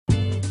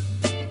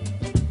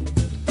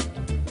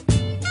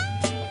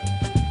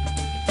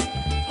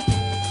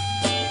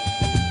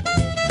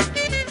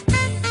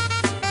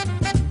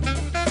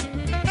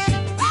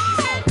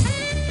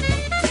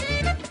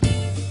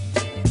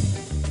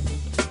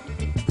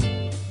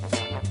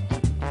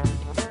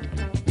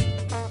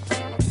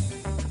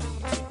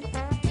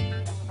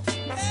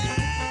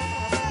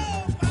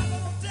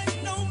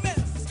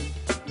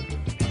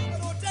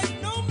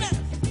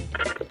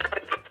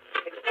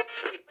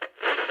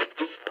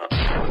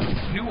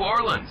New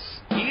Orleans.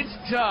 It's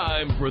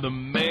time for the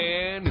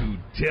man who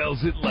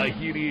tells it like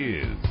it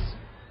is.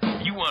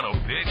 You want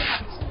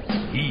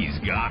opinions? He's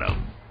got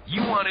 'em.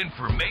 You want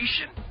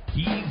information?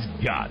 He's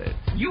got it.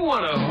 You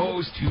want a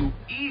host who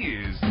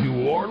is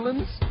New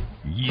Orleans?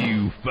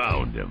 You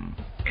found him.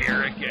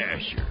 Eric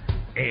Asher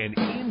and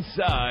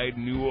Inside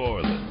New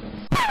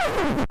Orleans.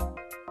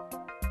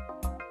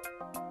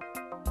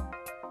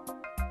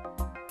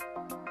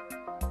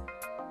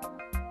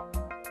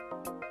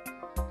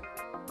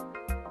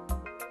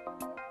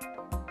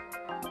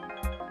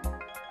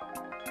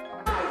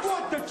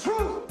 The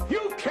truth!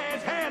 You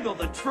can't handle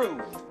the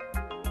truth!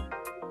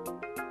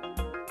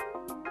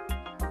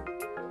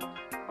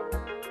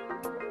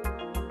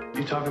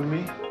 You talking to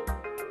me?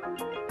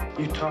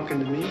 You talking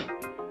to me?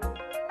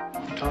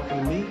 You talking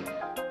to me?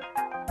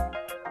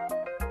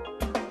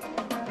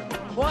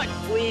 What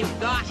we've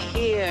got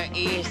here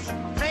is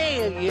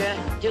failure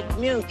to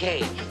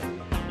communicate.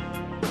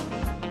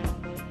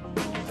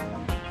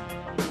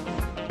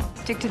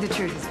 Stick to the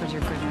truth is what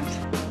you're good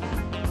at.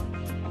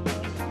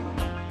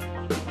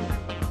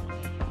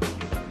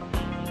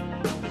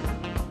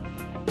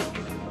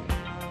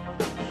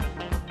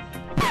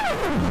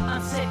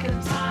 I'm sick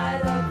and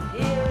tired of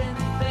hearing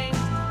things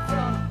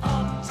from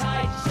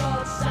uptight,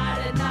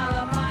 short-sighted,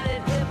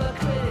 narrow-minded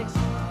hypocrites.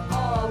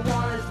 All I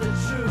want is the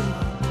truth.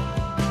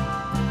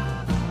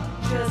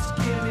 Just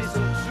give me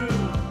some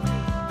truth.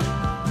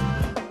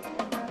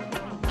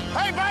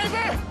 Hey,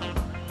 baby!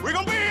 We're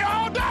gonna be here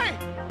all day!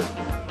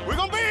 We're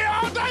gonna be here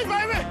all day,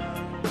 baby!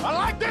 I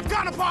like this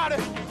kind of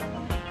party!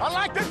 I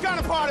like this kind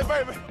of party,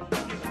 baby!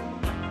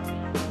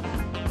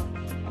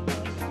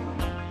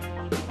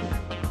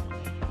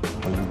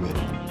 Are you ready?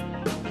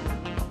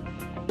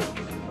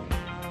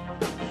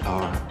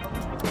 Are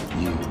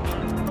you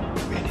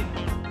ready?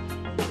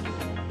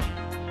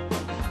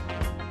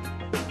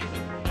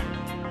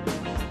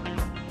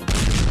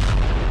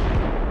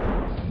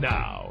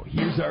 Now,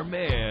 here's our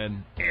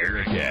man,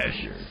 Eric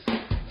Asher.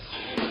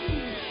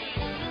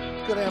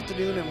 Good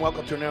afternoon and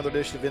welcome to another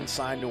edition of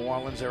Inside New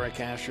Orleans. Eric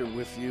Asher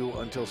with you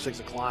until 6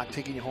 o'clock,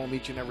 taking you home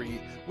each and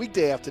every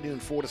weekday afternoon,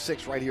 4 to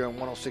 6, right here on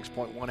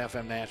 106.1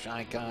 FM Nash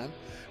Icon.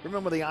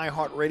 Remember the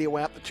iHeartRadio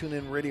app, the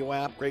TuneIn Radio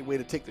app, great way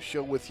to take the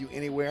show with you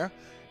anywhere.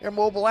 Their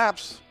mobile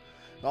apps.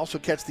 And also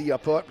catch the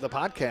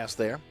podcast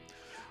there.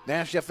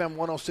 Nash FM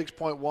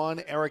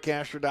 106.1,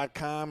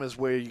 ericasher.com is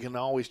where you can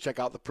always check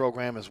out the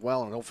program as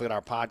well. And don't forget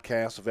our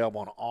podcast,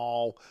 available on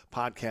all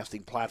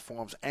podcasting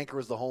platforms. Anchor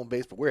is the home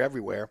base, but we're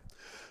everywhere.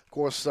 Of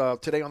course,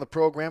 today on the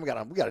program, we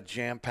got a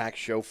jam-packed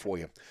show for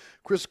you.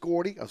 Chris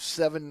Gordy of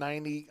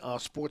 790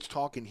 Sports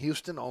Talk in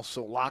Houston,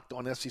 also Locked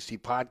on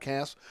SEC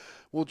Podcast,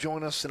 will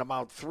join us in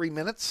about 3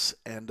 minutes,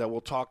 and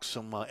we'll talk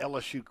some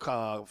LSU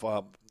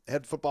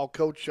head football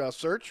coach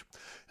search,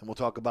 and we'll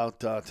talk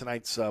about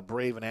tonight's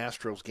Brave and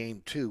Astros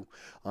Game 2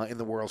 in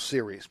the World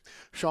Series.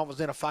 Sean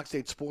Vazan of Fox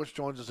 8 Sports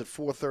joins us at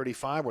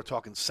 4:35. We're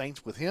talking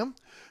Saints with him.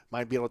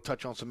 Might be able to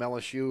touch on some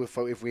LSU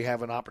if we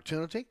have an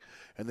opportunity.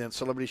 And then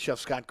celebrity chef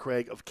Scott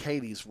Craig of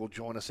Katie's will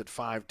join us at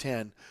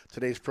 5:10.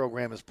 Today's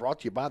program is brought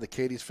to you by the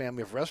Katie's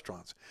family of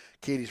restaurants.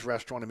 Katie's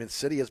Restaurant in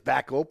Mid-City is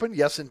back open.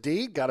 Yes,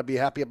 indeed. Got to be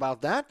happy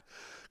about that.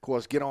 Of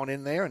course, get on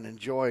in there and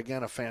enjoy,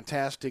 again, a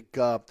fantastic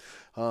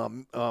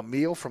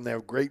meal from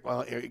their great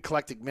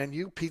eclectic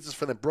menu. Pizzas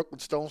from the Brooklyn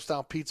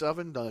Stone-style pizza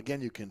oven.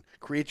 Again, you can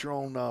create your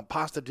own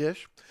pasta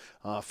dish.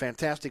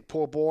 Fantastic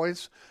poor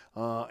boys.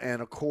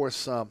 And, of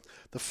course,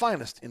 the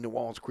finest in New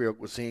Orleans Creole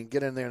cuisine.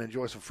 Get in there and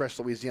enjoy some fresh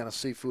Louisiana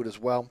seafood as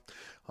well.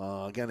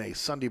 Again, a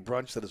Sunday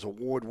brunch that is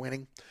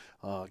award-winning.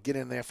 Get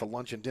in there for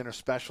lunch and dinner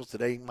specials.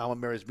 Today, Mama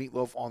Mary's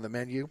Meatloaf on the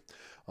menu.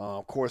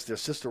 Of course, their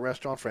sister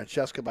restaurant,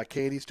 Francesca by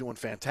Katie's, doing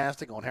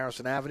fantastic on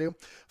Harrison Avenue.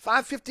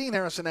 515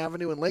 Harrison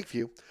Avenue in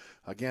Lakeview.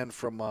 Again,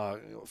 from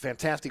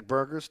fantastic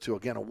burgers to,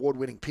 again,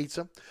 award-winning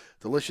pizza,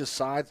 delicious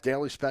sides,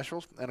 daily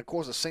specials, and, of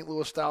course, a St.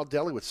 Louis-style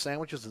deli with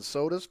sandwiches and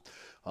sodas,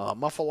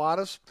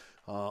 muffaladas.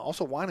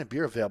 Also, wine and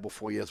beer available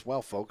for you as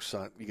well, folks.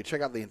 You can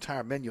check out the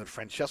entire menu at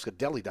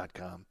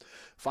francescadeli.com.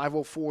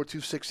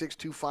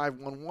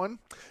 504-266-2511.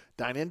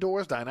 Dine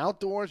indoors, dine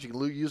outdoors. You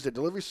can use their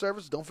delivery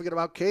service. Don't forget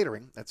about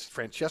catering. That's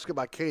Francesca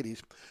by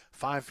Katie's,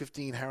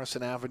 515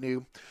 Harrison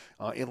Avenue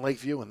in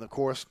Lakeview. And, of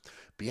course,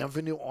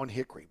 Bienvenue on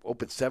Hickory.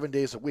 Open 7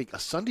 days a week. A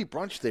Sunday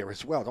brunch there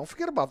as well. Don't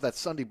forget about that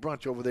Sunday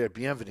brunch over there at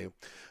Bienvenue.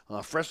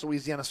 Fresh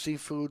Louisiana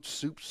seafood,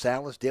 soups,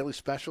 salads, daily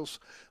specials.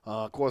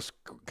 Of course,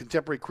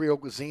 contemporary Creole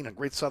cuisine and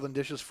great southern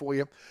dishes for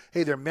you.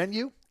 Hey, their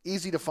menu,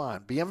 easy to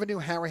find.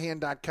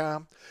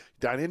 BienvenueHarahan.com.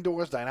 Dine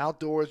indoors, dine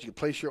outdoors. You can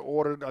place your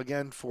order,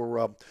 again, for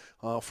a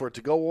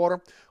to-go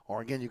order.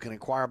 Or, again, you can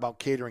inquire about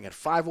catering at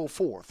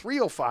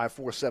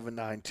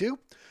 504-305-4792.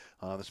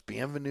 That's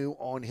Bienvenue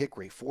on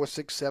Hickory,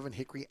 467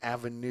 Hickory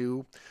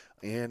Avenue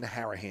in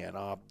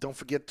Harahan. Don't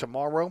forget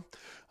tomorrow.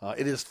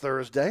 It is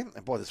Thursday.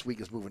 And, boy, this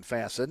week is moving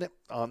fast, isn't it?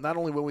 Not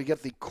only will we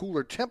get the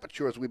cooler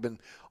temperatures we've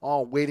been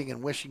all waiting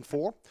and wishing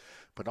for,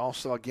 but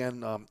also,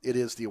 again, it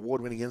is the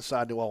award-winning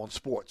Inside New Orleans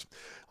Sports.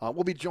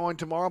 We'll be joined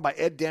tomorrow by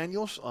Ed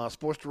Daniels,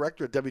 Sports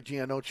Director at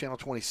WGNO Channel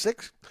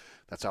 26.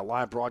 That's our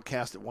live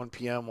broadcast at 1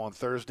 p.m. on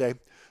Thursday.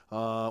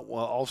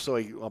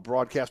 Also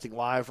broadcasting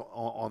live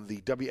on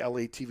the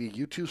WLA-TV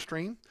YouTube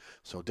stream.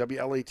 So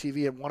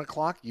WLA-TV at 1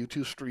 o'clock,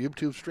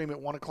 YouTube stream at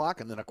 1 o'clock,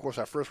 and then, of course,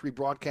 our first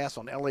rebroadcast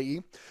on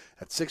LAE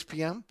at 6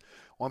 p.m.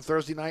 on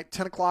Thursday night,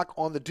 10 o'clock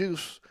on The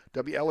Deuce,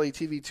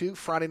 WLA-TV 2,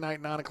 Friday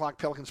night, 9 o'clock,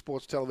 Pelican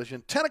Sports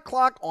Television, 10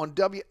 o'clock on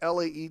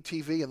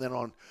WLAE-TV, and then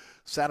on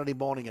Saturday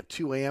morning at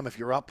 2 a.m. if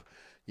you're up.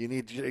 You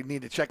need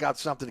to check out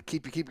something to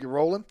keep you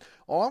rolling,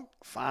 or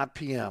 5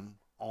 p.m.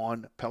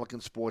 on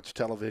Pelican Sports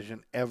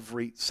Television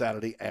every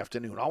Saturday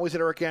afternoon. Always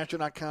at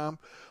ericasher.com,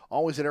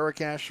 always at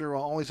Eric Asher,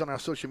 always on our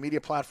social media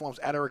platforms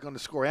at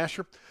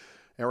Eric_Asher,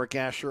 Eric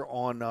Asher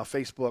on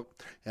Facebook,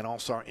 and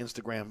also our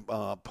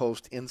Instagram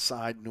post,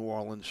 Inside New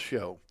Orleans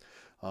Show.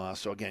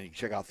 So, again, you can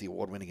check out the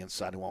award-winning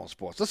Inside New Orleans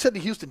Sports. Let's head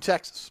to Houston,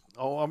 Texas.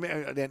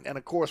 And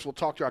of course, we'll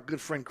talk to our good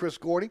friend Chris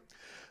Gordy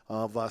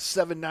of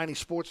 790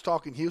 Sports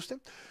Talk in Houston.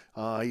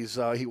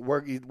 He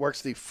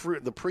works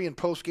the pre and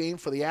post game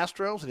for the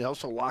Astros, and he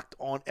also Locked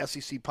On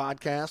SEC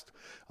podcast,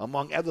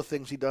 among other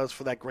things he does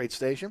for that great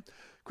station.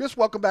 Chris,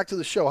 welcome back to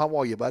the show. How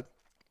are you, bud?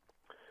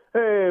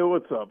 Hey,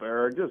 what's up,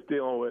 Eric? Just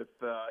dealing with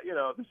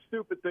the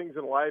stupid things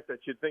in life that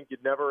you'd think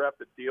you'd never have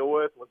to deal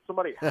with. When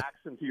somebody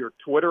hacks into your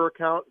Twitter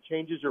account,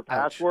 changes your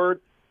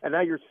password, and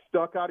now you're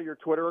stuck out of your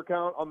Twitter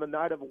account on the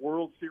night of a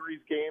World Series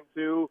game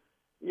too.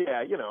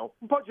 Yeah,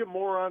 a bunch of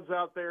morons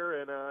out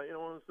there, and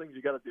one of those things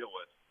you got to deal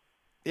with.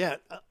 Yeah,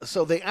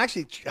 so they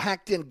actually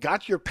hacked in,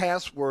 got your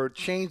password,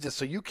 changed it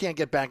so you can't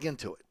get back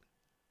into it.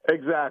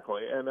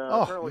 Exactly, and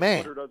apparently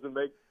man.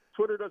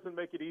 Twitter doesn't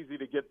make it easy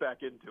to get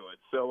back into it.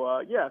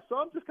 So so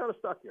I'm just kind of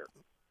stuck here.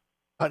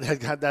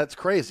 That's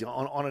crazy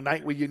on a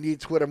night where you need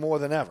Twitter more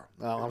than ever.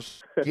 I'm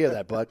hear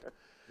that, bud.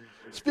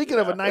 Speaking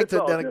of a night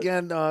that then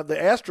again the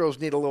Astros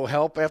need a little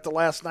help after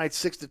last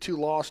night's 6-2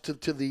 loss to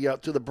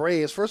the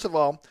Braves. First of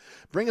all,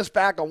 bring us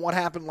back on what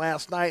happened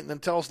last night, and then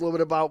tell us a little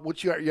bit about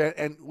what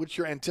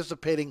you're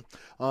anticipating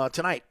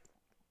tonight.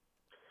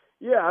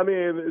 Yeah, I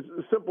mean, it's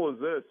as simple as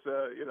this.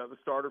 The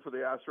starter for the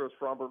Astros,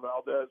 Framber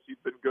Valdez, he's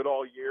been good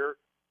all year.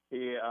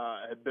 He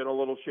had been a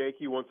little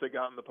shaky once they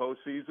got in the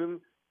postseason.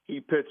 He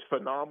pitched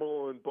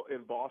phenomenal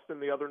in Boston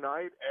the other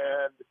night,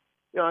 and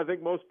I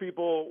think most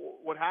people,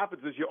 what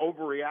happens is you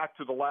overreact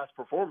to the last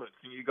performance,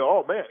 and you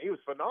go, oh, man, he was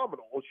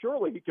phenomenal. Well,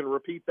 surely he can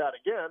repeat that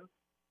again.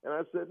 And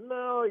I said,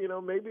 no,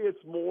 maybe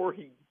it's more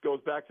he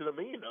goes back to the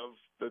mean of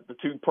the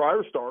two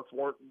prior starts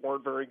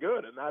weren't very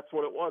good, and that's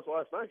what it was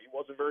last night. He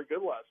wasn't very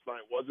good last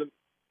night, wasn't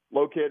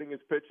locating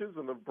his pitches,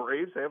 and the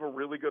Braves have a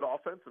really good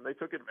offense, and they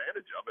took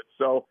advantage of it.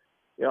 So,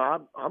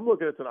 I'm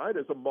looking at tonight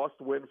as a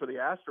must-win for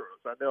the Astros.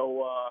 I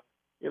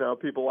know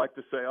people like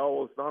to say, oh,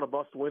 well, it's not a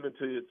must-win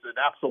until it's an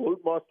absolute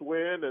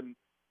must-win. And,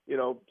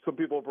 some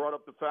people brought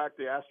up the fact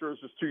the Astros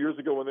just 2 years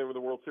ago when they were in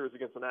the World Series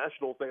against the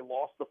Nationals, they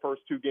lost the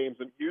first two games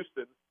in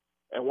Houston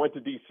and went to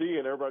D.C.,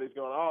 and everybody's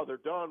going, oh, they're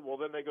done. Well,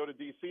 then they go to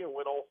D.C. and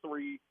win all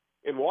three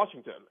in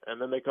Washington.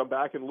 And then they come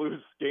back and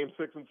lose game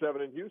 6 and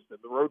 7 in Houston.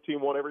 The road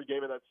team won every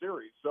game in that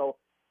series. So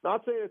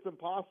not saying it's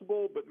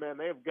impossible, but, man,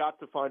 they have got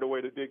to find a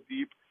way to dig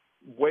deep.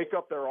 Wake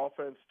up their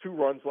offense. 2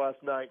 runs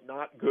last night,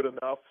 not good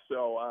enough.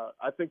 So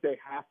I think they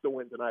have to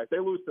win tonight. If they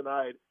lose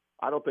tonight,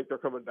 I don't think they're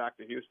coming back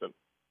to Houston.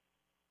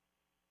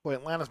 Boy,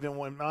 Atlanta's been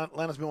one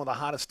of the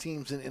hottest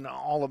teams in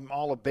all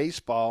of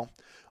baseball.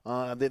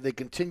 They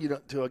continue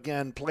to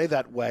again play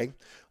that way.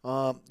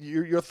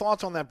 Your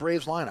thoughts on that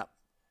Braves lineup?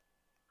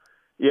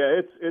 Yeah,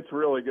 it's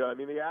really good. I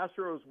mean, the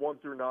Astros 1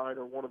 through 9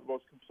 are one of the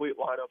most complete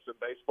lineups in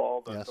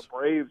baseball. The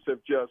Braves have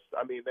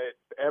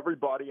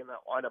everybody in that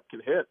lineup can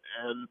hit,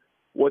 and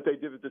what they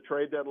did at the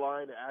trade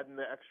deadline, adding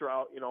the extra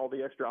all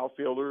the extra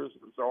outfielders,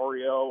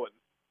 Rosario and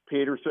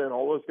Peterson,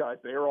 all those guys,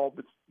 they're all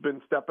been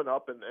stepping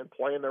up and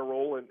playing their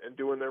role and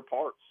doing their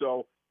part.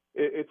 So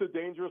it's a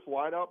dangerous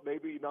lineup.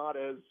 Maybe not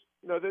as,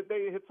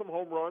 they hit some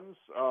home runs,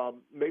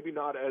 maybe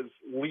not as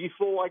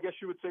lethal, I guess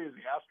you would say, as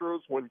the Astros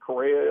when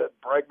Correa,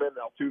 Bregman,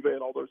 Altuve,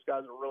 and all those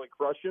guys are really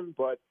crushing,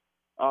 but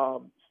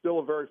still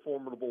a very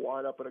formidable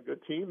lineup and a good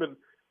team. And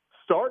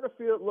starting to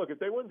feel, look, if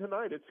they win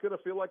tonight, it's going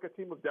to feel like a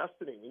team of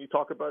destiny. When you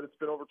talk about it's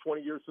been over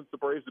 20 years since the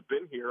Braves have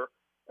been here,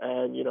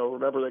 and,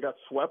 remember they got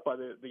swept by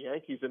the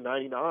Yankees in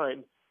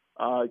 99.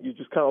 You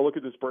just kind of look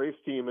at this Braves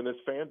team and this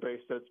fan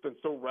base that's been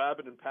so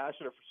rabid and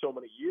passionate for so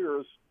many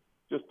years,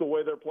 just the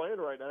way they're playing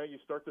right now, you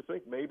start to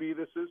think maybe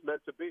this is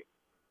meant to be.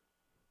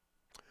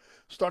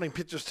 Starting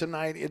pitchers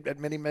tonight at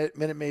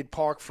Minute Maid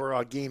Park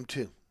for Game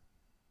 2.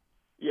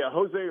 Yeah,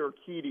 Jose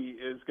Urquidy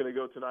is going to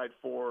go tonight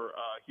for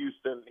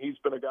Houston. He's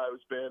been a guy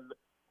who's been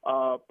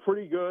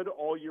pretty good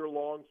all year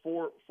long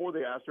for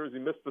the Astros. He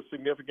missed a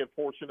significant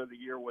portion of the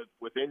year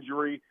with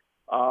injury,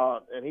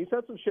 and he's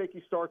had some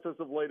shaky starts as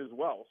of late as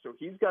well. So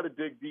he's got to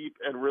dig deep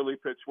and really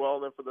pitch well.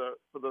 And then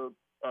for the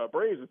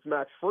Braves, it's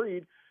Max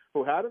Fried,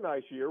 who had a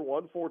nice year,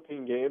 won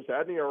 14 games,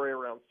 had an ERA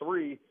around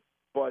 3.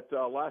 But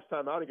last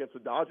time out against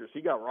the Dodgers,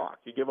 he got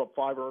rocked. He gave up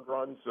 5 earned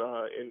runs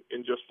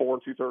in just 4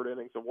 2/3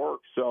 innings of work.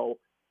 So.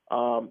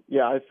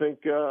 I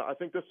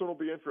think this one will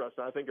be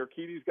interesting. I think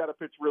Urquidy's got to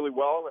pitch really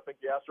well, and I think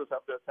the Astros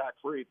have to attack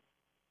Fried.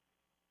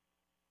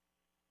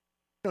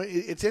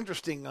 It's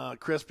interesting,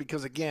 Chris,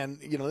 because again,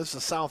 this is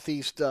a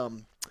Southeast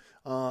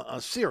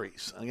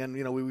series.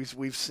 Again,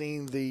 we've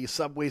seen the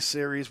Subway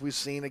Series, we've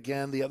seen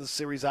again the other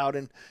series out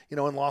in in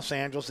Los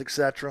Angeles,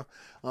 etc.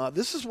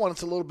 This is one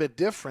that's a little bit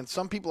different.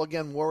 Some people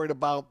again worried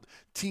about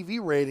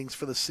TV ratings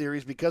for the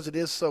series because it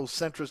is so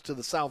centrist to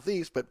the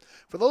Southeast. But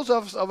for those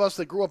of us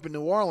that grew up in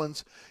New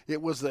Orleans,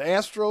 it was the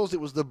Astros, it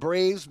was the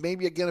Braves.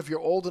 Maybe again, if you're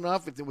old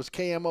enough, if it was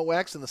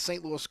KMOX and the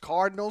St. Louis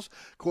Cardinals.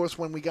 Of course,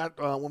 when we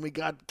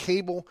got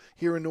cable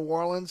here in New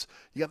Orleans,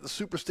 you got the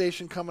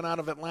Superstation coming out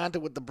of Atlanta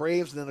with the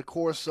Braves, and then of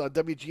course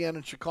WGN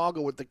in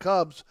Chicago with the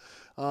Cubs.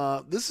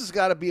 This has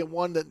got to be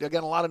one that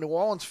again a lot of New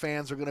Orleans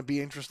fans are going to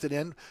be interested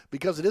in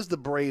because it is the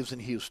Braves in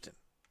Houston.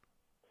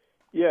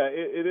 Yeah,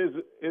 it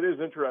is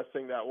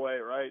interesting that way,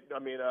 right? I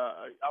mean,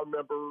 I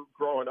remember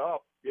growing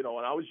up,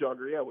 when I was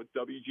younger, with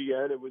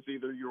WGN, it was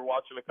either you were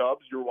watching the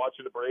Cubs, you were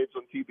watching the Braves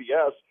on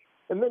TBS,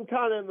 and then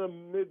kind of in the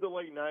mid to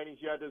late 90s,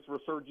 you had this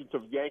resurgence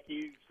of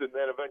Yankees and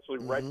then eventually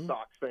Red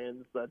Sox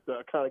fans that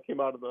kind of came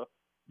out of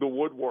the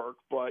woodwork.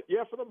 But,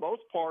 yeah, for the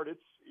most part,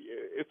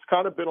 it's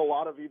kind of been a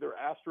lot of either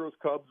Astros,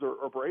 Cubs,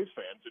 or Braves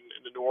fans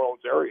in the New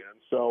Orleans area. And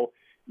so,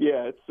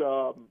 yeah,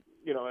 it's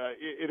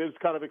it is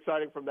kind of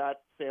exciting from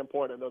that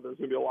standpoint. I know there's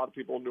going to be a lot of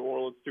people in New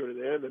Orleans tuning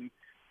in. And,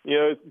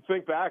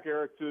 think back,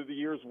 Eric, to the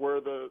years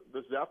where the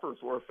Zephyrs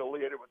were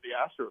affiliated with the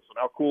Astros and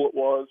how cool it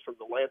was from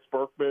the Lance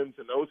Berkmans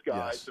and those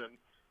guys. Yes. And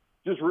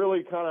just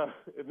really kind of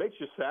it makes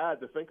you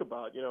sad to think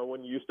about,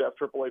 when you used to have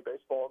AAA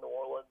baseball in New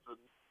Orleans and,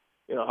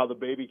 how the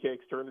baby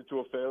cakes turned into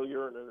a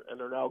failure and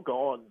they're now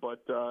gone.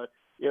 But,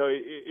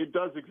 it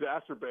does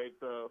exacerbate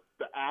the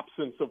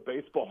absence of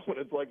baseball when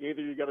it's like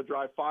either you got to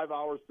drive 5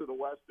 hours to the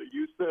west to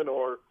Houston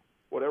or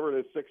whatever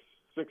it is,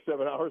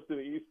 6-7 hours to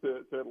the east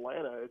to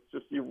Atlanta. It's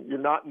just you're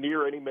not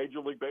near any Major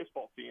League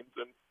Baseball teams,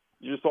 and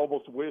you just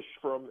almost wish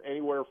from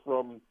anywhere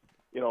from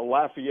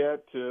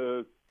Lafayette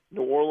to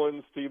New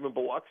Orleans to even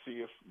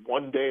Biloxi if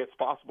one day it's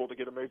possible to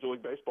get a Major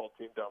League Baseball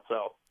team down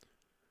south.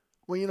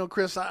 Well,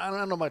 Chris, I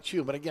don't know about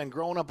you, but again,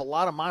 growing up, a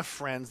lot of my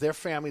friends, their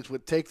families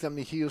would take them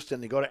to Houston.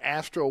 They go to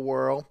Astro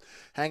World,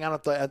 hang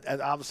out at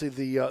obviously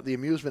the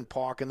amusement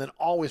park, and then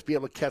always be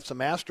able to catch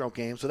some Astro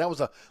games. So that was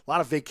a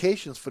lot of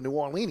vacations for New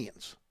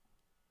Orleanians.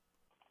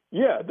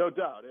 Yeah, no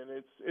doubt,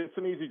 and it's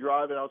an easy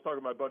drive. And I was talking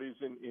to my buddies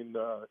in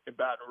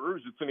Baton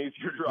Rouge. It's an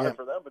easier drive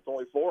for them. It's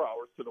only 4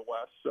 hours to the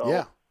west.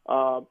 So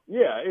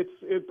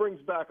it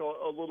brings back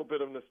a little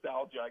bit of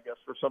nostalgia, I guess,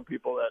 for some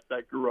people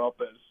that grew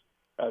up as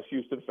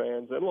Houston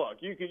fans. And look,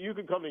 you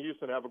can come to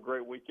Houston, have a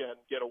great weekend,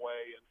 get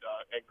away,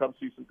 and come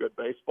see some good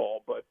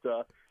baseball. But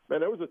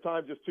man, there was a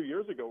time just 2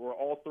 years ago where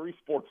all three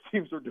sports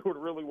teams are doing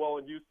really well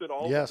in Houston,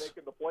 all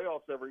making the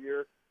playoffs every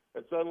year.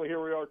 And suddenly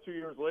here we are 2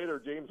 years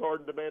later. James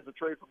Harden demands a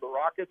trade from the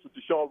Rockets, with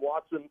Deshaun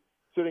Watson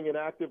sitting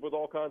inactive with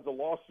all kinds of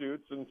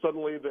lawsuits, and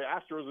suddenly the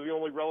Astros are the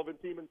only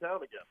relevant team in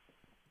town again.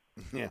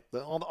 Yeah,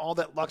 all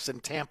that luck's in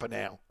Tampa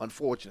now,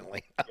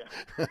 unfortunately.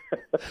 Yeah.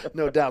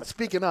 No doubt.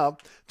 Speaking of,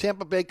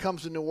 Tampa Bay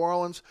comes to New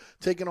Orleans,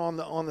 taking on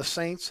the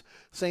Saints.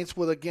 Saints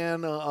with,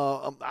 again,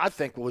 I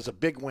think it was a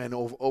big win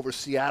over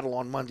Seattle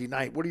on Monday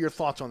night. What are your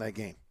thoughts on that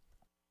game?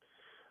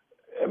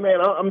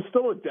 Man, I'm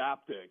still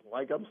adapting.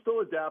 I'm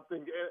still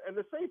adapting. And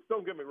the Saints,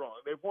 don't get me wrong,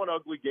 they've won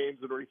ugly games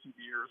in recent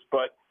years.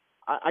 But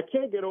I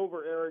can't get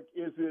over, Eric,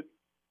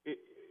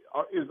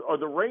 are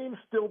the reins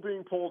still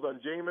being pulled on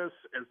Jameis?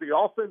 Is the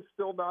offense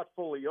still not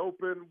fully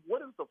open?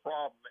 What is the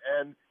problem?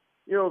 And,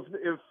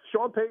 if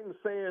Sean Payton's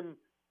saying,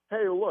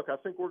 hey, look, I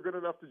think we're good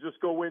enough to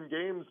just go win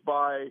games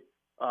by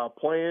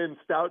playing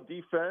stout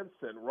defense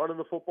and running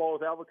the football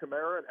with Alvin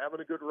Kamara and having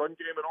a good run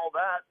game and all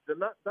that, then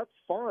that's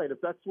fine.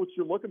 If that's what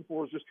you're looking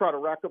for, is just try to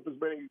rack up as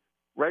many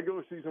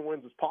regular season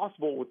wins as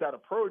possible with that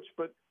approach.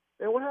 But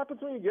what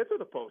happens when you get to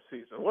the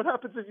postseason? What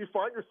happens if you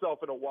find yourself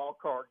in a wild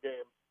card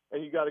game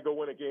and you got to go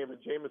win a game and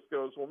Jameis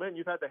goes, well, man,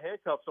 you've had the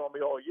handcuffs on me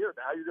all year.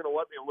 Now you're going to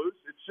let me loose?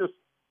 It's just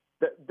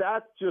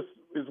that just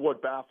is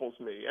what baffles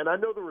me. And I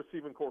know the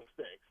receiving corps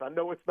stinks. I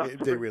know it's not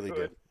they really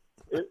good.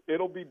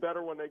 It'll be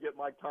better when they get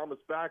Mike Thomas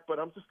back. But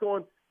I'm just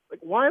going,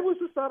 why was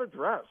this not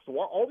addressed?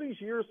 All these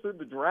years through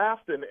the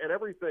draft and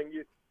everything,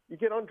 you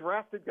get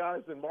undrafted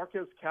guys and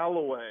Marquez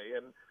Callaway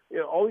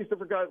and all these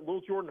different guys,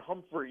 Lil Jordan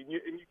Humphrey, and you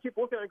keep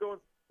looking at it going,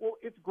 well,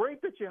 it's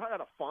great that you had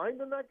a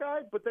find in that guy,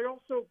 but they're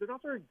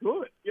not very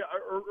good. Yeah,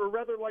 or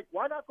rather,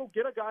 why not go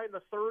get a guy in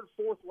the third,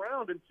 fourth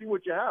round and see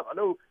what you have? I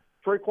know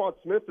Traquan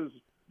Smith is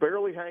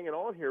barely hanging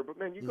on here, but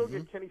man, you go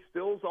get Kenny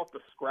Stills off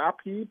the scrap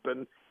heap,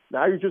 and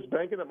now you're just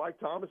banking that Mike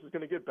Thomas is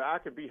going to get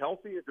back and be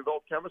healthy and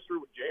develop chemistry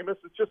with Jameis.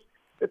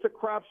 It's a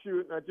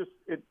crapshoot,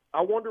 and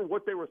I wonder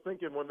what they were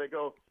thinking when they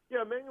go,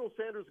 yeah, Emmanuel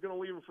Sanders is going to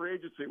leave in free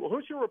agency. Well,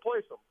 who should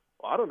replace him?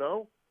 Well, I don't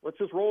know. Let's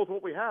just roll with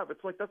what we have. It's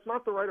that's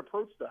not the right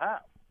approach to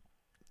have.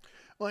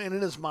 Well, and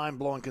it is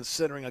mind-blowing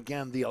considering,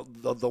 again,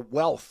 the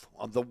wealth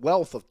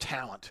of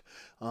talent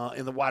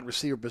in the wide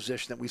receiver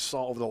position that we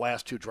saw over the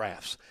last two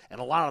drafts.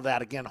 And a lot of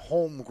that, again,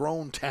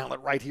 homegrown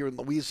talent right here in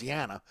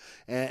Louisiana.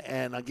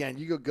 And again,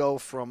 you could go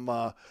from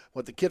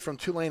the kid from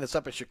Tulane that's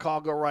up in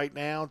Chicago right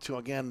now to,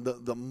 again,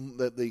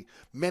 the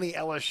many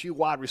LSU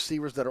wide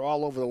receivers that are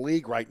all over the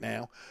league right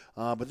now.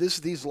 But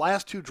these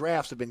last two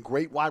drafts have been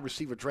great wide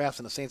receiver drafts,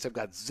 and the Saints have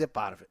got zip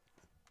out of it.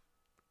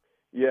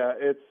 Yeah,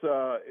 it's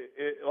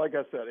like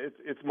I said,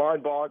 it's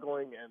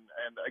mind-boggling, and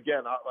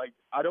again,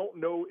 I don't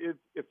know if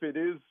it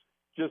is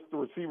just the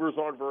receivers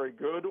aren't very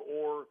good,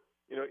 or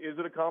is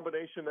it a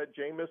combination that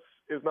Jameis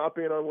is not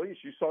being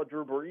unleashed? You saw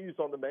Drew Brees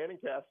on the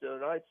Manningcast the other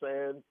night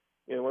saying,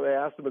 when they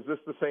asked him, "Is this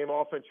the same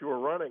offense you were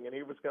running?" and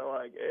he was kind of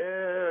like,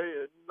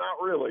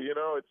 not really,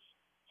 It's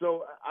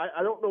so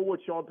I don't know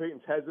what Sean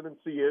Payton's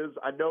hesitancy is.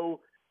 I know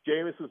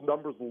Jameis's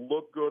numbers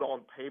look good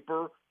on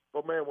paper,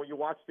 but man, when you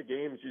watch the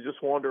games, you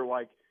just wonder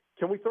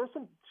can we throw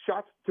some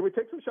shots? Can we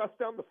take some shots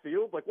down the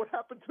field? What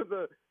happened to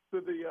the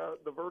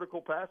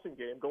vertical passing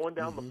game going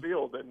down the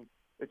field? And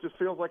it just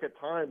feels like at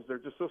times they're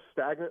just so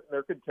stagnant and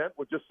they're content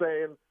with just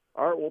saying,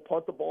 "All right, we'll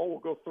punt the ball, we'll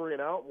go 3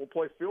 and out, and we'll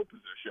play field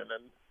position."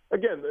 And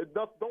again,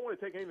 don't want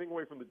to take anything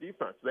away from the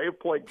defense. They have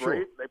played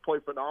great, they play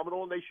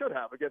phenomenal, and they should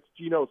have against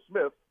Geno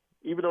Smith,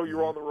 even though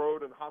you're on the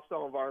road in a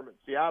hostile environment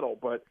in Seattle.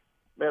 But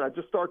man, I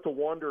just start to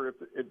wonder if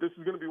this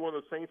is going to be one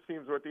of those Saints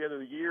teams where at the end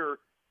of the year,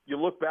 you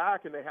look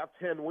back and they have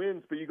 10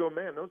 wins, but you go,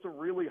 man, those are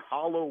really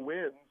hollow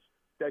wins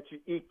that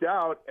you eked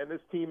out, and this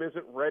team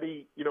isn't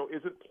ready,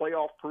 isn't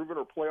playoff proven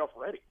or playoff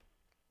ready.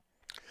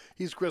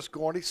 He's Chris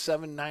Gordy,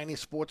 790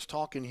 Sports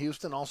Talk in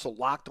Houston, also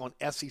Locked on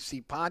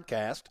SEC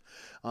Podcast.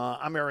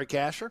 I'm Eric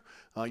Asher.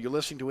 You're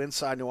listening to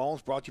Inside New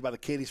Orleans, brought to you by the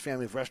Katie's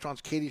Family of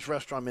Restaurants, Katie's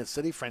Restaurant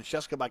Mid-City,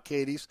 Francesca by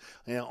Katie's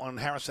on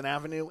Harrison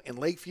Avenue in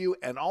Lakeview,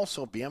 and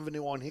also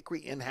Bienvenue on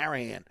Hickory in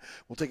Harahan.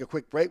 We'll take a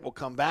quick break. We'll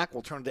come back.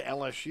 We'll turn to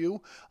LSU.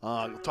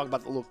 We'll talk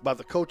about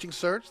the coaching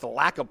search, the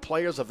lack of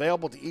players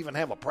available to even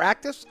have a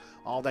practice.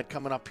 All that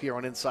coming up here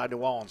on Inside New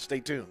Orleans. Stay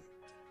tuned.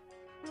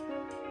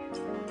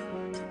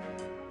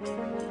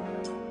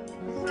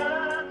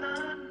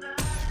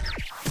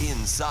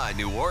 Inside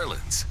New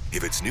Orleans.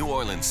 If it's New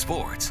Orleans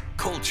sports,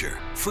 culture,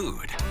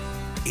 food,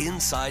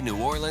 Inside New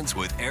Orleans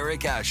with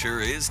Eric Asher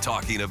is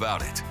talking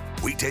about it.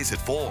 Weekdays at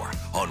 4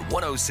 on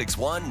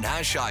 106.1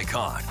 Nash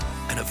Icon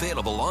and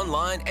available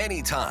online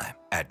anytime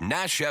at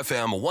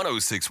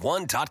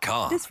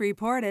NashFM1061.com. This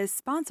report is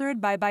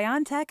sponsored by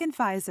BioNTech and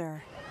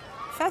Pfizer.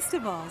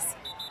 Festivals,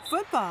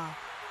 football,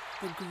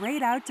 the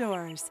great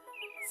outdoors.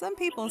 Some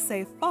people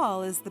say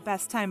fall is the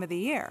best time of the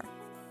year.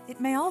 It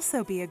may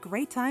also be a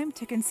great time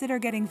to consider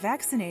getting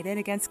vaccinated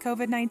against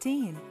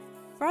COVID-19.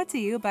 Brought to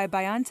you by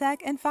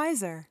BioNTech and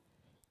Pfizer.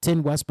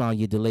 10 westbound,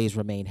 your delays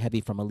remain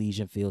heavy from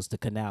Elysian Fields to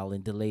Canal,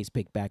 and delays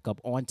pick back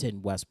up on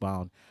 10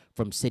 westbound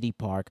from City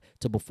Park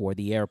to before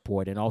the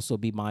airport. And also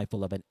be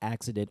mindful of an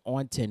accident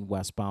on 10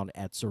 westbound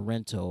at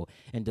Sorrento,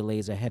 and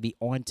delays are heavy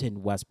on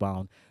 10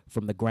 westbound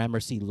from the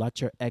Gramercy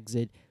Lutcher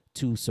exit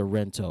to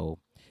Sorrento.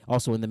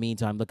 Also, in the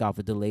meantime, look out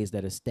for delays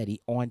that are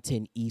steady on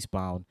 10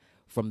 eastbound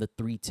from the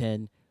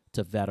 310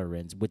 to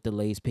Veterans, with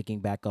delays picking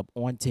back up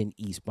on 10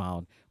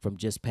 eastbound from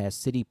just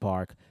past City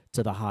Park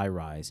to the high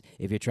rise.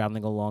 If you're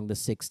traveling along the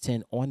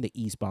 610 on the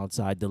eastbound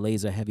side,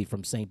 delays are heavy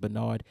from St.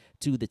 Bernard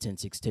to the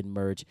 10610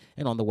 merge.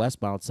 And on the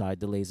westbound side,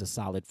 delays are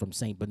solid from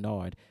St.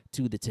 Bernard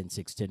to the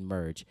 10610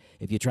 merge.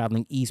 If you're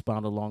traveling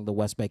eastbound along the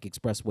West Bank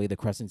Expressway, the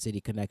Crescent City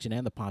Connection,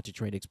 and the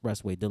Pontchartrain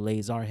Expressway,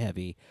 delays are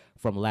heavy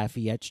from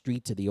Lafayette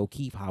Street to the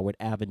O'Keefe Howard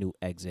Avenue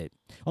exit.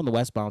 On the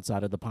westbound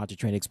side of the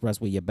Pontchartrain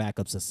Expressway, your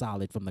backups are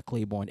solid from the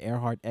Claiborne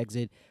Earhart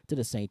exit to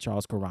the St.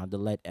 Charles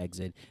Carondelet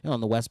exit. And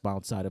on the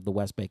westbound side of the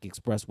West Bank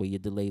Expressway, your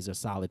delays are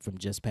solid from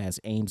just past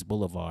Ames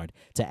Boulevard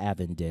to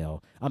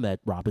Avondale. I'm Ed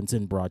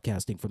Robinson,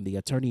 broadcasting from the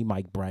Attorney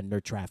Mike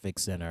Brandner Traffic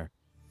Center.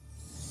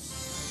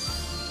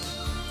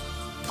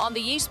 On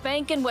the East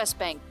Bank and West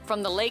Bank,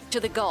 from the lake to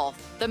the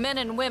Gulf, the men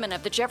and women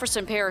of the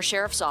Jefferson Parish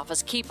Sheriff's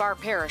Office keep our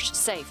parish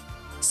safe.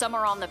 Some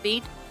are on the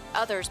beat,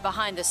 others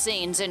behind the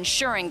scenes,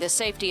 ensuring the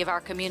safety of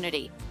our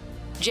community.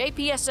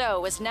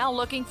 JPSO is now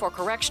looking for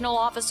correctional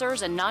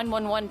officers and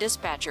 911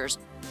 dispatchers.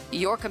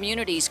 Your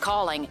community's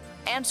calling.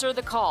 Answer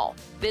the call.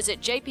 Visit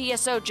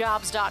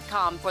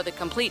jpsojobs.com for the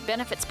complete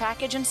benefits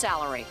package and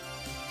salary.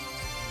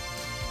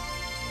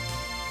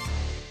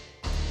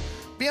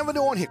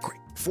 Bienvenue on Hickory,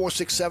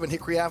 467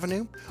 Hickory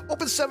Avenue.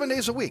 Open 7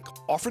 days a week,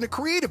 offering a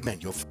creative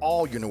menu of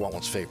all your New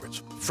Orleans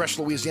favorites. Fresh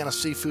Louisiana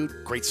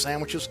seafood, great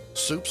sandwiches,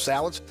 soups,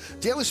 salads,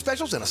 daily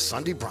specials, and a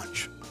Sunday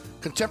brunch.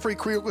 Contemporary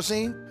Creole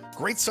cuisine,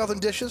 great Southern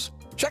dishes.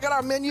 Check out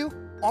our menu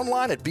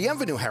online at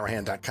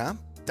bienvenueharahan.com.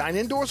 Dine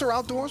indoors or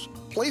outdoors.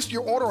 Place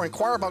your order or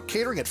inquire about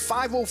catering at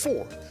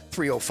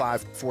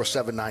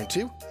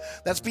 504-305-4792.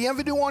 That's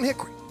Bienvenue on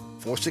Hickory,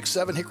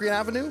 467 Hickory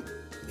Avenue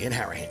in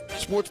Harahan.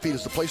 SportsBeat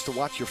is the place to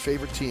watch your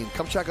favorite team.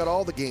 Come check out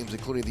all the games,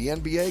 including the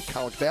NBA,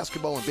 college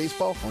basketball, and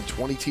baseball on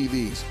 20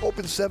 TVs.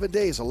 Open 7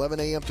 days, 11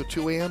 a.m. to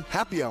 2 a.m.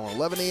 Happy hour,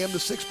 11 a.m. to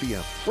 6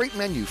 p.m. Great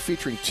menu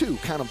featuring two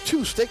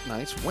steak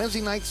nights.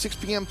 Wednesday night, 6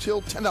 p.m.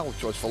 till $10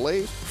 choice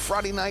fillets.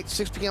 Friday night,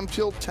 6 p.m.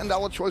 till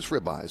 $10 choice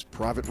ribeyes.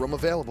 Private room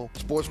available.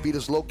 SportsBeat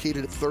is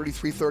located at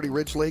 3330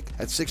 Ridge Lake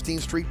at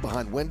 16th Street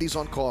behind Wendy's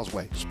on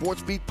Causeway.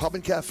 SportsBeat Pub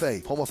and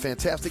Cafe, home of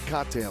fantastic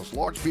cocktails,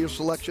 large beer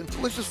selection,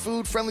 delicious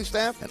food, friendly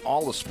staff, and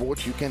all the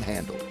sports you can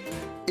handle.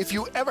 If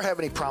you ever have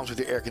any problems with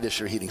your air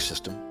conditioner heating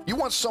system, you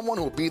want someone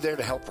who will be there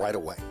to help right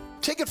away.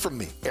 Take it from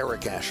me,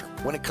 Eric Asher.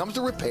 When it comes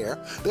to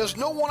repair, there's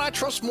no one I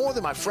trust more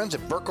than my friends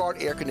at Burkhardt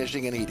Air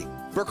Conditioning and Heating.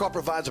 Burkhardt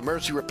provides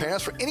emergency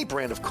repairs for any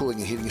brand of cooling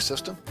and heating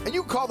system, and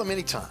you can call them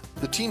anytime.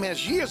 The team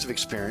has years of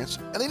experience,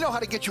 and they know how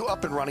to get you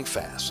up and running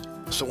fast.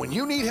 So when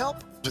you need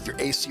help with your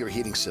AC or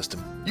heating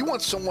system, you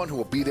want someone who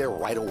will be there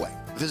right away.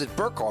 Visit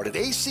Burkhardt at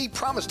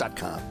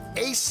acpromise.com,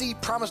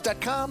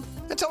 acpromise.com,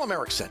 and tell them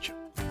Eric sent you.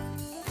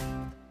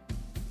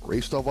 Ray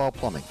Stovall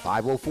Plumbing,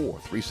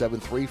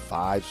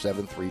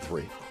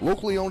 504-373-5733.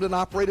 Locally owned and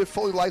operated,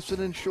 fully licensed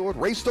and insured,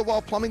 Ray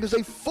Stovall Plumbing is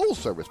a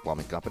full-service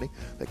plumbing company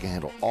that can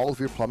handle all of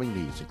your plumbing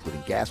needs,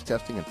 including gas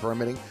testing and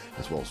permitting,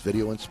 as well as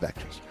video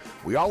inspections.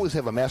 We always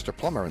have a master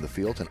plumber in the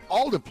field, and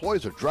all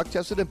employees are drug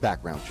tested and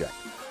background checked.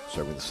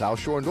 Serving the South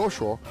Shore and North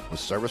Shore with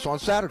service on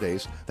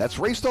Saturdays. That's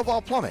Ray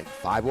Stovall Plumbing,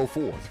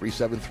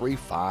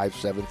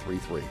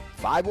 504-373-5733.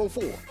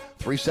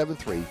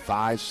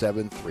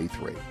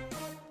 504-373-5733.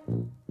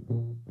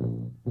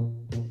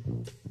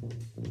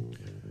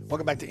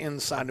 Welcome back to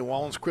Inside New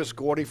Orleans. Chris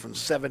Gordy from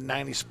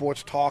 790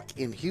 Sports Talk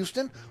in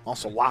Houston,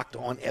 also Locked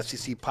On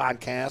SEC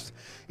Podcast,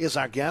 is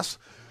our guest.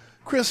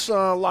 Chris,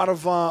 a lot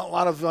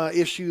of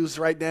issues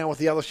right now with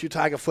the LSU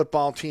Tiger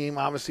football team.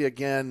 Obviously,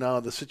 again,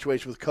 the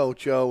situation with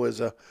Coach O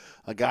is a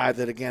guy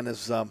that, again,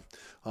 has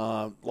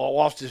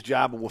lost his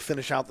job and will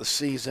finish out the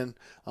season.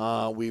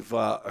 We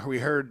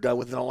heard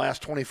within the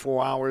last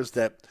 24 hours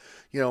that,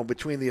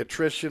 between the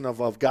attrition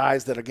of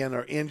guys that, again,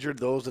 are injured,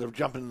 those that have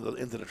jumped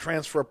into the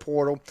transfer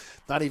portal,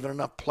 not even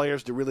enough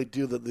players to really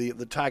do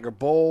the Tiger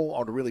Bowl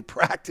or to really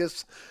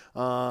practice.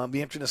 Be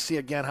interesting to see,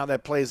 again, how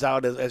that plays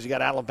out as you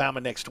got Alabama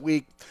next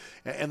week.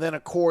 And then,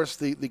 of course,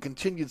 the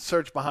continued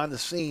search behind the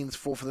scenes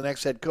for the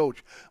next head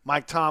coach.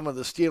 Mike Tomlin,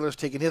 the Steelers,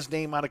 taking his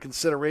name out of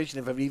consideration,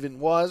 if it even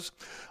was.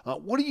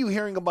 What are you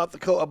hearing about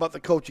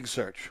the coaching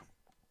search?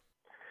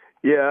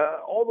 Yeah,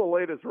 all the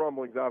latest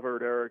rumblings I've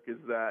heard, Eric, is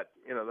that,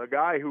 the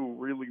guy who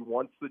really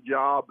wants the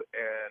job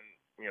and,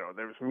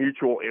 there's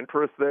mutual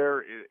interest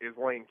there is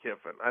Lane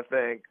Kiffin. I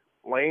think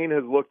Lane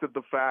has looked at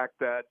the fact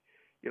that,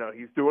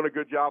 he's doing a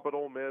good job at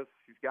Ole Miss.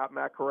 He's got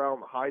Matt Corral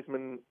in the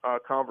Heisman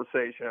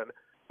conversation,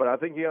 but I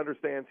think he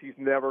understands he's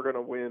never going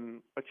to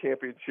win a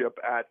championship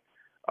at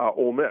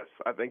Ole Miss.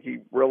 I think he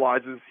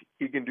realizes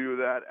he can do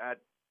that at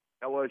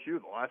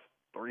LSU. The last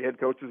 3 head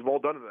coaches have all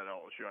done it at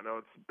LSU. I know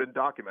it's been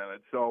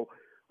documented. So,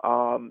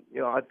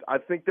 I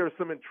think there's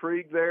some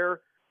intrigue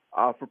there.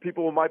 For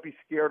people who might be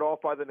scared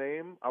off by the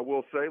name, I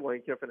will say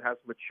Lane Kiffin has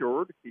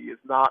matured. He is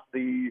not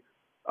the,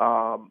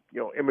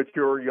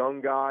 immature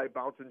young guy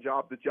bouncing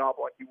job to job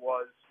like he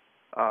was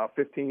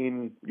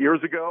 15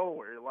 years ago,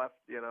 where he left,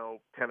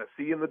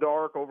 Tennessee in the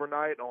dark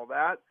overnight and all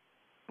that.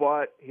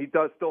 But he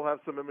does still have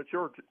some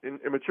immaturity to him.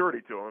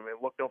 I mean,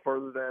 look no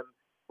further than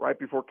right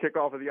before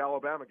kickoff of the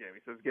Alabama game. He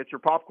says, "Get your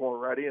popcorn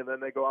ready," and then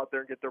they go out there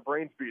and get their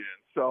brains beat in.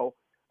 So,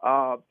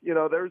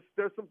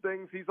 there's some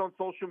things. He's on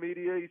social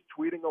media. He's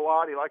tweeting a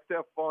lot. He likes to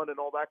have fun and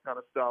all that kind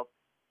of stuff.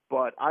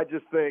 But I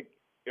just think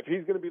if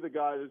he's going to be the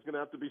guy, there's going to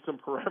have to be some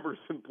parameters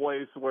in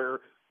place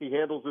where he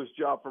handles his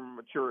job from a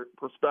mature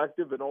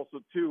perspective. And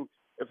also, too,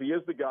 if he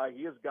is the guy,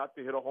 he has got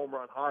to hit a home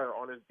run higher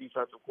on his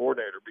defensive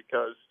coordinator,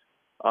 because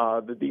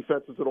the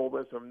defenses at Ole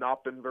Miss have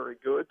not been very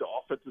good. The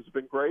offense has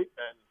been great.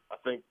 And I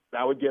think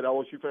that would get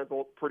LSU fans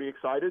pretty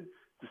excited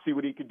to see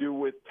what he could do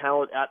with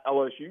talent at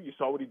LSU. You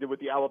saw what he did with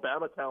the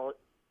Alabama talent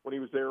when he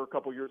was there a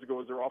couple years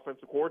ago as their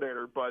offensive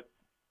coordinator. But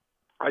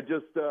I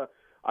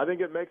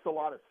think it makes a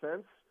lot of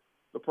sense.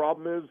 The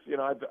problem is,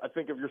 I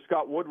think if you're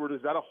Scott Woodward,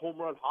 is that a home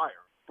run hire?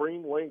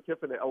 Bring Lane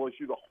Kiffin to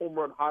LSU, the home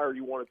run hire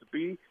you want it to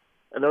be.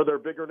 And are there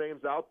bigger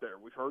names out there?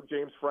 We've heard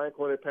James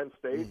Franklin at Penn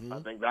State. Mm-hmm.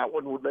 I think that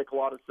one would make a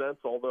lot of sense,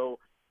 although,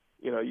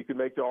 you could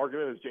make the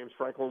argument as James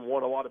Franklin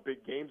won a lot of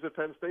big games at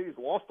Penn State. He's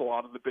lost a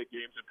lot of the big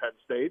games at Penn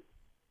State.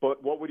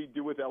 But what would he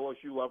do with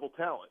LSU-level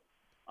talent?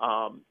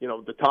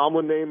 The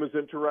Tomlin name is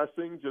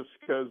interesting just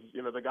because,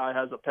 the guy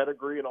has a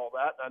pedigree and all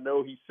that. And I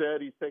know he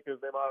said he's taking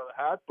his name out of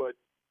the hat, but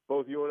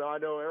both you and I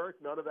know,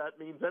 Eric, none of that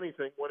means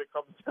anything when it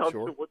comes down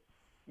to what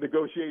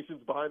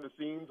negotiations behind the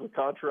scenes with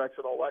contracts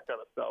and all that kind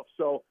of stuff.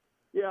 So,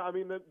 yeah, I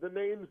mean, the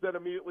names that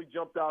immediately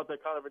jumped out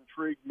that kind of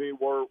intrigued me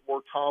were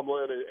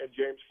Tomlin and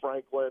James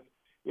Franklin.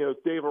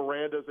 Dave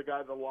Aranda is a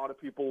guy that a lot of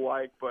people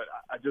like, but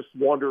I just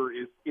wonder,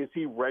 is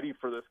he ready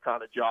for this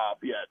kind of job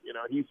yet?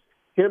 He's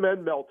him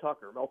and Mel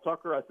Tucker. Mel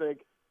Tucker, I think,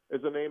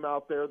 is a name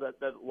out there that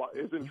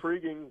is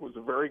intriguing, was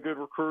a very good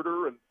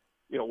recruiter and,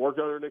 worked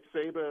under Nick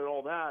Saban and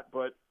all that.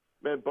 But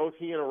man, both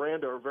he and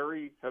Aranda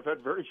have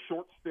had very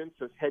short stints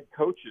as head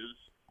coaches.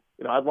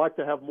 You know, I'd like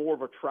to have more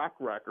of a track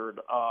record.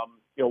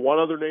 You know, one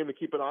other name to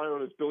keep an eye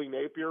on is Billy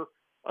Napier,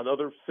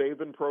 another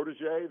Saban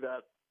protege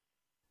that,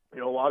 you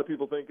know, a lot of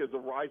people think is a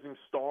rising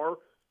star.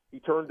 He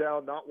turned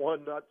down not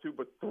one, not two,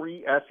 but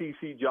 3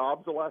 SEC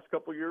jobs the last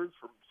couple of years,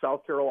 from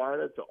South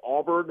Carolina to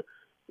Auburn.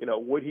 You know,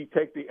 would he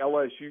take the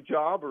LSU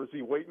job, or is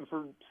he waiting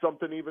for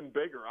something even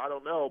bigger? I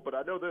don't know. But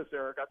I know this,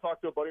 Eric. I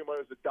talked to a buddy of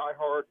mine who's a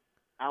diehard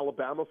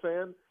Alabama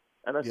fan,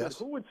 and I said,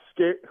 who would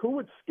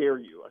scare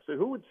you? I said,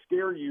 who would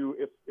scare you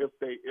if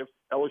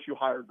LSU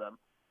hired them?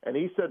 And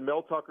he said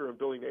Mel Tucker and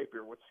Billy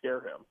Napier would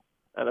scare him.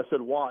 And I said,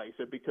 why? He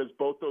said, because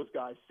both those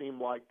guys seem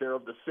like they're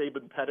of the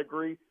Saban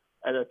pedigree,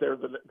 and that they're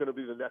going to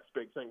be the next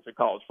big things in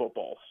college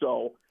football.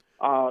 So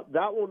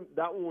that one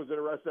was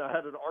interesting. I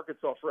had an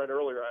Arkansas friend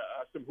earlier.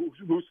 I asked him,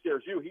 who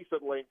scares you? He said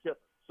Lane Kiffin.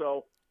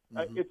 So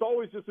it's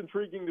always just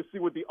intriguing to see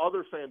what the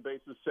other fan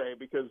bases say,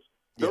 because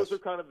those are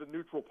kind of the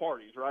neutral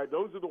parties, right?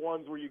 Those are the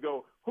ones where you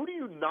go, who do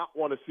you not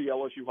want to see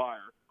LSU hire?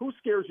 Who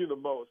scares you the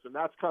most? And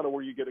that's kind of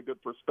where you get a good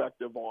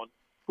perspective on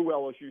who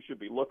LSU should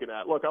be looking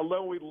at. Look, I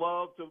know we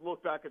love to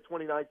look back at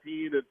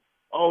 2019 and,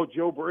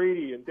 Joe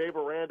Brady and Dave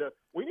Aranda.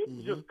 We need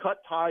to just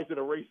cut ties and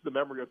erase the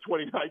memory of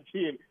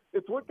 2019.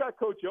 It's what got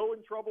Coach O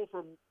in trouble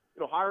from,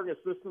 hiring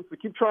assistants to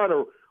keep trying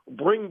to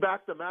bring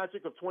back the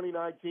magic of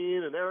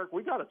 2019. And Eric,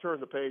 we got to turn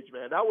the page,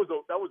 man. That was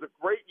a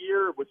great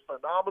year. It was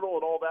phenomenal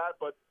and all that,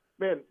 but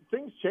man,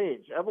 things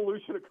change.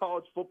 Evolution of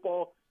college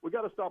football. We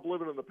got to stop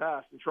living in the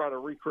past and try to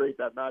recreate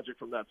that magic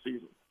from that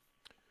season.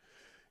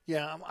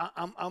 Yeah,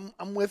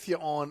 I'm with you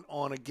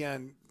on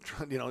again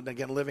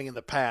living in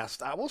the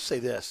past. I will say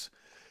this.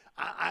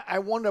 I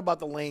wonder about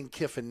the Lane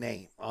Kiffin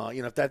name.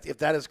 If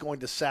that is going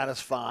to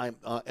satisfy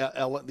the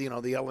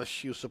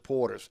LSU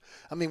supporters.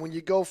 I mean, when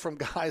you go from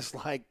guys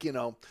like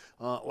a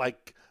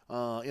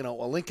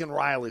Lincoln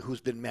Riley,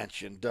 who's been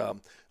mentioned,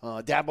 Dabo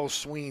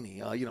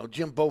Swinney,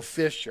 Jimbo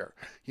Fisher.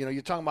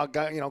 You're talking about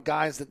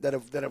guys that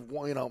have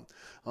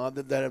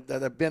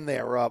been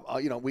there.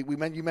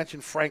 You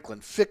mentioned Franklin.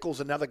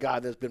 Fickle's another guy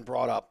that's been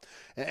brought up,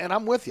 and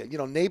I'm with you.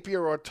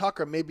 Napier or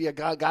Tucker may be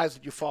guys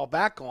that you fall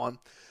back on.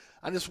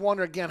 I just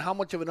wonder, again, how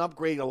much of an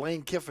upgrade a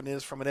Lane Kiffin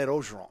is from an Ed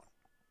Orgeron.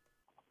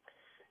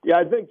 Yeah,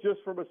 I think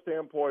just from a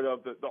standpoint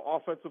of the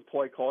offensive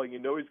play calling,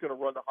 he's going to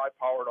run the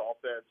high-powered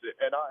offense.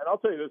 And I'll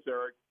tell you this,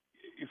 Eric,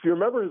 if you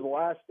remember his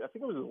last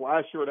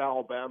year at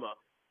Alabama,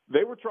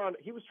 he was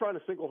trying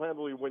to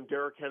single-handedly win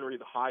Derrick Henry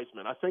the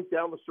Heisman. I think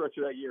down the stretch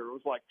of that year, it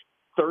was like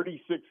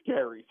 36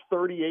 carries,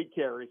 38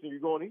 carries, and you're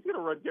going, he's going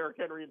to run Derrick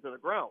Henry into the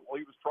ground. Well,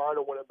 he was trying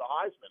to win him the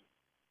Heisman.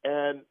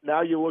 And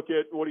now you look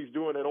at what he's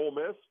doing at Ole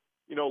Miss.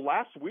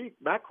 Last week,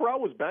 Matt Corral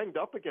was banged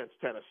up against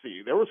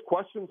Tennessee. There was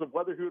questions of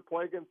whether he would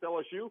play against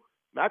LSU.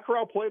 Matt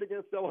Corral played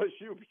against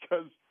LSU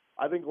because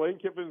I think Lane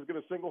Kiffin is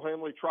going to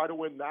single-handedly try to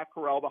win Matt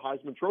Corral the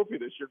Heisman Trophy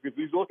this year, because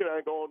he's looking at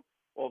it going,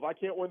 well, if I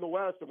can't win the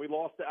West and we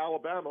lost to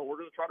Alabama, we're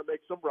going to try to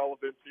make some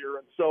relevance here.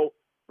 And so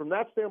from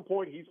that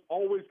standpoint, he's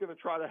always going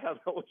to try to have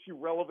LSU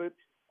relevant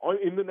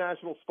in the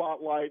national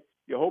spotlight.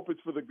 You hope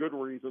it's for the good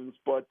reasons.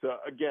 But,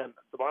 again,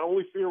 my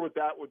only fear with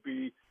that would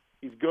be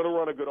he's going to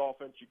run a good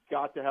offense. You've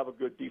got to have a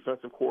good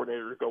defensive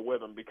coordinator to go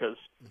with him, because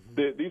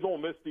these Ole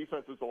Miss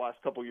defenses the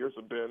last couple of years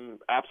have been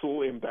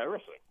absolutely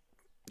embarrassing.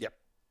 Yep,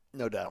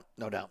 no doubt.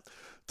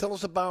 Tell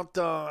us about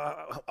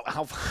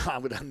how I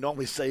would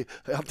normally say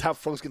how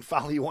folks can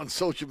follow you on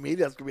social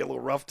media. That's going to be a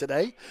little rough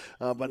today,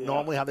 but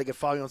normally how they can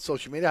follow you on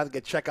social media, how they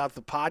can check out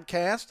the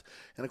podcast,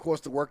 and, of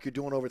course, the work you're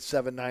doing over at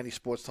 790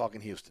 Sports Talk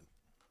in Houston.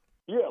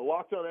 Yeah,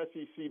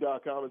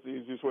 LockedOnSEC.com is the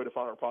easiest way to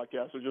find our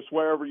podcast. So just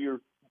wherever you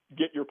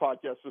get your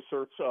podcast, to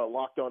search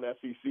Locked On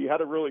SEC.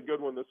 Had a really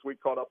good one this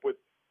week, caught up with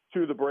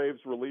two of the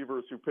Braves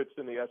relievers who pitched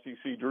in the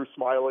SEC, Drew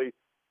Smiley,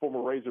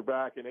 former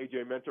Razorback, and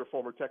A.J. Minter,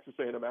 former Texas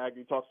A&M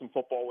Aggie. Talked some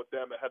football with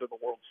them ahead of the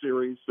World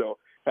Series. So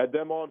had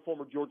them on.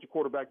 Former Georgia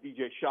quarterback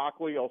DJ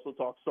Shockley also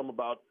talked some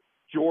about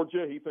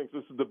Georgia. He thinks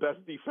this is the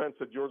best defense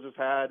that Georgia's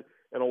had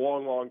in a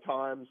long, long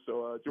time.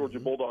 So Georgia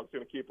Bulldogs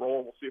going to keep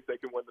rolling. We'll see if they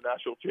can win the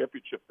national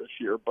championship this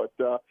year. But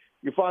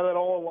you find that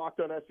all on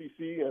Locked On SEC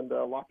and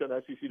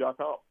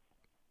LockedOnSEC.com.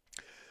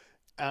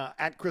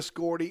 At Chris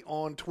Gordy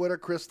on Twitter.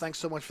 Chris, thanks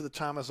so much for the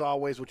time as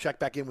always. We'll check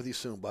back in with you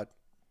soon, bud.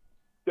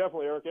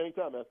 Definitely, Eric.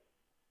 Anytime, man.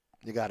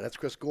 You got it. That's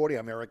Chris Gordy.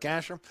 I'm Eric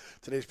Asher.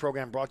 Today's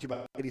program brought to you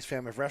by Katie's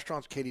Family of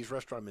Restaurants, Katie's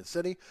Restaurant in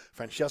Mid-City,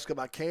 Francesca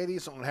by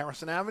Katie's on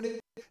Harrison Avenue,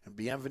 and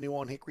Bienvenue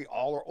on Hickory.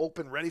 All are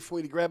open, ready for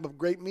you to grab a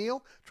great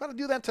meal. Try to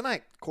do that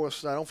tonight. Of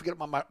course, don't forget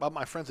about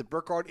my friends at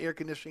Burkhardt Air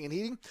Conditioning and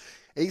Heating.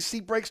 AC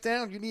breaks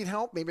down, you need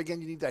help. Maybe,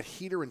 again, you need that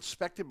heater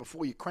inspected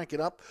before you crank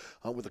it up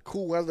with the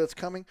cool weather that's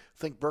coming.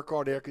 Think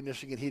Burkhardt Air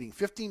Conditioning and Heating.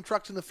 15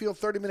 trucks in the field,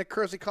 30-minute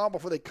courtesy call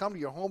before they come to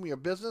your home or your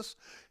business.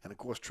 And, of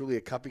course, truly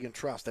a company you can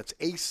trust. That's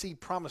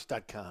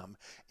acpromise.com,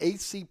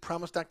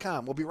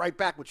 acpromise.com. We'll be right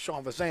back with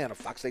Sean Vazan of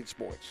Fox 8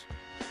 Sports.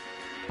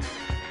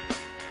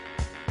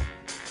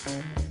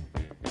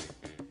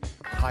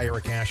 Hi,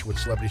 Eric Asher with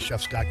celebrity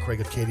chef Scott Craig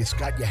of Katie's.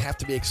 Scott, you have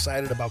to be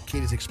excited about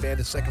Katie's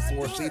expanded second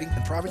floor seating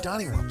and private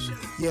dining rooms.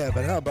 Yeah,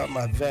 but how about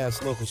my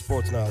vast local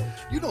sports knowledge?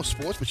 You know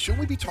sports, but shouldn't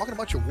we be talking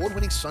about your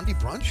award-winning Sunday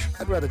brunch?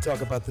 I'd rather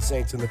talk about the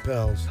Saints and the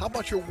Pels. How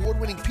about your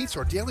award-winning pizza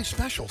or daily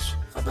specials?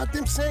 How about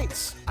them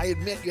Saints? I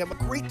admit you have a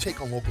great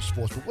take on local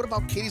sports, but what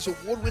about Katie's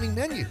award-winning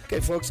menu? Okay,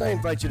 folks, I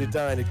invite you to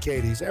dine at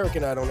Katie's. Eric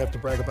and I don't have to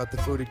brag about the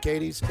food at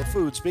Katie's. The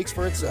food speaks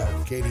for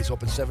itself. Katie's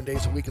open 7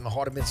 days a week in the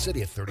heart of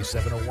Mid-City at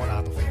 3701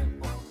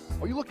 Opperville.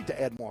 Are you looking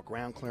to add more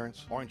ground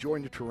clearance or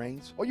enjoying the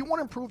terrains? Or you want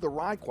to improve the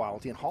ride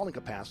quality and hauling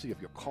capacity of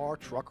your car,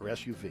 truck, or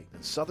SUV?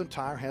 Then Southern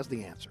Tire has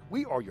the answer.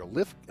 We are your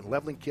lift and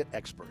leveling kit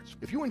experts.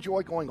 If you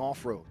enjoy going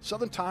off-road,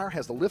 Southern Tire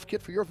has the lift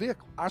kit for your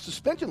vehicle. Our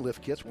suspension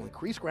lift kits will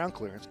increase ground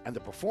clearance and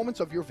the performance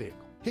of your vehicle.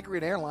 Hickory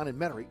and Airline in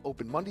Metairie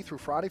open Monday through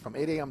Friday from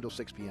 8 a.m. till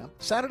 6 p.m.,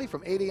 Saturday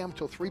from 8 a.m.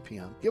 till 3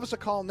 p.m. Give us a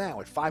call now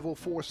at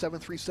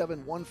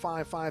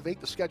 504-737-1558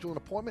 to schedule an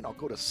appointment, or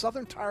go to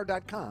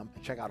southerntire.com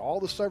and check out all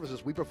the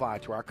services we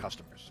provide to our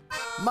customers.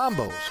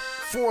 Mambo's,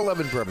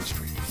 411 Bourbon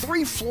Street.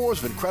 3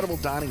 floors of incredible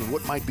dining in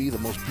what might be the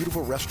most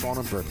beautiful restaurant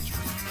on Bourbon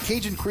Street.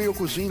 Cajun Creole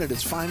cuisine at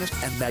its finest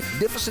and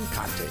magnificent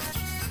cocktails.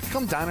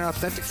 Come dine in our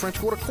authentic French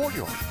Quarter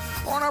courtyard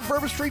or on our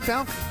Bourbon Street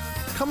balcony.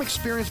 Come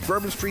experience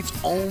Bourbon Street's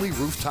only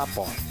rooftop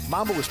bar.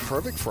 Mambo is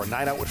perfect for a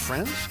night out with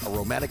friends, a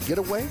romantic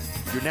getaway,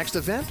 your next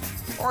event,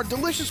 or a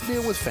delicious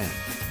meal with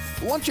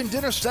family. Lunch and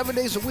dinner 7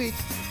 days a week.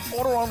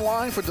 Order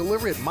online for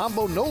delivery at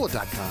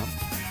mambonola.com.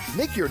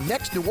 Make your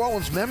next New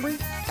Orleans memory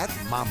at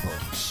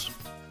Mambo's.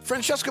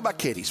 Francesca by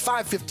Katie's,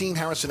 515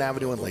 Harrison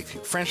Avenue in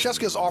Lakeview.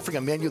 Francesca is offering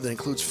a menu that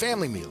includes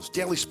family meals,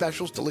 daily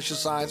specials, delicious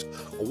sides,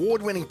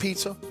 award-winning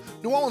pizza,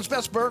 New Orleans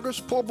best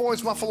burgers, poor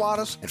boys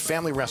muffulettas, and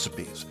family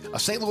recipes. A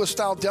St.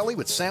 Louis-style deli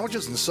with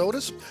sandwiches and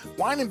sodas.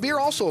 Wine and beer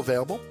also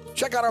available.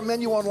 Check out our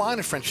menu online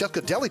at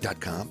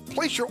francescadeli.com.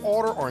 Place your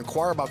order or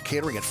inquire about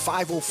catering at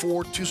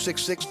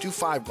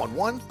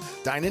 504-266-2511.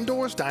 Dine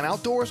indoors, dine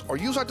outdoors, or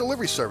use our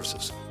delivery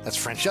services. That's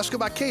Francesca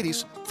by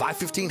Katie's,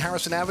 515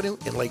 Harrison Avenue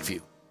in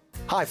Lakeview.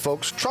 Hi,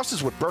 folks. Trust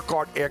is what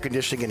Burkhardt Air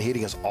Conditioning and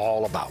Heating is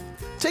all about.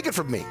 Take it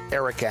from me,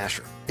 Eric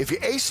Asher. If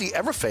your AC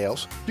ever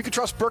fails, you can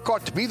trust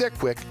Burkhardt to be there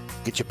quick,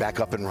 get you back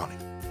up and running.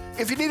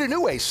 If you need a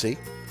new AC,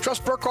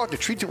 trust Burkhardt to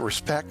treat you with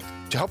respect,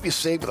 to help you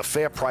save with a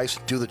fair price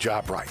and do the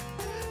job right.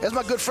 As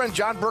my good friend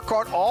John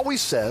Burkhardt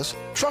always says,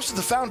 trust is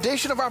the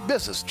foundation of our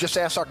business. Just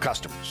ask our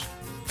customers.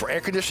 For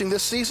air conditioning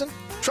this season,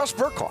 trust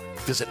Burkhardt.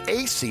 Visit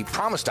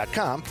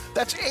acpromise.com.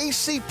 That's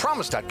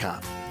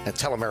acpromise.com. And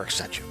tell him Eric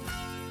sent you.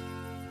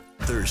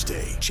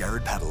 Thursday,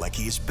 Jared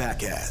Padalecki is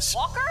back as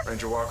Walker?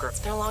 Ranger Walker.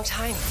 It's been a long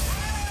time.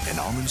 An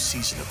all-new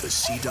season of the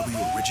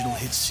CW Original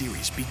Hit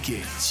Series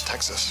begins.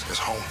 Texas is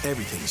home.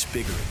 Everything's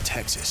bigger in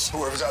Texas.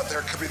 Whoever's out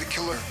there could be the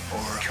killer,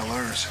 or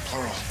killers,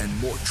 plural. And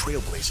more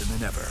trailblazing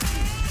than ever.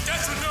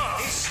 That's enough!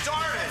 It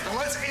started! Now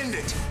let's end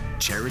it!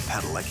 Jared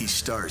Padalecki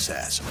stars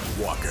as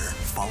Walker,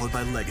 followed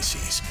by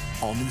Legacies.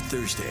 All new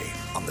Thursday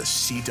on the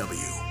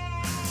CW.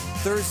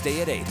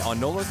 Thursday at 8 on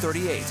NOLA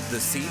 38, the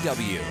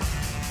CW.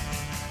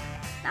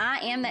 I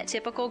am that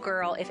typical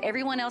girl. If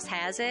everyone else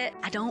has it,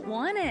 I don't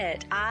want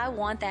it. I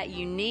want that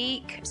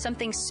unique,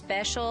 something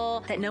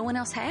special that no one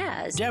else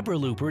has. Deborah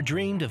Looper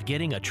dreamed of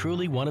getting a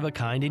truly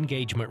one-of-a-kind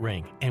engagement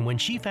ring. And when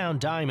she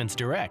found Diamonds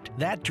Direct,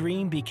 that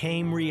dream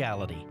became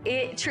reality.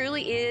 It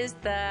truly is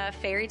the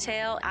fairy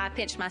tale. I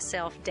pinch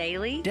myself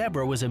daily.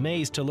 Deborah was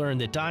amazed to learn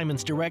that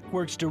Diamonds Direct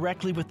works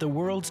directly with the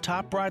world's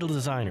top bridal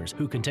designers,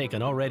 who can take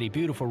an already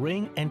beautiful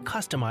ring and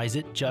customize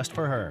it just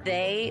for her.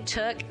 They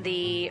took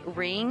the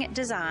ring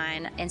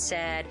design and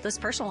said, let's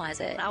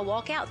personalize it. I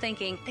walk out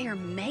thinking, they are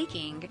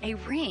making a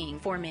ring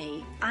for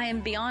me. I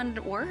am beyond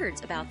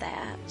words about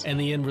that. And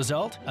the end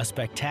result? A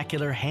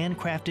spectacular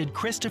handcrafted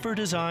Christopher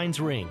Designs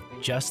ring,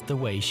 just the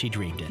way she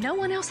dreamed it. No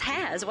one else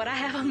has what I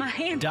have on my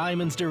hand.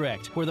 Diamonds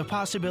Direct, where the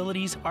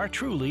possibilities are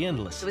truly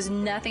endless. It was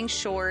nothing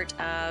short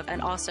of an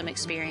awesome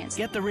experience.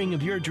 Get the ring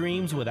of your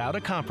dreams without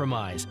a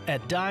compromise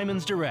at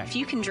Diamonds Direct. If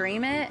you can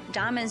dream it,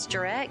 Diamonds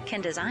Direct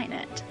can design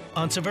it.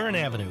 On Severn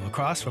Avenue,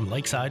 across from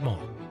Lakeside Mall.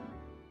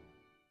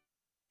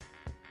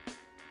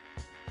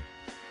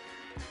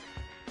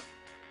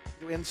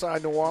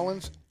 Inside New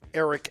Orleans,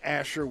 Eric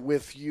Asher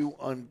with you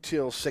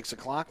until 6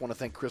 o'clock. I want to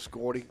thank Chris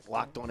Gordy,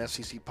 Locked On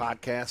SEC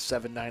Podcast,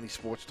 790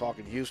 Sports Talk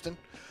in Houston.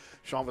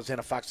 Sean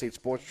Vazana, Fox 8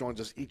 Sports,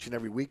 joins us each and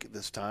every week at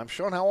this time.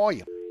 Sean, how are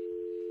you?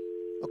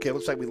 Okay,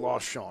 looks like we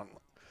lost Sean.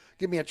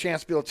 Give me a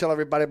chance to be able to tell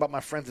everybody about my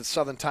friends at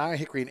Southern Tire,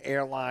 Hickory and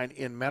Airline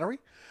in Metairie.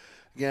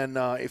 Again,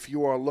 if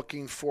you are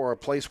looking for a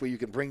place where you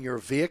can bring your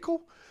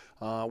vehicle,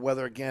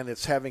 whether, again,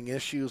 it's having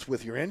issues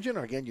with your engine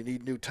or, again, you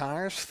need new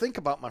tires, think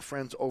about my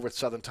friends over at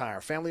Southern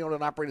Tire. Family-owned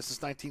and operated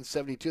since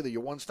 1972. They're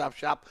your one-stop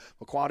shop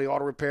for quality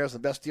auto repairs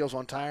and the best deals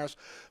on tires.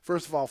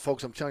 First of all,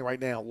 folks, I'm telling you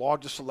right now,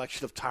 largest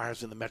selection of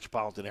tires in the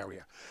metropolitan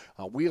area.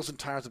 Wheels and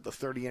tires up to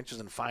 30 inches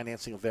and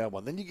financing available.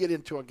 And then you get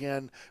into,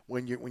 again,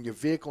 when your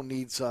vehicle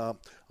needs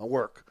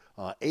work.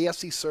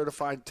 ASE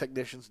certified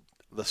technicians,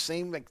 the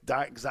same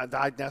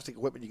diagnostic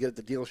equipment you get at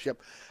the dealership.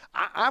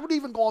 I would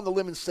even go on the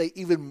limb and say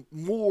even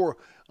more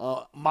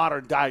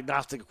modern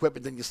diagnostic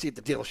equipment than you see at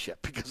the dealership.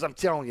 Because I'm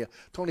telling you,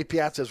 Tony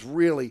Piazza has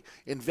really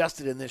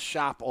invested in this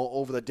shop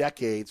over the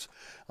decades.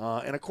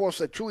 And, of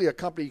course, truly a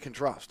company you can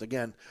trust.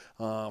 Again,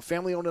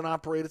 family-owned and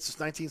operated since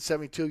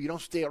 1972. You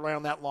don't stay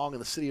around that long in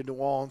the city of New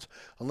Orleans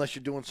unless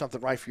you're doing something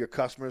right for your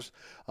customers.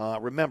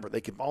 Remember,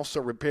 they can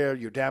also repair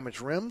your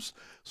damaged rims.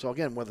 So,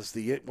 again, whether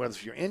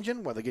it's your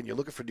engine, whether, again, you're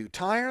looking for new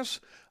tires,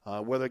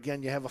 whether,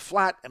 again, you have a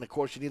flat, and, of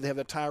course, you need to have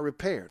that tire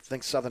repaired.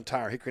 Think Southern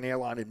Tire, Hickory and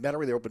Airline in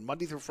Metairie. They're open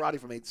Monday through Friday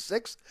from 8 to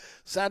 6,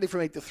 Saturday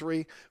from 8 to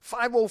 3.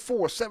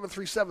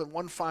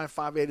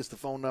 504-737-1558 is the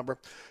phone number,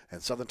 and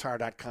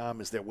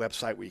SouthernTire.com is their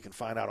website where you can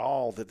find out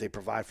all that they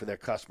provide for their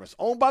customers.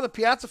 Owned by the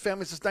Piazza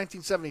family since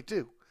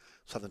 1972.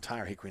 Southern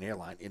Tire, Hickory and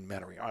Airline in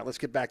Metairie. All right, let's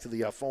get back to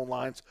the phone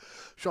lines.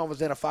 Sean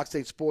Vazana, Fox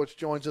 8 Sports,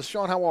 joins us.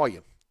 Sean, how are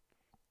you?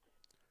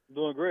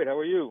 Doing great. How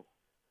are you?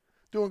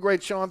 Doing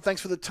great, Sean. Thanks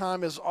for the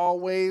time as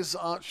always.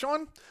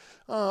 Sean,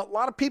 a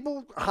lot of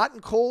people hot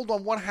and cold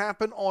on what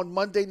happened on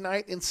Monday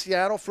night in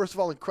Seattle. First of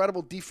all,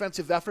 incredible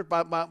defensive effort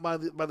by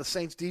the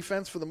Saints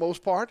defense for the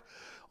most part.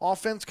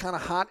 Offense kind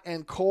of hot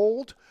and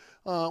cold.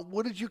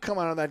 What did you come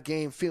out of that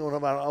game feeling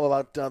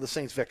about the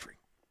Saints' victory?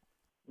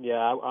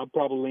 Yeah, I'm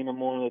probably leaning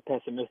more on the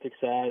pessimistic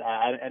side.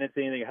 I didn't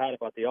see anything hot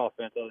about the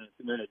offense other than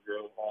 2 minutes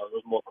ago. It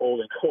was more cool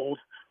and cold.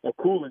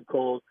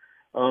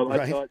 Right.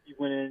 I thought you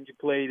went in, you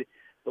played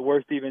the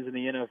worst defense in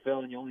the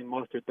NFL, and you only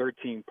mustered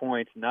 13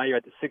 points. Now you're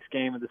at the 6th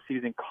game of the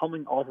season,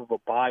 coming off of a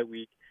bye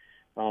week.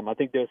 I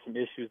think there's some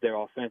issues there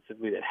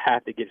offensively that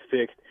have to get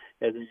fixed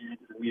as we get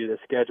to the meat of the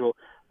schedule.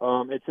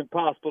 It's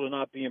impossible to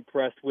not be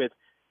impressed with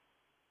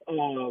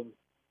the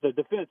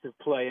defensive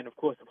play and, of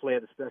course, the play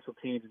of the special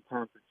teams in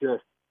terms of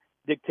just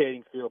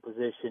dictating field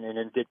position and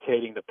then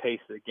dictating the pace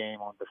of the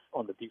game on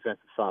the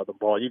defensive side of the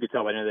ball. You could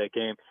tell by the end of that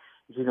game,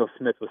 Geno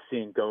Smith was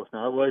seeing ghosts.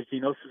 Now, it was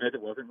Geno Smith.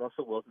 It wasn't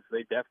Russell Wilson, so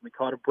they definitely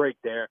caught a break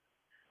there.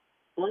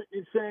 But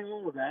in saying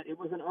all of that, it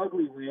was an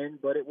ugly win,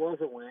 but it was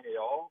a win. It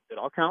all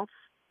counts.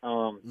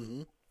 So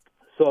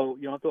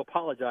you don't have to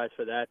apologize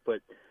for that.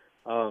 But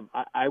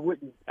I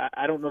wouldn't.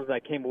 I don't know if I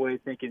came away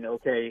thinking,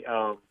 okay,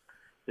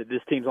 that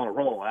this team's on a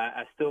roll.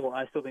 I still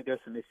think there's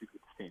some issues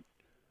with this team.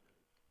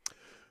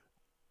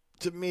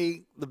 To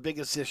me, the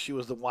biggest issue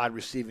is the wide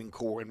receiving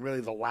core and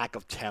really the lack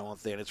of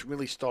talent there. And it's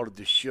really started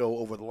to show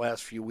over the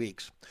last few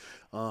weeks.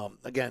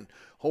 Again,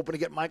 hoping to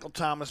get Michael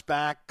Thomas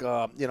back.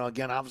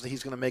 Again, obviously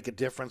he's going to make a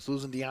difference.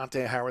 Losing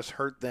Deontay Harris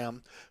hurt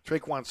them.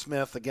 Traquan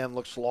Smith, again,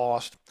 looks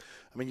lost.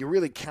 I mean, you're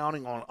really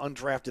counting on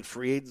undrafted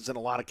free agents in a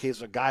lot of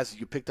cases, or guys that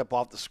you picked up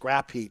off the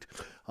scrap heap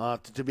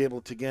to be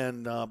able to,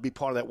 again, be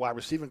part of that wide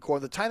receiving core.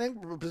 The tight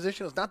end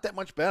position is not that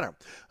much better.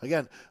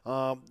 Again,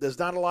 there's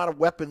not a lot of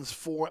weapons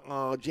for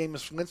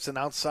Jameis Winston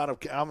outside of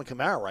Alvin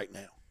Kamara right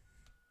now.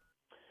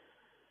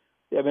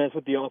 Yeah, I mean, that's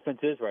what the offense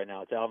is right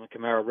now. It's Alvin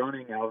Kamara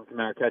running, Alvin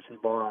Kamara catching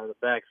the ball out of the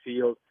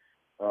backfield.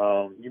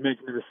 You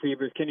mentioned the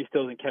receivers. Kenny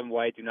Stills and Kevin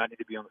White do not need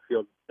to be on the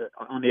field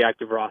on the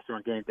active roster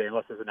on game day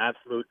unless there's an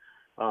absolute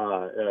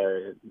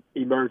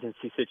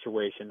emergency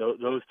situation.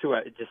 Those two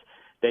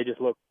they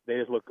just look a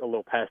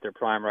little past their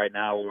prime right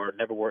now, or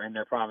never were in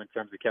their prime in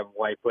terms of Kevin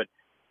White. But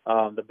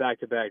the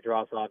back-to-back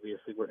drops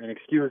obviously were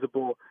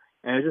inexcusable,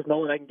 and there's just no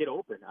one that can get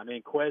open. I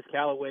mean, Quez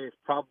Callaway is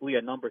probably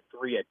a number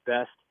 3 at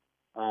best.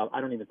 I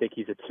don't even think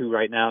he's a 2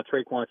 right now.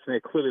 Traquan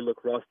Smith clearly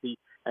looked rusty.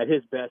 At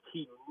his best,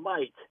 he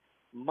might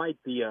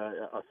be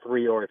a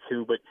 3 or a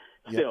 2, but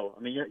still,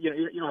 I mean, you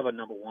don't have a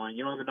number 1.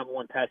 You don't have a number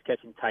 1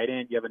 pass-catching tight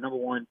end. You have a number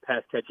 1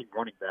 pass-catching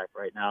running back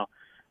right now.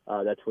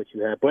 That's what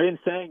you have. But in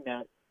saying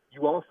that,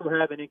 you also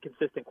have an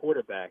inconsistent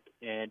quarterback,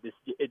 and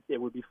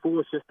it would be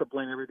foolish just to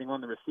blame everything on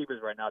the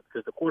receivers right now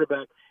because the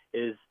quarterback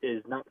is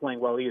not playing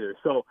well either.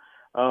 So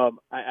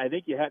I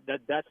think you have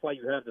that's why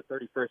you have the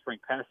 31st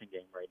ranked passing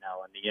game right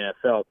now in the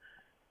NFL.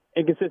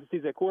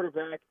 Inconsistencies at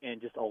quarterback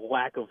and just a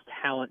lack of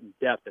talent and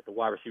depth at the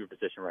wide receiver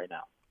position right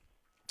now.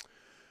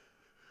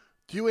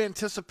 Do you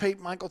anticipate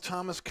Michael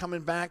Thomas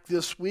coming back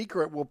this week,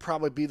 or it will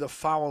probably be the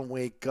following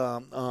week?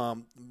 This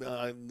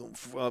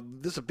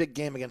is a big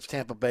game against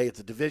Tampa Bay.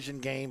 It's a division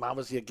game.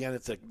 Obviously, again,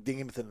 it's a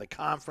game within the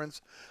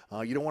conference.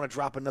 You don't want to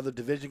drop another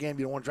division game.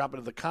 You don't want to drop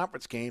another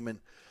conference game. And,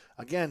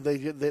 again,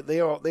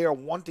 they are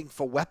wanting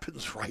for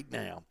weapons right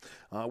now.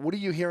 What are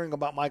you hearing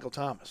about Michael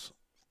Thomas?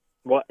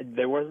 Well,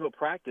 there was no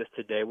practice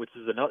today, which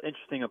is another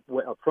interesting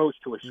approach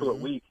to a short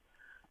week.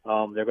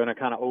 They're going to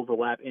kind of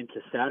overlap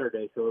into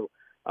Saturday, so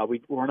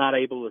we were not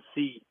able to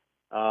see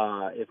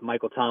if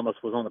Michael Thomas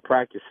was on the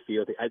practice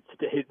field.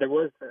 There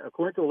was,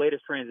 according to the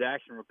latest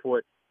transaction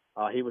report,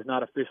 he was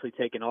not officially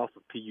taken off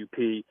of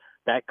PUP.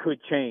 That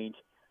could change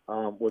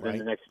within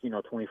the next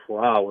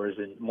 24 hours,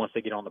 and once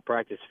they get on the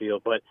practice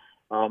field. But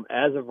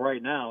as of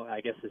right now,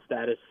 I guess his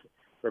status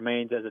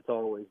remains as it's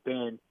always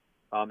been.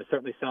 It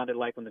certainly sounded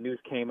like when the news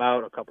came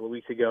out a couple of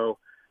weeks ago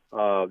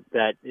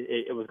that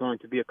it was going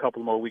to be a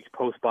couple more weeks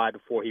post-bye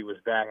before he was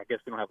back. I guess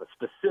we don't have a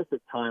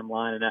specific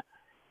timeline, and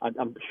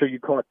I'm sure you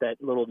caught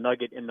that little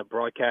nugget in the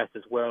broadcast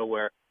as well,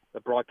 where the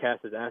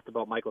broadcasters asked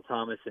about Michael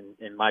Thomas and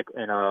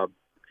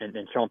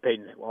Sean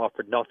Payton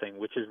offered nothing,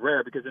 which is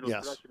rare because in those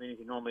production meetings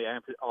he normally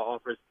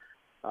offers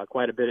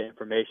quite a bit of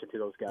information to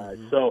those guys.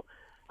 So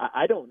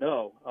I don't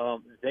know.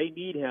 They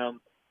need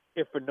him,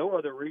 if for no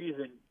other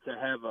reason, to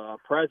have a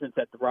presence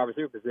at the wide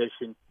receiver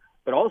position,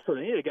 but also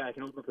they need a guy who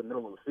can open up the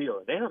middle of the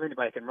field. They don't have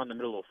anybody who can run the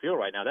middle of the field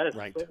right now. That is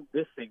so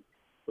missing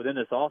within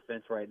this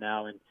offense right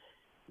now. And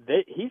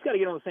he's got to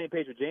get on the same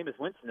page with Jameis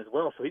Winston as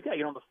well. So he's got to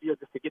get on the field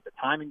just to get the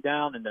timing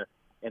down and the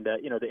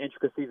the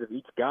intricacies of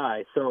each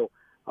guy. So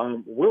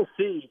we'll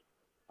see.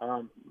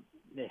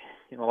 It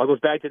goes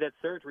back to that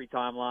surgery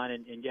timeline,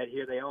 and yet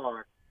here they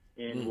are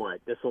in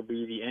this will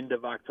be the end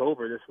of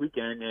October this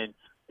weekend. And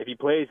if he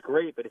plays,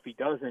 great, but if he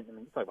doesn't, I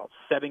mean, you talk about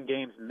 7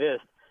 games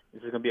missed.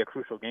 This is going to be a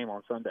crucial game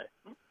on Sunday.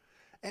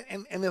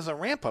 And there's a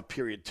ramp-up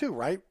period too,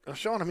 right,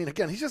 Sean? I mean,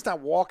 again, he's just not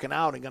walking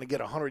out and going to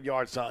get 100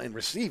 yards in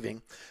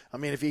receiving. I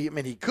mean,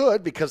 he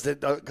could because of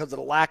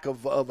the lack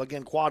of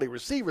again, quality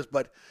receivers,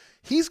 but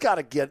he's got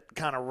to get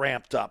kind of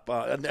ramped up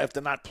if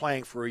they're not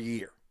playing for a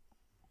year.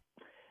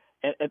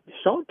 And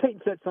Sean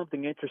Payton said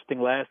something interesting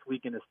last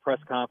week in his press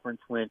conference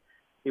when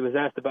he was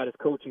asked about his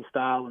coaching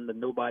style and the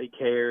nobody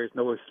cares,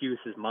 no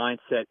excuses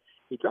mindset.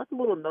 He dropped a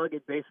little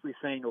nugget basically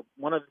saying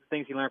one of the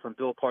things he learned from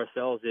Bill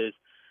Parcells is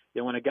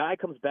that when a guy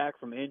comes back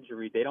from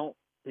injury, they don't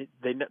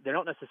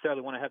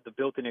necessarily want to have the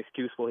built-in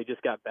excuse, well, he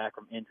just got back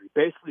from injury.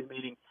 Basically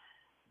meaning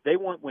they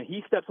want, when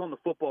he steps on the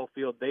football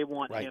field, they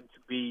want him to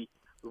be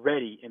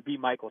ready and be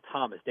Michael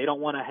Thomas. They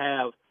don't want to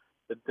have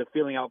the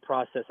feeling out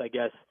process, I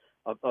guess,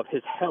 of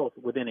his health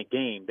within a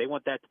game. They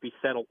want that to be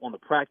settled on the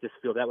practice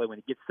field. That way when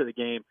he gets to the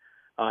game,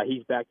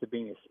 he's back to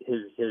being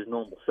his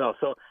normal self.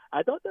 So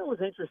I thought that was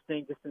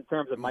interesting just in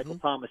terms of Michael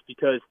Thomas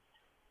because,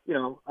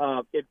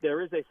 if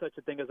there is such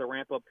a thing as a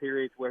ramp-up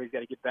period where he's got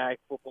to get back,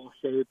 football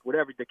shape,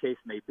 whatever the case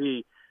may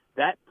be,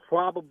 that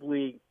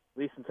probably,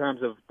 at least in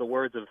terms of the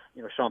words of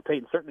Sean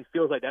Payton, certainly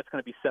feels like that's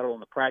going to be settled on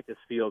the practice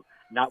field,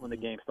 not when the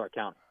games start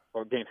counting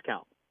or games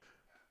count.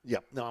 Yeah,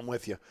 no, I'm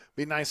with you.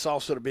 Be nice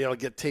also to be able to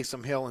get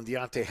Taysom Hill and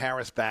Deontay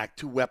Harris back,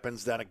 2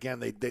 weapons that, again,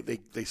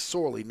 they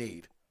sorely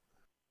need.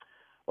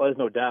 Well, there's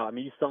no doubt. I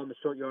mean, you saw in the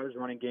short yardage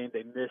running game,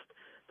 they missed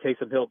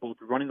Taysom Hill both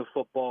running the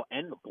football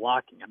and the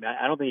blocking. I mean,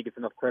 I don't think he gets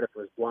enough credit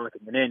for his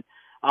blocking. And then,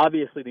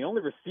 obviously, the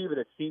only receiver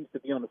that seems to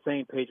be on the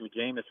same page with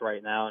Jameis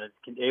right now and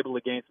is able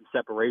to gain some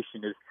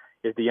separation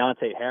is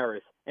Deontay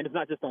Harris. And it's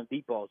not just on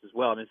deep balls as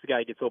well. I mean, this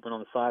guy gets open on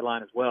the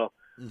sideline as well.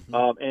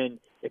 And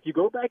if you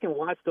go back and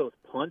watch those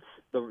punts,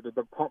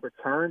 the punt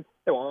returns,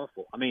 they're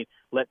awful. I mean,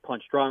 let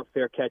punch drop,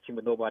 fair catching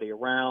with nobody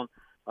around,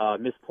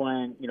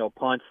 misplaying,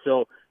 punts.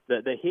 So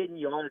the hidden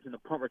yardage in the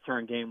punt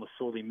return game was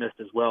sorely missed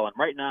as well. And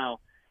right now,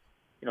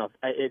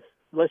 it's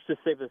let's just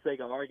say for the sake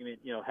of argument,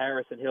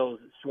 Harris and Hill's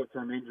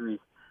short-term injuries,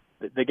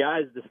 the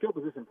guys, the skill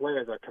position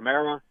players are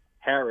Kamara,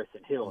 Harris,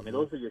 and Hill. I mean,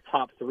 those are your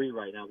top 3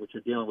 right now, which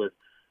you're dealing with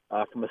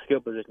from a skill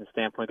position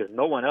standpoint, because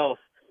no one else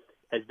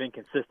has been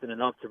consistent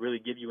enough to really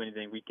give you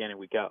anything week in and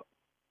week out.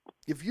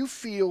 If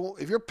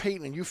you're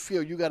Peyton and you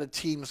feel you got a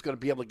team that's going to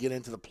be able to get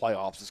into the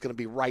playoffs, it's going to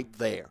be right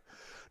there.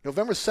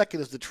 November 2nd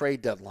is the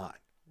trade deadline.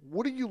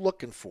 What are you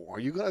looking for? Are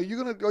you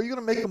going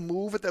to make a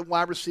move at that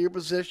wide receiver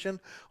position?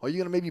 Are you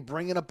going to maybe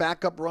bring in a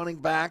backup running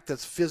back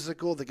that's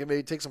physical, that can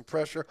maybe take some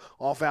pressure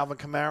off Alvin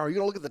Kamara? Are you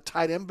going to look at the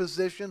tight end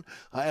position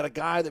at a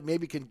guy that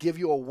maybe can give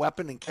you a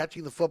weapon in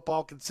catching the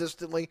football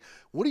consistently?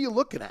 What are you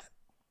looking at?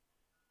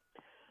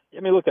 I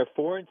mean, look, they're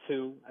 4-2.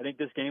 I think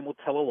this game will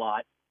tell a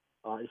lot,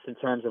 just in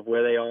terms of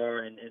where they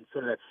are and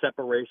sort of that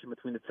separation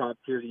between the top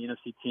tier of the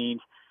NFC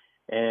teams.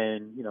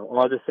 And,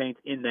 are the Saints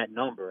in that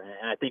number?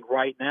 And I think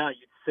right now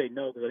you'd say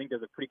no, because I think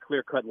there's a pretty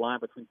clear-cut line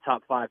between the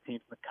top 5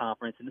 teams in the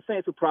conference. And the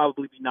Saints will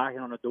probably be knocking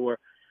on the door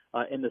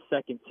in the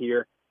second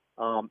tier,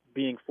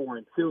 being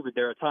 4-2. But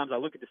there are times I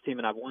look at this team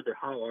and I wonder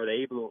how are they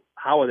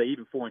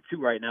even 4-2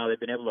 right now? They've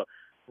been able to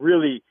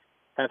really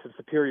have some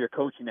superior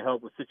coaching to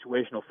help with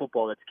situational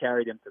football that's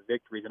carried them to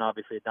victories and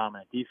obviously a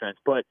dominant defense.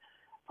 But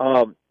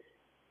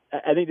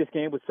I think this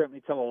game would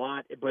certainly tell a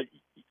lot. But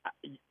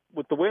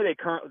with the way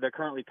they're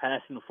currently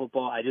passing the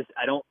football, I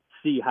don't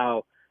see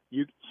how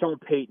Sean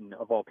Payton,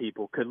 of all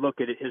people, could look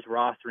at his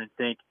roster and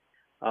think,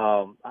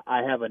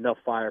 I have enough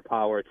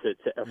firepower to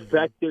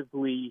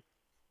effectively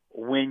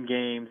win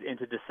games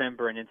into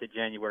December and into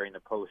January in the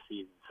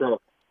postseason.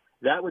 So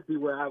that would be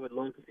where I would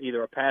look,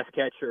 either a pass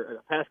catcher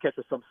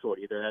of some sort,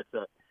 either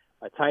that's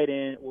a tight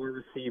end or a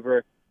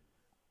receiver.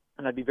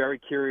 And I'd be very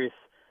curious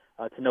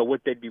to know what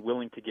they'd be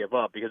willing to give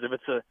up, because if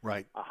it's a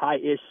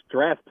high-ish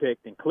draft pick,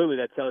 then clearly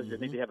that tells you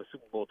they need to have a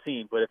Super Bowl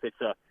team. But if it's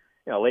a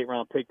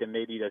late-round pick, then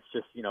maybe that's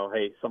just,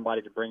 hey,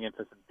 somebody to bring in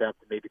for some depth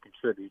and maybe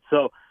contribute.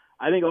 So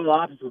I think all the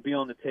options will be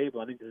on the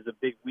table. I think this is a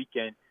big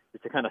weekend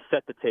to kind of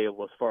set the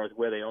table as far as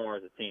where they are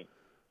as a team.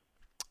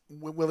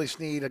 Willie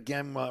Snead,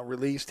 again,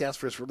 asked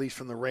for his release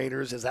from the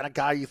Raiders. Is that a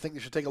guy you think you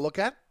should take a look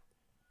at?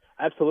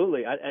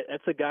 Absolutely.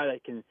 That's a guy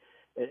that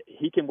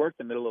he can work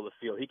the middle of the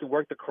field. He can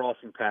work the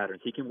crossing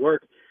patterns. He can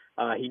work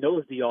he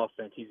knows the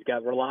offense. He's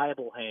got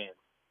reliable hands.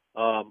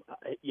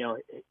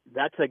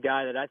 That's a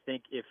guy that I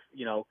think if,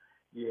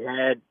 you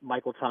had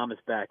Michael Thomas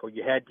back or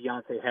you had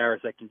Deontay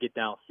Harris that can get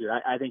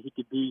downfield, I think he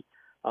could be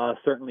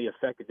certainly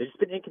effective. They've just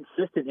been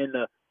inconsistent in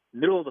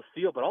middle of the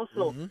field, but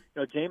also,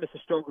 Jameis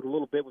has struggled a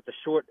little bit with the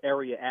short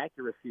area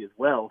accuracy as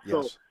well.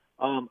 So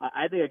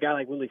I think a guy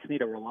like Willie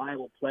Snead, a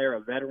reliable player, a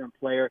veteran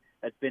player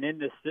that's been in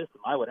this system,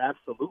 I would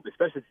absolutely,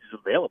 especially if he's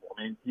available.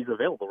 I mean, he's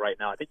available right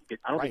now. I think you could.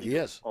 I don't think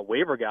he's a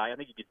waiver guy. I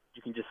think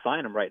you can just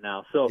sign him right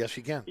now. So yes,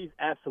 you can. He's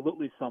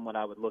absolutely someone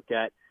I would look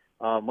at,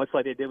 much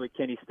like they did with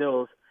Kenny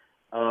Stills.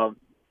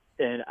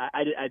 And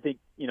I think,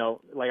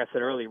 like I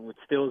said earlier, with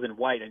Stills and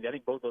White, and I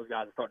think both those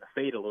guys are starting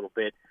to fade a little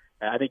bit.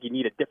 I think you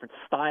need a different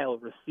style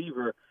of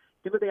receiver.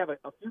 They have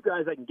a few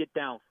guys that can get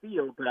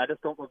downfield, but I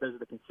just don't know if there's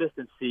the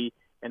consistency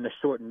in the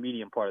short and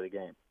medium part of the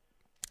game.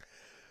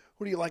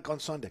 Who do you like on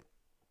Sunday?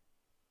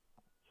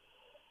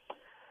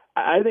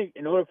 I think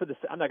in order for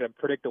I'm not going to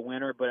predict the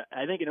winner, but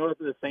I think in order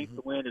for the Saints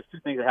to win, there's two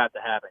things that have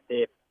to happen.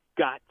 They've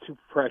got to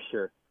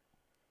pressure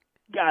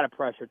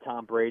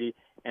Tom Brady,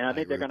 and I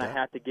think they're going to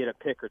have to get a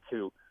pick or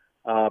two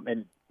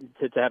and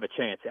to have a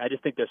chance. I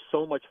just think there's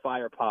so much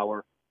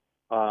firepower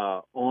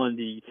on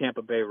the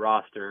Tampa Bay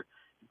roster.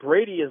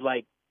 Brady is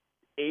like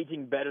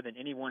aging better than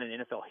anyone in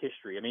NFL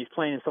history. I mean, he's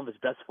playing some of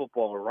his best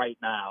football right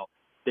now.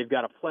 They've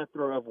got a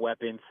plethora of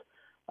weapons.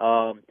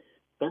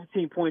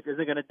 13 points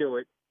isn't going to do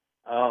it.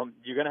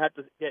 You're going to have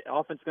to get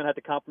offense. Going to have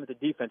to complement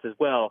the defense as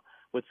well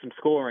with some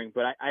scoring.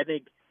 But I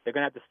think they're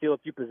going to have to steal a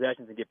few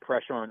possessions and get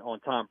pressure on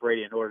Tom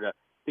Brady in order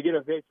to get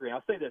a victory. And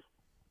I'll say this: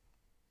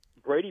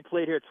 Brady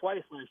played here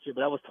twice last year,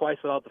 but that was twice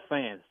without the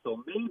fans.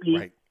 So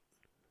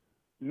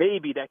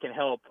maybe that can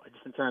help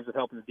just in terms of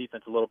helping the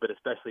defense a little bit,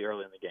 especially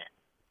early in the game.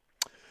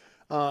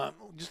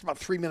 Just about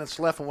 3 minutes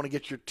left. I want to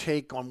get your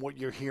take on what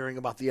you're hearing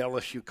about the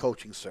LSU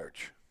coaching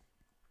search.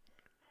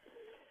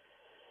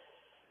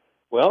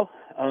 Well,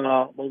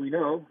 we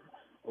know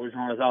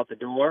Orgeron is out the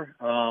door,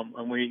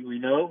 and we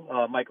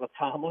know Mike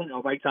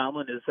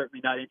Tomlin is certainly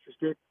not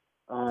interested.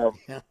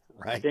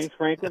 James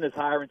Franklin is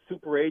hiring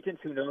super agents.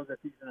 Who knows if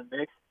he's in the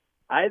mix?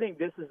 I think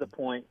this is the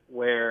point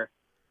where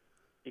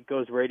it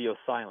goes radio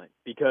silent,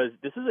 because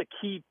this is a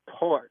key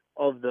part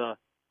of the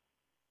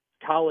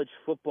college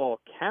football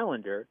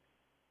calendar,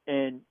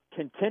 and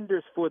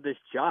contenders for this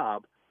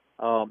job,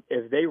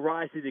 if they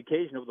rise to the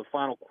occasion over the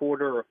final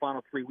quarter or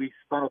final 3 weeks,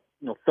 final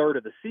third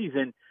of the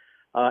season,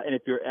 and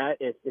if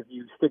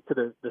you stick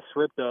to the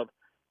script of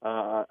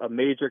a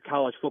major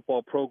college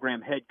football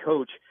program head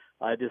coach,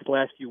 this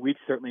last few weeks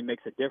certainly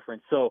makes a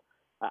difference. So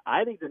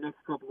I think the next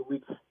couple of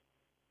weeks,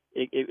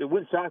 it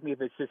wouldn't shock me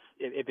if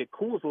it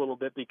cools a little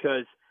bit,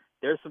 because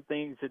there's some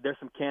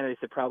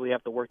candidates that probably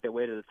have to work their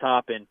way to the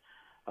top, and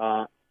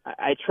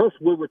I trust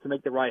Woodward to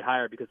make the right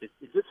hire, because it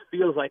just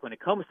feels like when it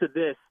comes to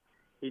this,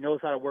 he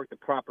knows how to work the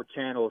proper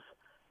channels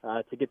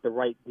to get the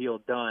right deal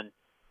done.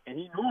 And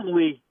he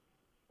normally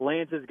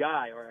lands his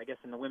guy, or I guess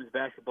in the women's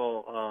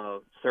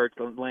basketball search,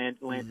 lands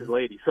his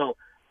lady. So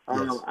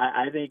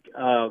I think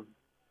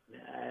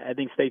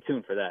stay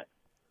tuned for that.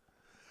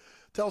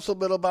 Tell us a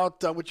little bit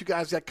about what you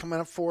guys got coming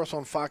up for us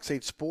on Fox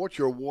 8 Sports,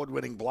 your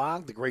award-winning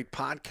blog, the great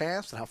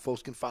podcast, and how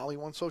folks can follow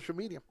you on social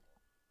media.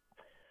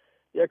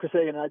 Yeah, Chris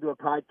Hagan and I do a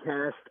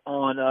podcast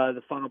on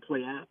the Final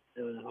Play app,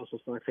 also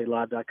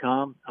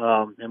fox8live.com,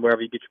 and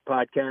wherever you get your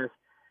podcast.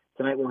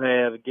 Tonight we'll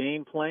have a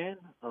game plan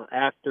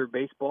after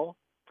baseball,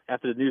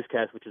 after the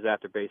newscast, which is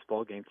after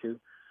baseball, game 2.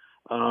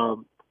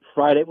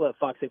 Friday, we'll have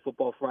Fox 8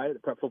 Football Friday. The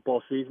prep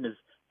football season is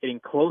getting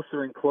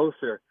closer and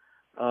closer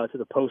to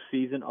the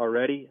postseason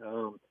already.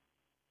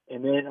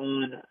 And then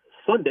on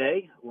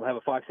Sunday, we'll have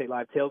a Fox 8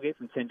 Live tailgate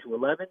from 10 to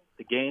 11.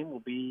 The game will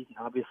be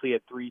obviously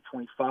at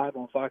 3:25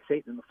 on Fox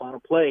 8, and the Final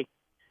Play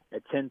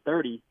at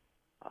 10:30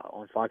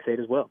 on Fox 8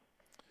 as well.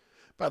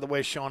 By the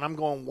way, Sean, I'm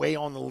going way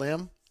on the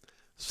limb.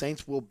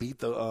 Saints will beat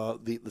the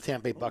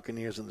Tampa Bay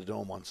Buccaneers in the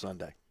Dome on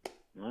Sunday.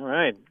 All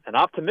right, an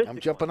optimistic. I'm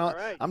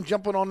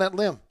jumping on that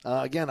limb.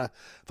 Again, I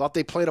thought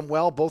they played them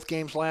well both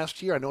games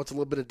last year. I know it's a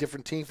little bit of a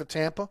different team for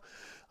Tampa,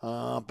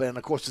 but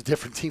of course it's a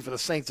different team for the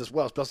Saints as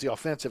well, especially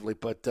offensively.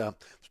 But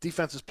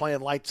defense is playing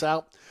lights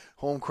out.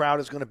 Home crowd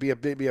is going to be a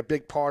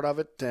big part of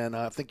it. And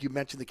I think you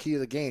mentioned the key of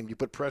the game. You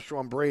put pressure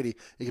on Brady,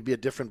 it could be a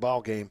different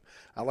ball game.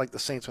 I like the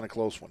Saints in a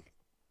close one.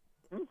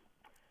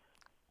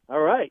 All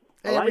right.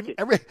 I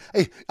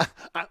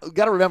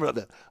got to remember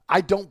that.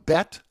 I don't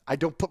bet. I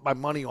don't put my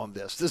money on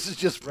this. This is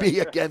just me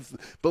against.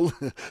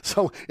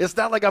 So it's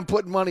not like I'm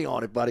putting money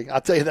on it, buddy. I'll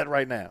tell you that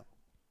right now.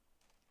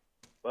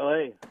 Well,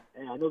 hey,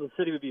 I know the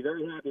city would be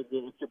very happy if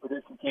your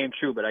prediction came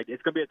true, but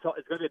it's going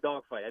to be a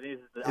dogfight. I think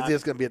it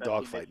is going to be a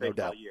dogfight, no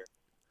doubt.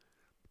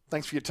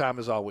 Thanks for your time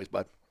as always,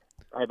 bud.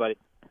 All right, buddy.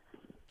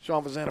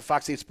 Sean Fazan of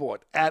Fox 8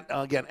 Sport. At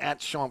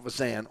Sean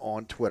Fazan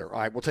on Twitter. All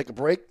right, we'll take a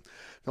break.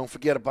 Don't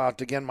forget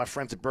about, again, my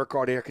friends at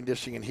Burkhardt Air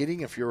Conditioning and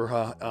Heating. If you're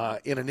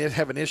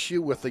have an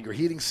issue with your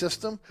heating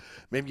system,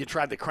 maybe you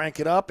tried to crank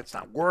it up, it's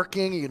not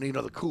working, you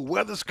know the cool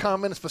weather's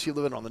coming, especially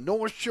living on the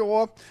North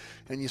Shore,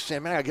 and you say,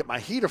 man, I got to get my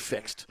heater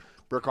fixed.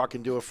 Burkhardt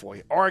can do it for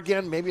you. Or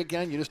again, maybe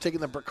you're just taking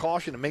the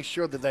precaution to make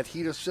sure that that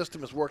heater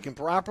system is working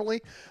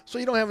properly so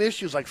you don't have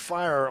issues like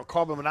fire or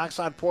carbon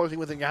monoxide poisoning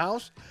within your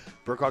house.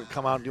 Burkhardt can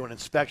come out and do an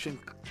inspection,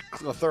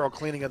 a thorough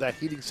cleaning of that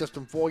heating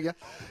system for you,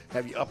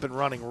 have you up and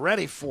running,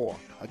 ready for,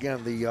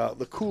 again,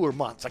 the cooler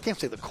months. I can't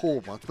say the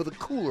cold months, but the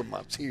cooler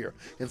months here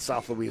in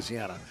South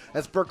Louisiana.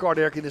 That's Burkhardt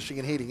Air Conditioning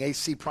and Heating,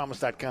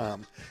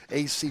 acpromise.com,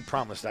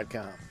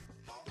 acpromise.com.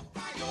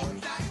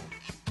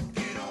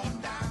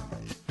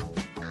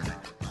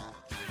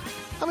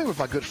 I'm here with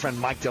my good friend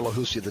Mike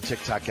Delahoussaye of the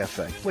TikTok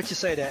Cafe. What you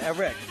say there,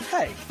 Eric?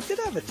 Hey,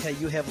 did I ever tell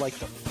you have like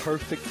the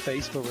perfect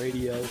face for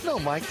radio? No,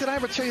 Mike. Did I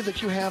ever tell you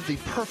that you have the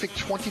perfect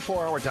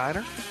 24-hour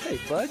diner? Hey,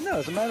 bud, no.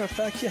 As a matter of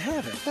fact, you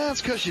haven't.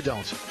 That's because you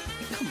don't.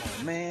 Come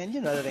on, man.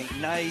 You know that ain't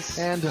nice.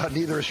 And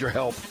neither is your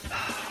help.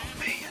 Oh,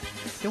 man.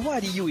 Then why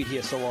do you eat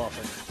here so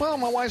often? Well,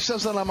 my wife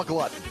says that I'm a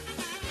glutton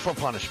for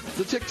punishment.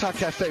 The TikTok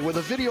Cafe, where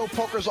the video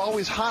poker is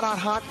always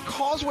hot,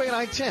 Causeway and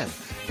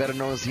I-10, better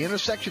known as the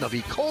intersection of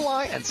E.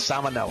 coli and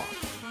salmonella.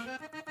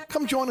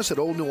 Come join us at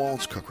Old New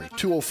Orleans Cookery,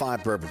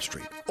 205 Bourbon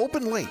Street.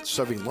 Open late,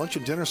 serving lunch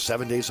and dinner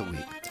 7 days a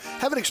week.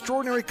 Have an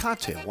extraordinary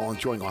cocktail while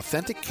enjoying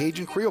authentic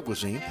Cajun Creole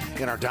cuisine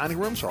in our dining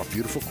rooms or our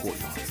beautiful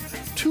courtyard.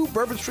 2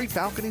 Bourbon Street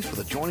balconies with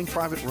adjoining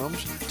private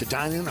rooms to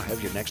dine in or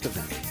have your next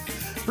event.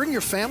 Bring your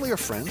family or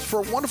friends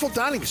for a wonderful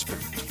dining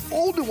experience.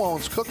 Old New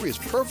Orleans Cookery is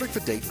perfect for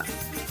date night.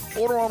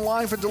 Order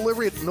online for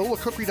delivery at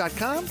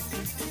nolacookery.com.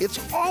 It's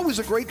always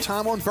a great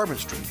time on Bourbon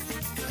Street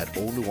at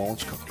Old New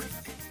Orleans Cookery.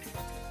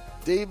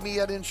 Dave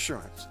Miette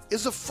Insurance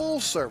is a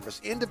full-service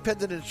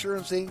independent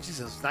insurance agency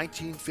since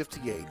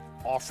 1958,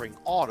 offering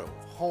auto,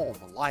 home,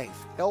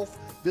 life, health,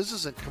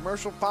 business, and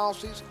commercial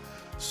policies,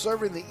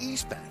 serving the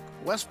East Bank,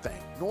 West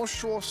Bank, North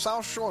Shore,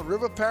 South Shore, and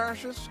River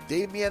parishes.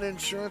 Dave Miette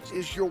Insurance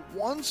is your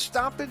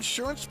one-stop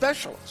insurance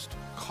specialist.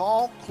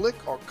 Call, click,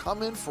 or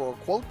come in for a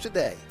quote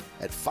today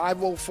at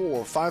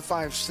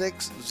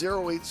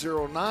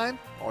 504-556-0809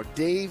 or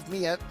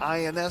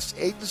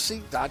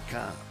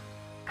DaveMietteINSAgency.com.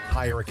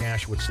 Hi, Eric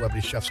Asher with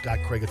celebrity chef Scott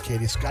Craig of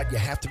Katie's. Scott, you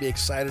have to be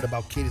excited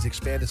about Katie's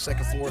expanded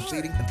second floor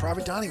seating and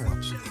private dining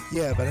rooms.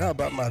 Yeah, but how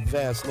about my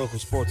vast local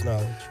sports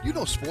knowledge? You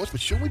know sports,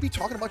 but shouldn't we be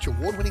talking about your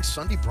award-winning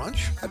Sunday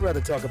brunch? I'd rather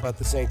talk about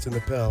the Saints and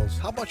the Pels.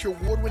 How about your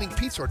award-winning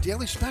pizza or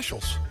daily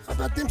specials? How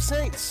about them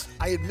Saints?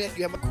 I admit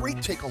you have a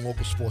great take on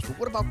local sports, but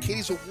what about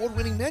Katie's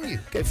award-winning menu?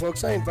 Okay,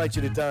 folks, I invite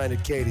you to dine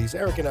at Katie's.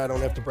 Eric and I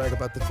don't have to brag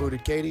about the food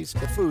at Katie's.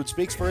 The food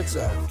speaks for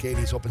itself.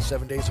 Katie's open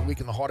 7 days a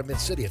week in the heart of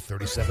Mid-City at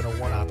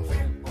 3701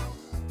 Opperville.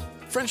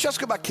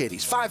 Francesca by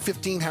Katie's,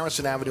 515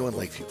 Harrison Avenue in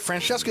Lakeview.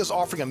 Francesca is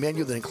offering a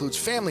menu that includes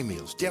family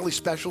meals, daily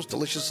specials,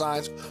 delicious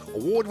sides,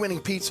 award-winning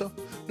pizza,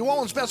 New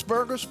Orleans' best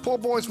burgers, poor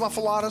boys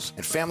muffaladas,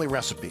 and family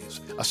recipes.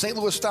 A St.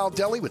 Louis-style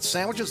deli with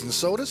sandwiches and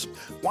sodas.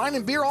 Wine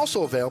and beer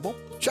also available.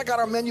 Check out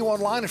our menu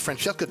online at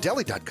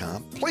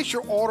francescadeli.com. Place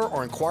your order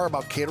or inquire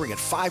about catering at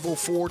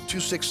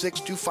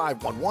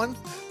 504-266-2511.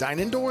 Dine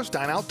indoors,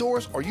 dine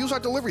outdoors, or use our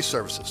delivery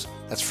services.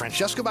 That's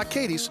Francesca by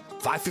Katie's,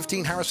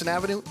 515 Harrison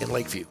Avenue in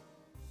Lakeview.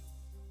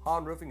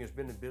 Hahn Roofing has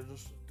been in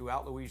business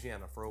throughout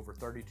Louisiana for over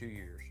 32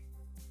 years.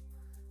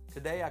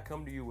 Today I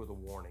come to you with a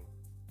warning.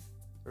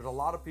 There's a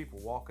lot of people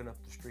walking up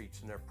the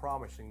streets and they're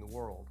promising the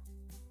world.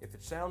 If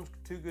it sounds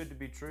too good to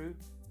be true,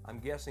 I'm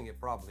guessing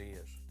it probably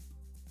is.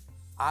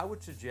 I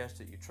would suggest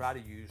that you try to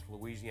use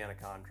Louisiana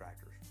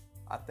contractors.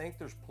 I think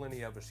there's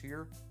plenty of us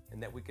here and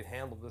that we can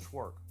handle this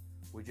work.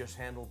 We just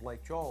handled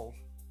Lake Charles.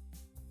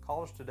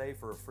 Call us today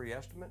for a free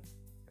estimate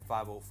at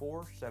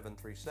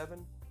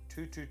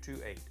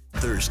 504-737-2228.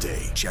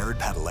 Thursday, Jared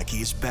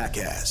Padalecki is back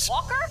as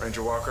Walker?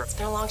 Ranger Walker. It's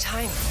been a long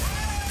time.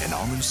 An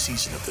all-new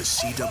season of the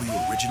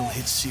CW Original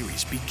Hit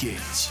series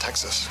begins.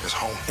 Texas is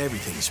home.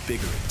 Everything's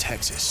bigger in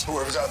Texas.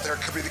 Whoever's out there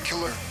could be the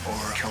killer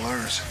or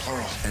killers,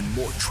 plural. And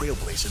more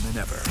trailblazing than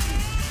ever.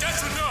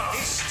 That's enough!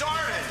 He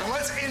started! Now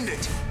let's end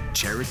it!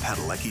 Jared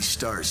Padalecki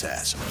stars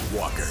as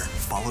Walker,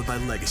 followed by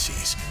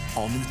Legacies.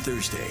 All new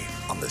Thursday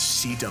on the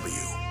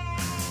CW.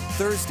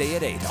 Thursday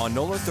at 8 on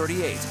NOLA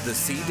 38, the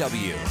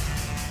CW.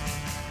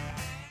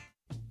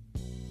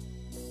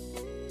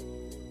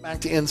 Back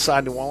to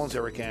Inside New Orleans.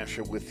 Eric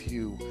Asher with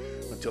you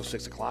until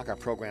 6 o'clock. Our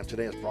program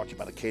today is brought to you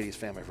by the Katie's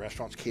Family of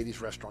Restaurants. Katie's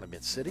Restaurant in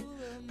Mid-City.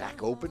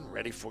 Back open,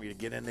 ready for you to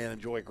get in there and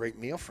enjoy a great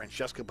meal.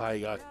 Francesca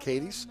by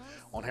Katie's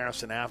on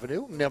Harrison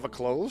Avenue. Never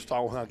closed.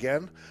 Those of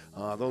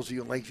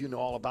you in Lakeview know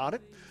all about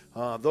it.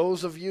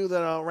 Those of you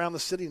that are around the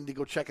city need to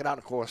go check it out,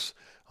 of course.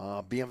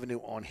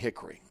 Bienvenue on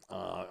Hickory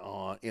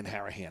in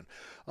Harahan.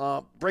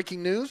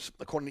 Breaking news,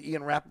 according to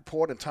Ian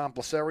Rappaport and Tom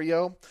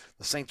Placerio,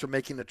 the Saints are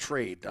making a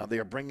trade. They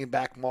are bringing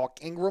back Mark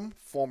Ingram,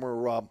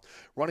 former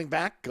running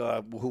back,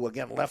 who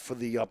again left for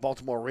the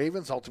Baltimore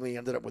Ravens, ultimately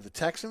ended up with the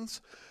Texans.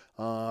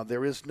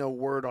 There is no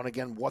word on,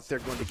 again, what they're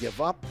going to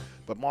give up,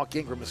 but Mark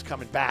Ingram is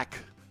coming back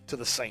to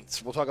the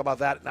Saints. We'll talk about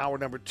that in hour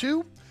number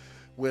 2.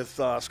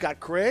 With Scott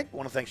Craig. I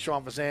want to thank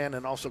Sean Fazan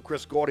and also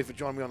Chris Gordy for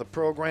joining me on the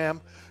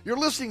program. You're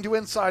listening to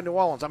Inside New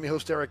Orleans. I'm your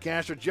host, Eric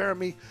Asher.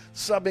 Jeremy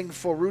subbing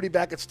for Rudy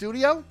back at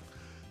studio.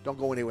 Don't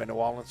go anywhere, New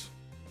Orleans.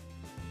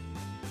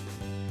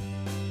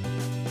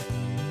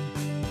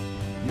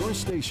 You're your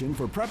station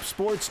for prep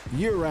sports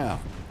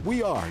year-round.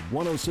 We are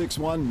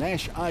 106.1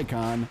 Nash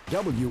Icon,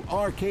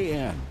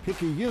 WRKN,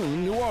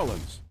 Picayune, New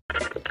Orleans.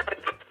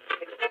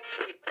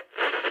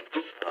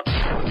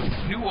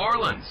 New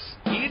Orleans,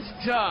 it's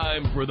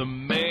time for the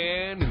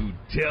man who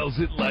tells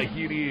it like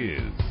it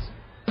is.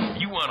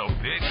 You want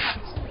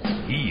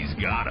opinions? He's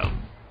got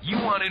them. You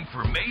want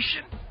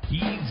information?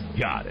 He's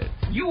got it.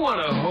 You want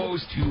a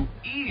host who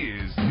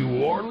is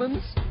New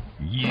Orleans?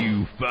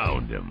 You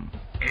found him.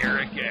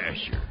 Eric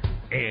Asher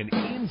and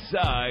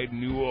Inside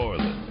New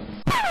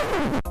Orleans.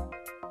 I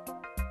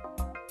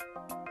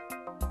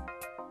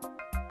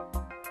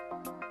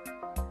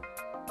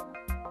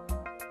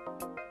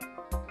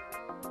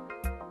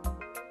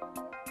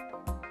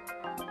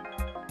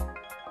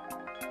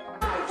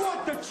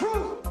want the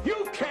truth.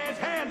 You can't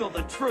handle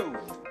the truth.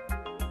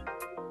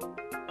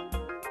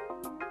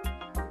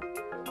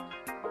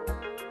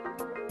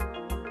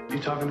 You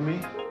talking to me?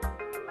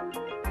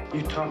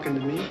 You talking to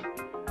me?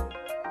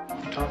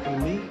 You talking to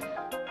me?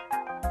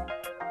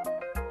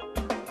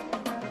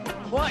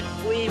 What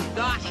we've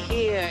got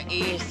here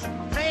is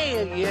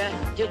failure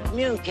to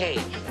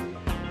communicate.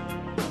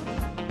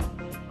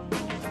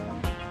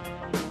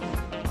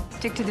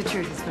 Stick to the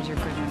truth is what you're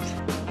good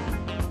at.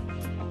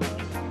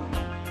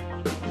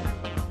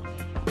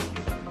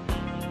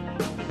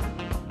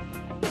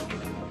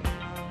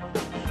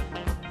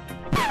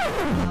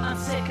 I'm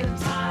sick and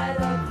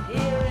tired of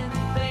hearing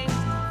things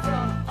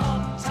from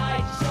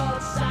uptight,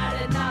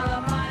 short-sighted,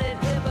 narrow-minded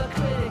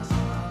hypocrites.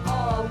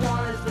 All I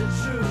want is the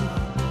truth.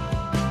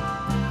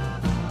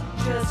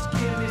 Just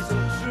give me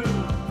some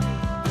truth.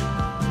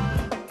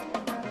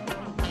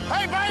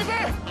 Hey,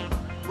 baby,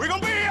 we're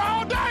gonna be here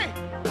all day.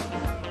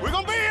 We're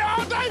gonna be here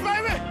all day,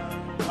 baby.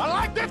 I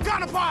like this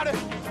kind of party.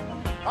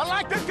 I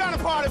like this kind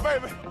of party,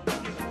 baby.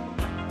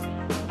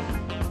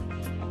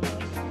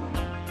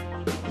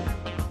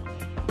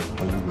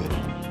 Are you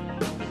ready?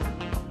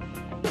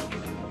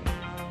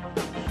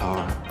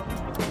 Are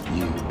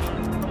you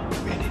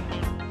ready?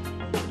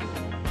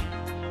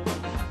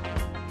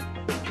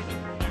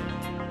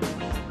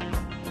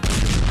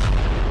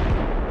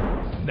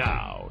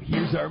 Now,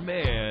 here's our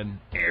man,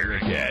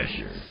 Eric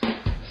Asher.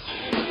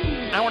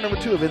 Hour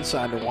number 2 of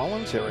Inside New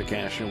Orleans. Eric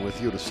Asher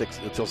with you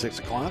until 6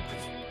 o'clock.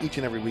 Each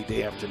and every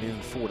weekday afternoon,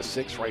 4 to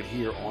 6, right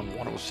here on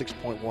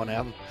 106.1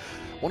 FM.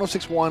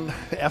 106.1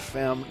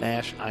 FM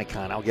Nash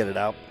Icon. I'll get it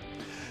out.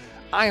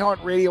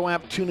 iHeartRadio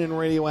app, TuneIn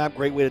Radio app.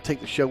 Great way to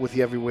take the show with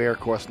you everywhere. Of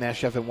course,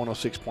 Nash FM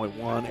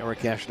 106.1,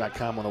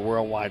 ericasher.com on the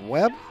World Wide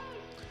Web.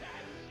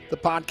 The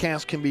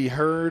podcast can be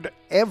heard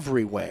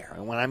everywhere.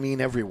 And when I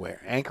mean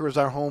everywhere, Anchor is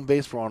our home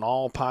base. We're on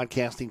all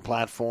podcasting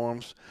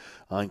platforms,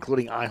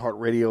 including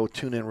iHeartRadio,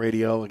 TuneIn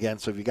Radio. Again,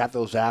 so if you got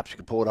those apps, you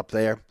can pull it up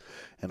there.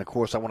 And, of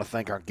course, I want to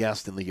thank our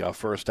guest in the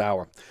first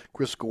hour,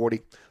 Chris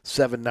Gordy,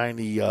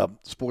 790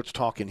 Sports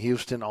Talk in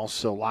Houston,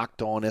 also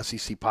Locked On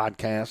SEC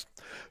Podcast.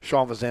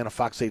 Sean Vazana,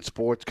 Fox 8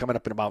 Sports. Coming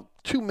up in about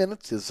 2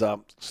 minutes is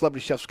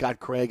celebrity chef Scott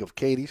Craig of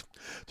Katie's.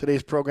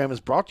 Today's program is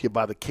brought to you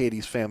by the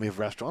Katie's family of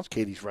restaurants,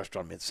 Katie's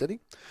Restaurant Mid-City.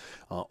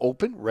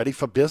 Open, ready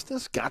for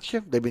business.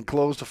 Gotcha. They've been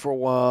closed for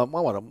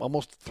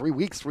almost 3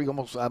 weeks,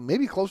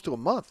 maybe close to a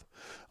month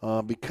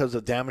because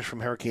of damage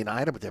from Hurricane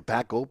Ida, but they're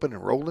back open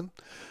and rolling.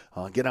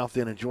 Get out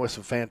there and enjoy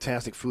some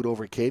fantastic food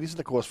over at Katie's. And,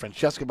 of course,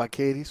 Francesca by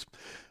Katie's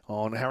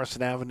on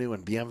Harrison Avenue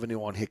and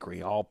Bienvenue on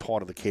Hickory, all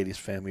part of the Katie's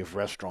family of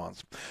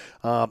restaurants.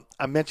 I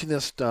mentioned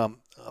this.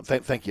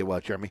 Thank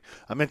you, Jeremy.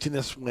 I mentioned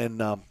this when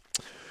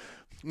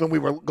we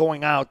were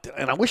going out,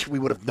 and I wish we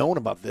would have known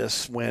about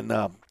this when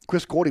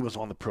Chris Gordy was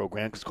on the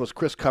program, because, of course,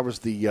 Chris covers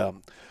the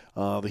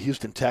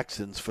Houston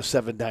Texans for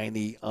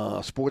 790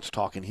 Sports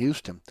Talk in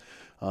Houston.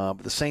 But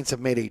the Saints have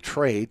made a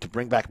trade to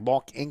bring back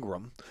Mark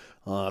Ingram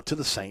to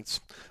the Saints.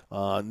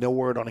 No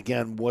word on,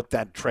 again, what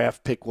that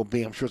draft pick will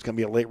be. I'm sure it's going to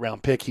be a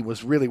late-round pick. He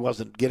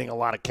wasn't getting a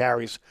lot of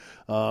carries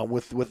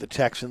with the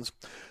Texans.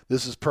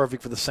 This is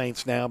perfect for the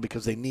Saints now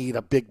because they need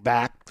a big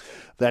back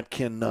that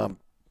can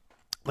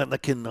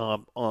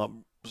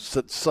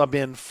sub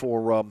in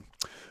for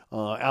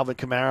Alvin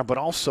Kamara. But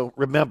also,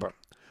 remember,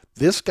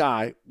 this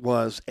guy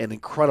was an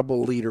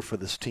incredible leader for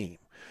this team.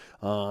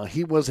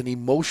 He was an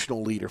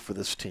emotional leader for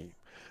this team.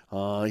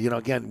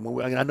 Again,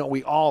 I know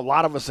a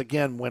lot of us,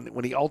 again,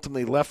 when he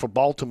ultimately left for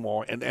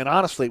Baltimore, and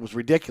honestly, it was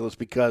ridiculous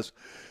because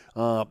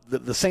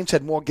the Saints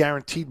had more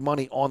guaranteed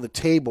money on the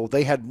table.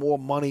 They had more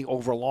money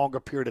over a longer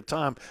period of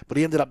time, but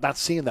he ended up not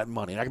seeing that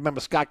money. And I remember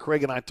Scott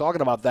Craig and I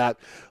talking about that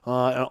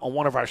on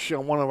one of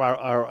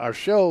our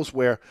shows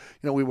where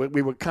we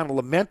were kind of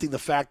lamenting the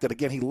fact that,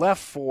 again, he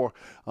left for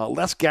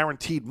less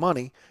guaranteed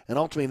money and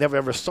ultimately never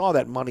ever saw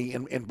that money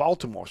in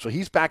Baltimore. So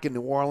he's back in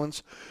New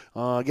Orleans.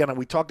 Again,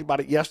 we talked about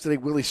it yesterday.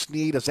 Willie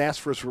Snead has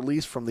asked for his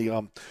release from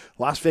the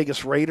Las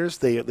Vegas Raiders.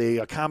 They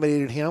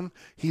accommodated him.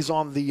 He's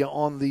on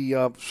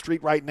the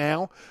street right now.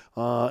 now.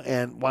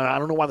 And I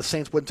don't know why the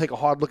Saints wouldn't take a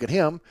hard look at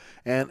him.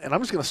 And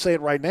I'm just going to say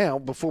it right now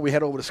before we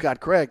head over to Scott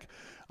Craig.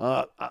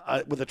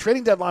 With the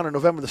trading deadline on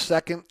November the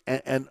 2nd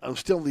and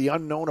still the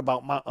unknown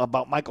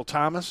about Michael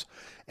Thomas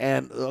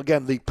and,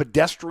 again, the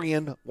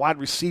pedestrian wide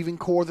receiving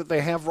core that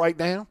they have right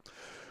now,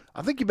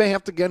 I think you may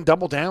have to, again,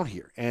 double down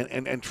here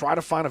and try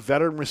to find a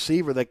veteran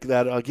receiver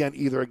that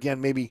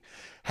again, maybe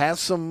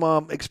has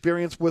some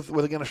experience with,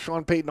 again, a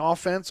Sean Payton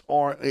offense,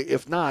 or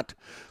if not,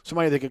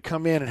 somebody that could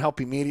come in and help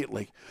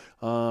immediately.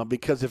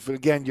 Because if,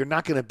 again, you're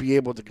not going to be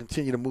able to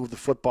continue to move the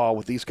football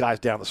with these guys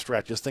down the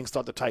stretch as things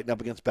start to tighten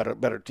up against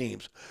better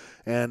teams.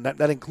 And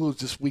that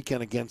includes this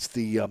weekend against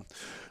the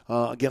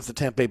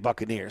Tampa Bay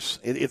Buccaneers.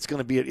 It's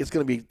going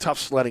to be tough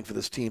sledding for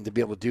this team to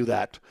be able to do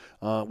that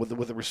with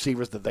the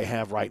receivers that they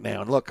have right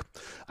now. And look,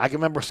 I can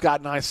remember Scott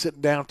and I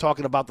sitting down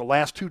talking about the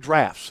last 2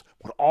 drafts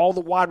with all the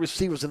wide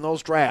receivers in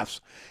those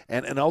drafts,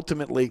 and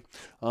ultimately,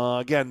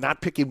 again, not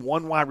picking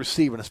one wide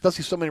receiver, and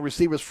especially so many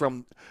receivers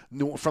from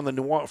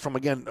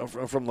Louisiana,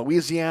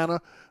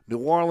 New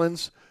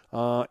Orleans,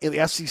 in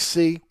the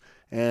SEC,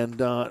 and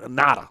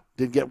nada.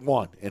 Didn't get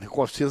one. And, of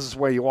course, this is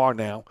where you are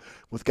now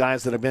with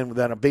guys that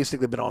have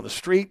basically been on the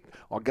street,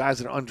 or guys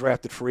that are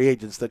undrafted free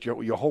agents that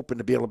you're hoping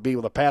to be able to be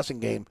with a passing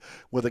game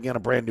with, again, a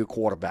brand-new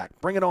quarterback.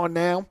 Bring it on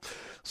now.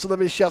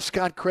 Celebrity Chef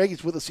Scott Craig.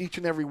 He's with us each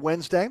and every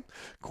Wednesday.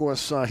 Of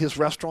course, his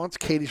restaurants,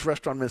 Katie's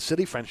Restaurant in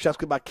Mid-City,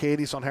 Francesca by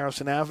Katie's on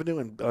Harrison Avenue,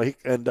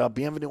 and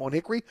Bienvenue on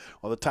Hickory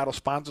are the title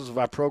sponsors of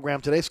our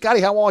program today.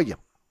 Scotty, how are you?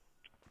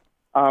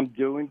 I'm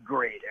doing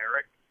great,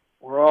 Eric.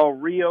 We're all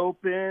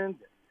reopened,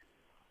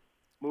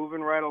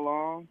 moving right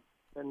along.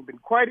 Hasn't been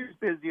quite as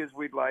busy as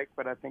we'd like,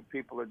 but I think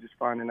people are just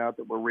finding out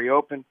that we're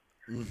reopened,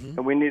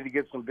 and we need to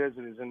get some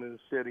visitors into the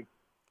city.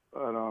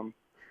 But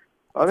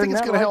I think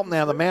it's going to help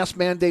now. The mask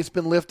mandate's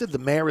been lifted. The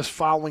mayor is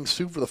following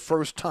suit for the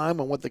first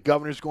time on what the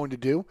governor's going to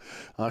do.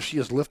 She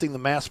is lifting the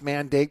mask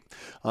mandate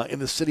in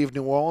the city of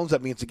New Orleans.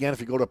 That means, again,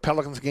 if you go to a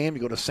Pelicans game,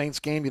 you go to a Saints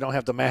game, you don't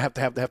have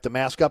to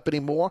mask up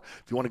anymore.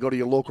 If you want to go to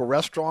your local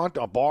restaurant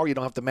or bar, you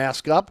don't have to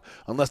mask up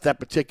unless that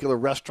particular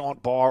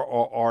restaurant, bar,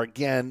 or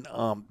again,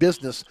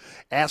 business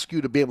asks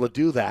you to be able to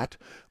do that.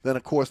 Then,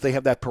 of course, they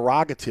have that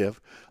prerogative.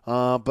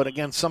 But,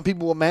 again, some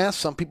people will mask,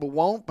 some people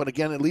won't. But,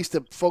 again, at least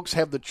the folks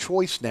have the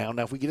choice now.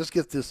 Now, if we can just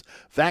get this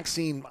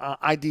vaccine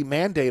ID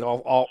mandate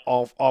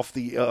off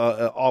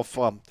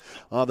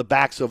the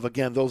backs of,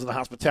 again, those in the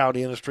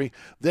hospitality industry,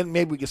 then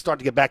maybe we can start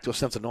to get back to a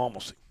sense of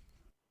normalcy.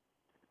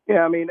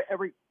 Yeah, I mean,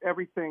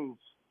 everything's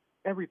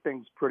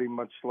pretty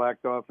much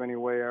slacked off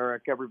anyway,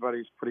 Eric.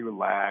 Everybody's pretty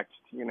relaxed.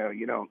 You know,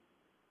 you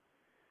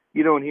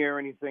don't hear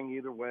anything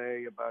either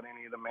way about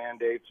any of the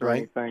mandates or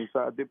anything.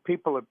 So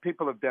people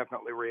have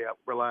definitely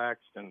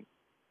relaxed, and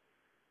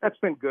that's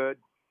been good.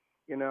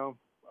 You know,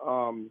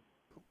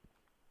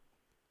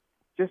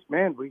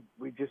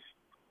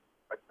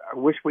 I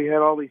wish we had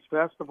all these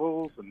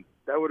festivals, and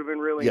that would have been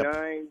really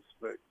nice.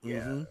 But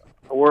I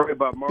worry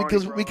about Mardi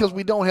Gras. Because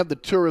we don't have the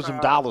tourism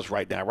dollars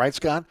right now, right,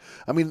 Scott?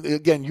 I mean,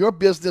 again, your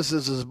business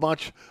is as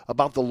much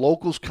about the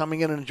locals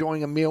coming in and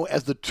enjoying a meal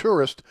as the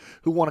tourists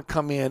who want to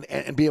come in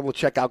and be able to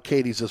check out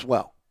Katie's as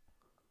well.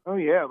 Oh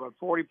yeah, about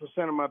 40%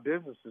 of my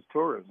business is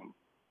tourism.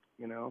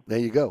 You know. There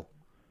you go.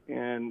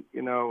 And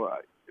the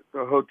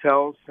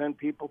hotels send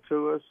people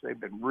to us. They've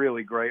been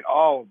really great.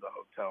 All of the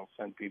hotels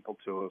send people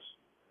to us.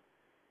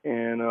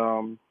 And,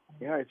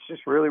 it's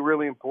just really,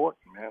 really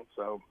important, man.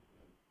 So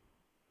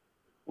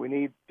we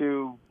need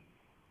to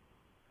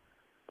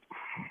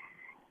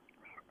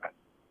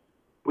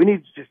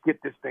just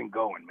get this thing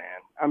going, man.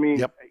 I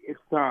mean, It's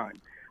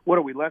time. What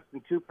are we, less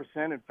than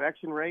 2%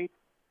 infection rate?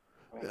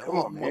 I mean, come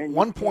on, man.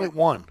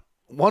 1.1.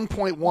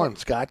 1.1,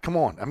 Scott. Come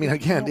on. I mean,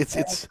 again, it's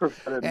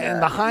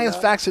and the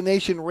highest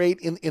vaccination rate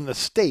in the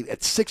state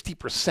at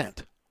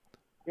 60%.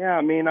 Yeah,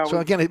 I mean, so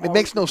again, it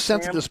makes no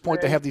sense at this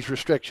point to have these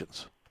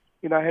restrictions.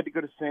 I had to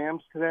go to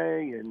Sam's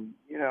today, and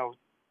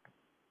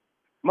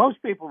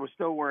most people were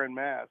still wearing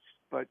masks,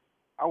 but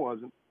I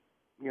wasn't.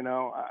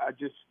 I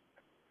just,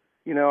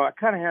 I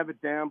kind of have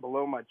it down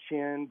below my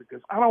chin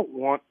because I don't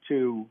want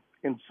to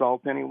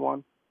insult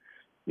anyone.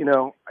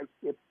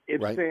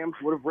 If Sam's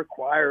would have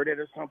required it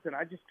or something,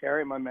 I just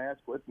carry my mask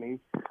with me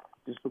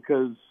just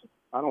because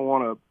I don't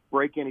want to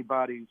break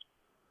anybody's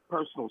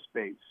personal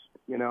space,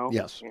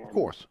 Yes, of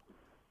course.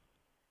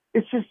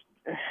 It's just,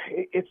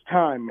 it's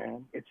time,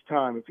 man. It's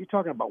time. If you're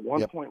talking about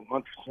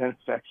 1.1%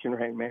 infection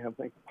rate, man, I'm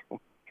thinking,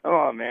 come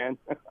on, man.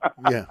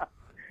 Yeah.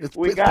 It's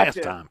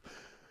past time.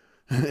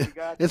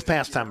 It's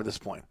past time at this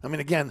point. I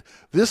mean, again,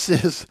 this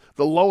is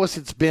the lowest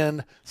it's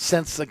been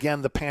since,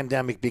 again, the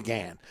pandemic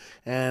began.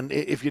 And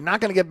if you're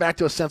not going to get back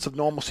to a sense of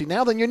normalcy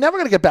now, then you're never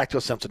going to get back to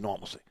a sense of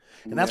normalcy.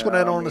 And that's what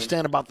I don't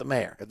understand about the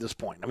mayor at this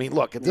point. I mean,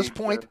 look, at this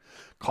point,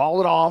 call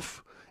it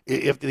off.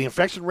 If the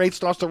infection rate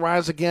starts to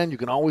rise again, you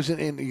can always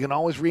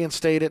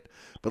reinstate it.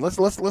 But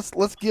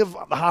let's give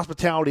the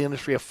hospitality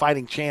industry a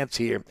fighting chance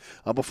here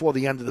before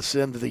the end of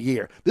the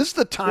year. This is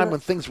the time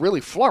when things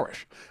really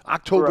flourish.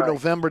 October,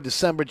 November,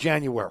 December,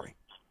 January.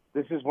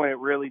 This is when it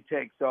really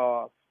takes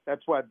off.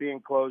 That's why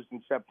being closed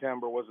in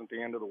September wasn't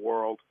the end of the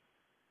world.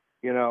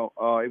 You know,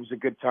 it was a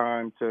good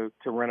time to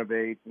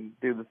renovate and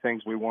do the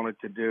things we wanted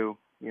to do.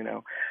 You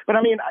know, but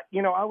I mean,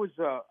 you know, I was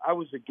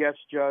a guest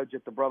judge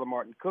at the Brother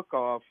Martin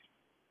Cook-Off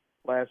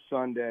last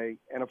Sunday,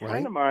 and a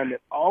friend of mine that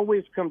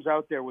always comes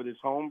out there with his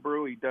home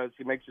brew. He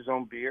makes his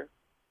own beer.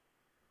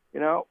 You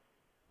know,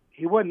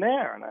 he wasn't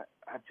there, and I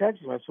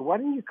texted him. I said, "Why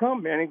didn't you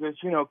come, man?" He goes,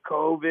 "You know,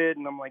 COVID."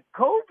 And I'm like,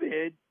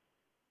 "COVID?"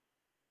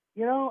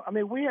 You know, I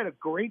mean, we had a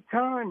great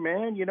time,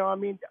 man. You know, I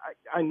mean,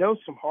 I know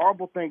some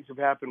horrible things have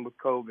happened with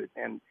COVID,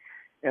 and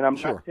I'm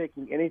not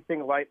taking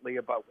anything lightly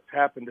about what's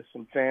happened to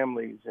some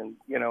families, and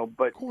you know,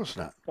 but of course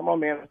not. Come on,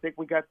 man. I think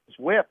we got this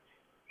whipped.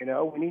 You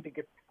know, we need to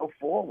go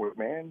forward,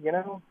 man. You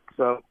know,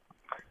 so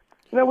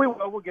you know,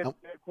 we'll get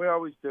there. We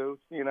always do.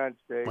 It's the United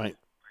States. Right.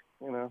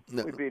 You know,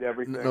 we beat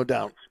everything. No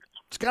doubt.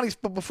 Scotty,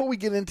 but before we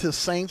get into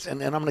Saints,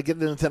 and I'm going to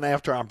get into that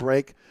after our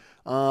break,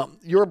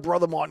 you're a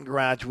Brother Martin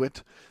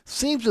graduate.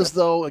 Seems as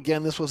though,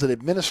 again, this was an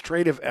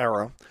administrative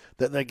error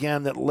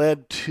that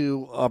led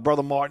to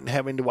Brother Martin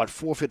having to,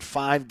 forfeit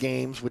 5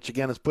 games, which,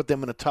 again, has put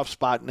them in a tough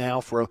spot now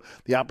for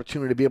the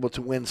opportunity to be able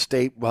to win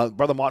state.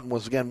 Brother Martin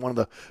was, again, one of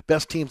the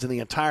best teams in the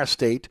entire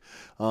state.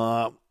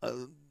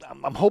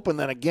 I'm hoping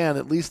that, again,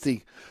 at least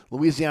the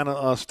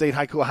Louisiana State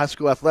High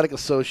School Athletic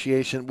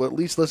Association will at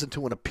least listen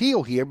to an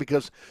appeal here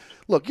because,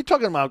 look, you're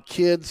talking about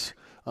kids,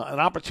 an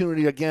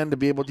opportunity, again, to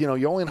be able to,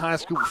 you're only in high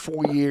school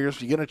for 4 years.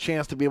 You get a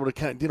chance to be able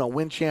to,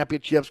 win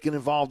championships, get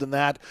involved in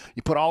that.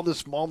 You put all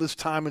this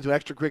time into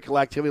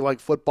extracurricular activity like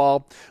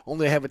football,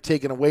 only to have it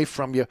taken away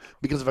from you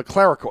because of a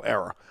clerical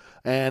error.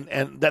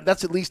 And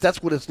that's at least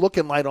that's what it's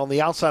looking like on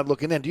the outside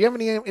looking in. Do you have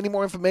any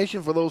more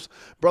information for those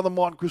Brother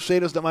Martin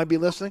Crusaders that might be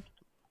listening?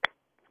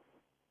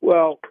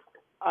 Well,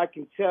 I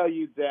can tell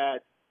you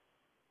that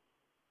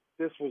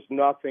this was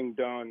nothing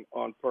done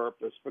on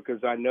purpose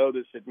because I know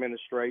this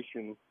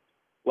administration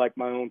like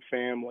my own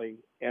family,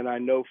 and I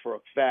know for a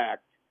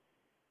fact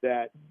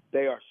that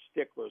they are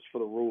sticklers for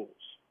the rules,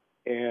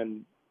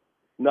 and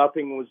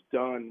nothing was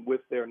done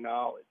with their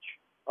knowledge.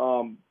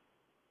 You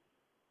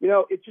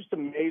know, it just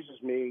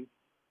amazes me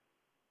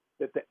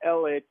that the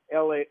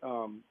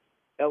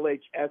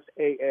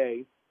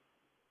LHSAA,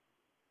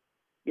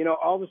 you know,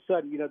 all of a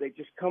sudden, you know, they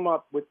just come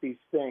up with these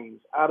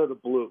things out of the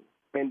blue.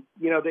 And,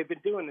 you know, they've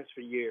been doing this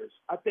for years.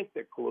 I think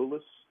they're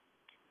clueless,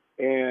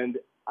 and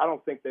I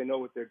don't think they know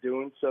what they're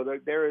doing. So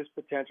there is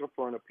potential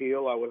for an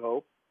appeal, I would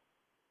hope.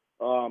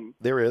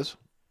 There is.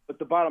 But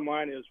the bottom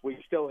line is we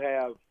still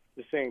have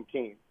the same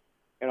team,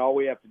 and all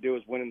we have to do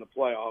is win in the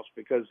playoffs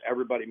because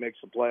everybody makes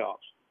the playoffs.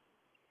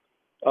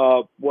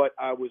 What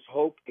I was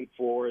hoping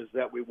for is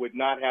that we would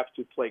not have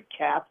to play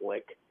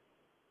Catholic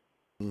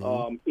in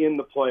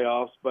the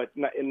playoffs, but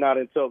not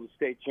until the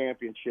state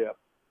championship.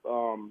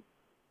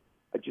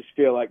 I just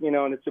feel like, you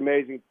know, and it's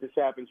amazing this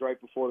happens right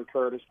before the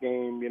Curtis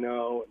game, you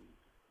know.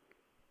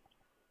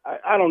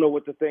 I don't know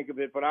what to think of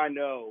it, but I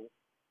know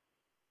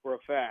for a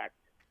fact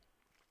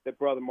that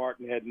Brother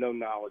Martin had no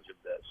knowledge of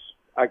this.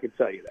 I can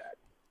tell you that.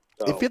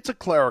 So, if it's a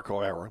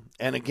clerical error,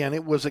 and again,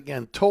 it was,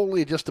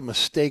 totally just a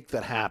mistake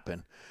that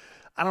happened,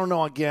 I don't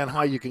know,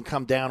 how you can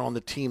come down on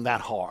the team that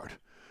hard.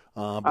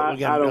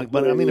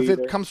 If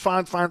it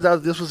finds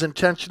out this was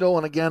intentional,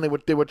 and again,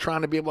 they were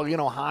trying to be able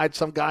to, hide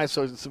some guys,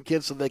 some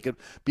kids, so they could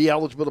be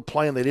eligible to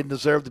play, and they didn't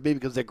deserve to be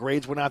because their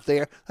grades were not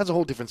there. That's a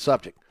whole different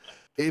subject.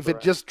 If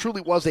it just truly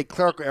was a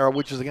clerical error,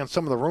 which is, again,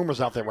 some of the rumors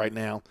out there right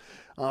now,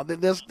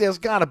 there's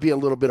got to be a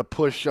little bit of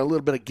push, a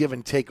little bit of give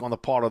and take on the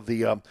part of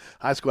the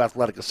High School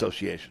Athletic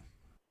Association.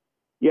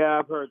 Yeah,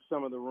 I've heard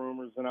some of the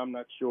rumors, and I'm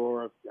not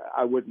sure.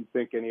 I wouldn't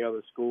think any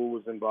other school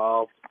was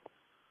involved.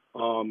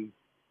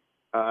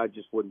 I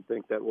just wouldn't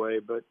think that way.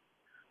 But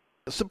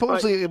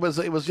supposedly it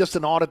was just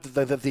an audit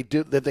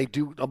that they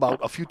do about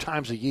a few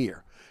times a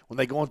year when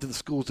they go into the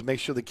schools to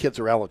make sure the kids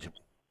are eligible.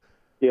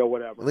 Yeah,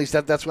 whatever. At least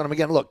that's what I'm.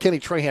 Look, Kenny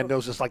Trahan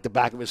knows this like the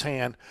back of his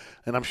hand,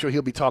 and I'm sure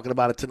he'll be talking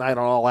about it tonight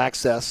on All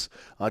Access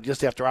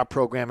just after our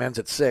program ends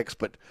at 6.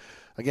 But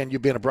again, you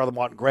being a Brother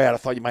Martin grad, I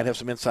thought you might have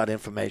some inside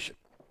information.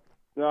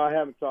 No, I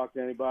haven't talked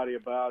to anybody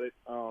about it.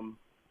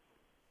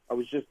 I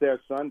was just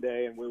there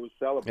Sunday, and we were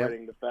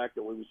celebrating the fact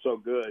that we were so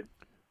good.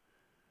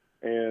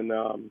 And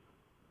I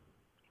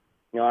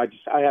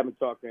haven't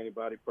talked to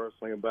anybody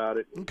personally about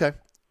it. Okay.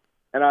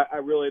 And I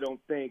really don't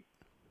think,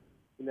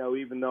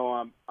 even though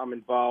I'm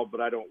involved, but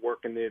I don't work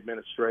in the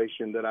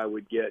administration, that I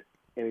would get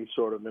any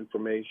sort of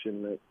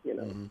information that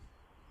Mm-hmm.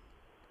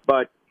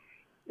 But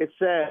it's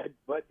sad,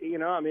 but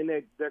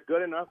they're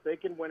good enough. They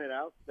can win it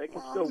out. They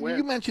can still win.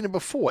 You mentioned it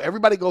before.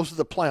 Everybody goes to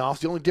the playoffs.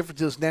 The only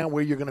difference is now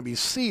where you're going to be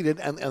seeded,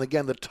 and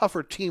again, the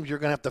tougher teams you're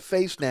going to have to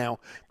face now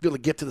to be able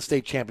to get to the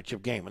state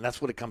championship game, and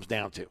that's what it comes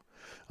down to.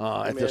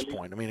 At this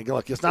point.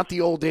 Look, it's not the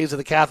old days of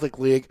the Catholic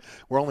League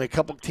where only a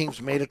couple of teams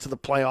made it to the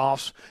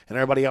playoffs and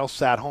everybody else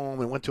sat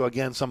home and went to,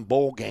 again, some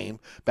bowl game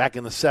back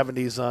in the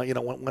 70s.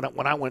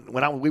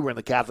 When we were in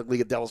the Catholic League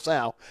at De La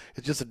Salle,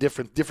 it's just a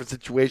different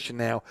situation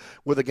now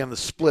with, again, the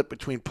split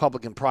between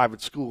public and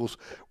private schools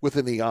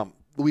within the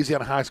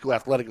Louisiana High School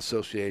Athletic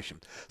Association.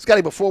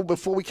 Scotty, before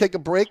we take a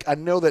break, I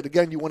know that,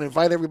 again, you want to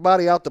invite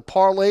everybody out to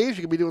Parlays. You're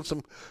going to be doing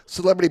some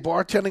celebrity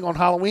bartending on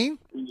Halloween.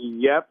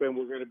 Yep, and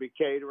we're going to be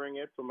catering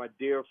it for my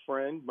dear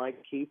friend,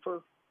 Mike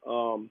Kiefer.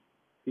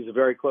 He's a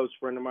very close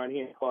friend of mine. He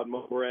and Claude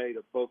Mowbray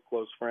are both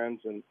close friends,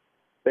 and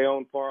they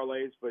own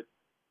Parlays. But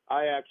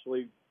I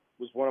actually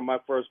was one of my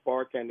first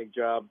bartending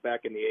jobs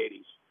back in the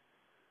 80s.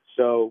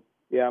 So,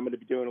 yeah, I'm going to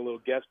be doing a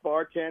little guest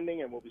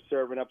bartending, and we'll be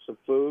serving up some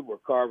food. We're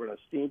carving a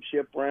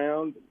steamship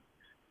round.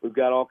 We've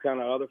got all kind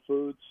of other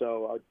food.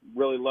 So I'd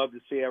really love to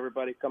see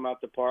everybody come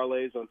out to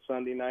Parlays on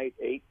Sunday night,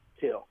 8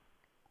 till.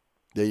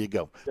 There you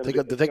go. Take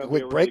a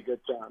quick break. Really good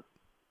time.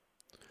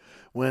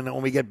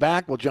 When we get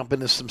back, we'll jump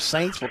into some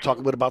Saints. We'll talk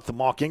a bit about the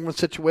Mark Ingram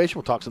situation.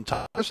 We'll talk some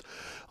Tigers.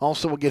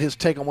 Also, we'll get his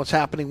take on what's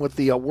happening with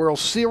the World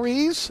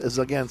Series. As,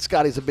 again,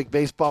 Scotty's a big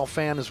baseball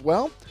fan as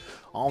well.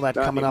 All that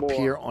coming up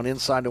here on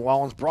Inside New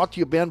Orleans. Brought to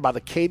you, Ben, by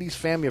the Katie's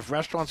family of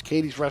restaurants.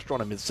 Katie's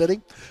Restaurant in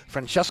Mid-City.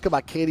 Francesca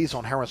by Katie's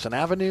on Harrison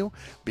Avenue.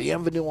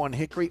 Bienvenue on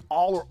Hickory.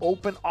 All are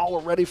open. All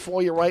are ready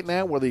for you right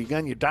now. Whether,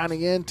 again, you're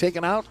dining in,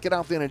 taking out, get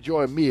out there and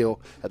enjoy a meal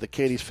at the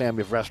Katie's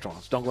family of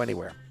restaurants. Don't go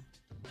anywhere.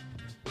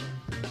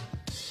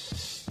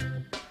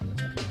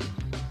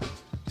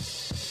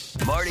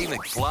 Marty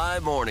McFly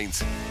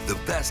Mornings, the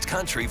best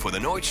country for the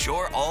North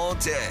Shore all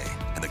day.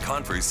 And the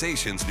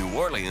conversations New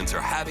Orleans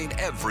are having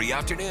every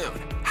afternoon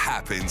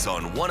happens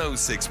on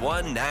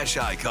 106.1 Nash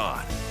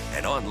Icon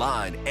and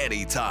online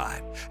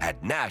anytime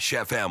at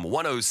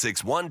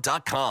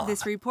NashFM1061.com.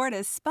 This report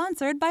is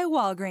sponsored by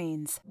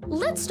Walgreens.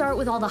 Let's start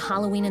with all the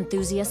Halloween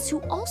enthusiasts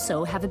who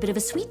also have a bit of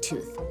a sweet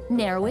tooth.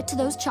 Narrow it to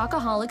those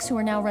chocoholics who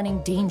are now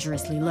running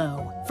dangerously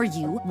low. For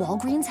you,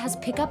 Walgreens has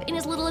pickup in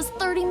as little as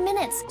 30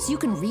 minutes, so you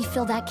can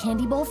refill that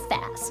candy bowl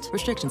fast.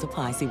 Restrictions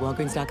apply. See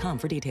Walgreens.com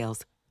for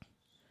details.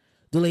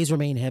 Delays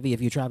remain heavy if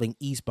you're traveling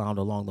eastbound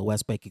along the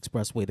West Bank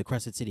Expressway, the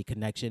Crescent City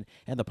Connection,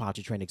 and the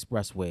Pontchartrain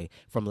Expressway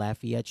from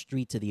Lafayette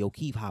Street to the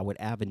O'Keefe Howard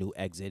Avenue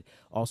exit.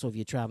 Also, if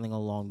you're traveling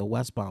along the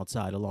westbound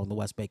side along the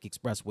West Bank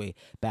Expressway,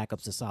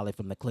 backups are solid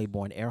from the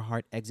Claiborne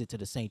Earhart exit to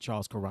the St.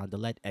 Charles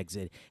Carondelet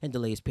exit, and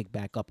delays pick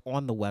back up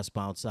on the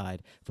westbound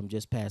side from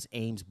just past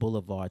Ames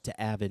Boulevard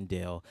to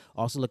Avondale.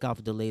 Also, look out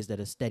for delays that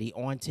are steady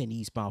on 10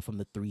 eastbound from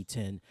the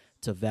 310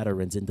 to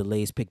Veterans, and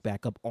delays pick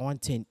back up on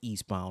 10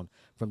 eastbound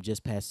from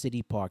just past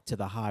City Park to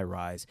the High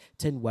Rise.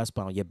 10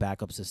 westbound, your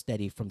backups are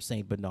steady from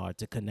St. Bernard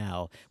to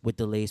Canal, with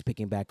delays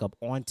picking back up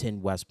on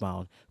 10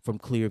 westbound from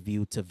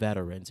Clearview to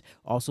Veterans.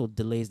 Also,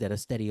 delays that are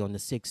steady on the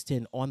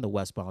 610 on the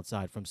westbound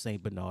side from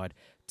St. Bernard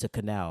to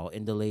Canal,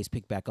 and delays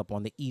pick back up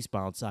on the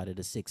eastbound side of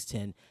the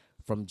 610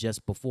 from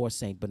just before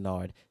St.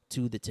 Bernard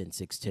to the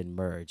 10610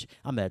 merge.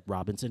 I'm Ed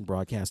Robinson,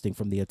 broadcasting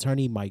from the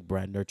Attorney Mike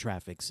Brandner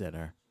Traffic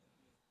Center.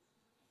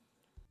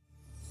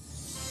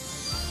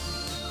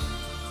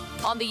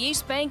 On the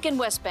East Bank and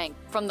West Bank,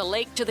 from the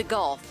lake to the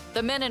Gulf,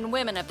 the men and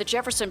women of the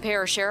Jefferson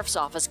Parish Sheriff's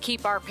Office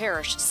keep our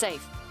parish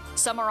safe.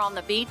 Some are on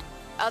the beat,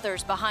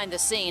 others behind the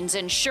scenes,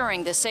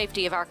 ensuring the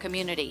safety of our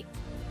community.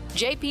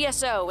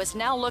 JPSO is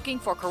now looking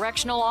for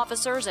correctional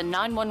officers and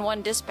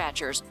 911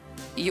 dispatchers.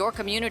 Your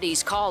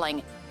community's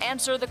calling.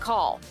 Answer the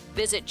call.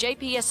 Visit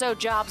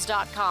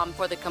jpsojobs.com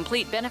for the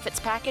complete benefits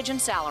package and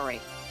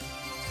salary.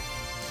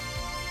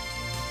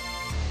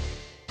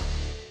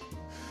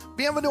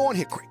 Bienvenue on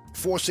Hickory.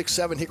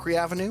 467 Hickory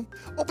Avenue,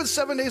 open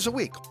 7 days a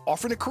week,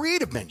 offering a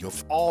creative menu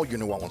of all your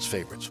New Orleans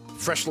favorites.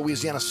 Fresh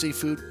Louisiana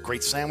seafood,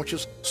 great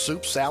sandwiches,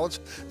 soups, salads,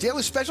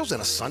 daily specials,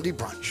 and a Sunday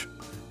brunch.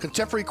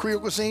 Contemporary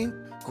Creole cuisine,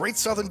 great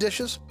southern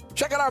dishes.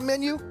 Check out our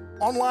menu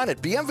online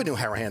at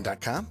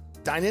bienvenueharahan.com.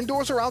 Dine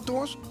indoors or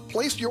outdoors.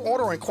 Place your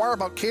order or inquire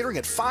about catering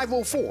at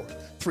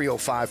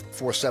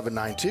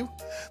 504-305-4792.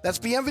 That's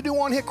Bienvenue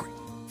on Hickory,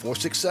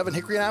 467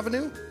 Hickory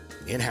Avenue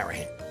in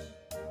Harahan.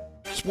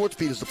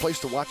 SportsBeat is the place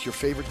to watch your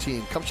favorite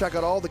team. Come check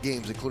out all the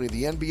games, including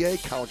the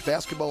NBA, college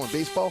basketball, and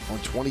baseball on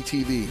 20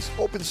 TVs.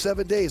 Open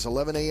 7 days,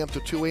 11 a.m.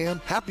 to 2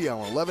 a.m. Happy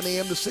hour, 11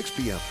 a.m. to 6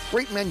 p.m.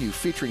 Great menu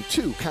featuring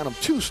two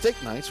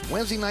steak nights.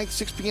 Wednesday night,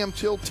 6 p.m.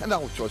 till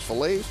 $10 choice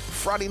fillets.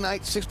 Friday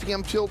night, 6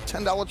 p.m. till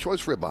 $10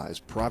 choice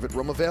ribeyes. Private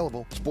room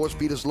available.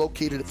 SportsBeat is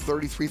located at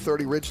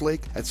 3330 Ridge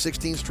Lake at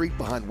 16th Street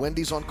behind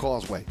Wendy's on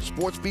Causeway.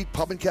 SportsBeat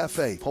Pub and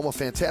Cafe, home of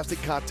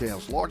fantastic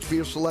cocktails, large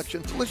beer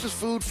selection, delicious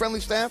food, friendly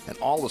staff, and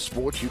all the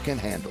sports you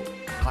can handle.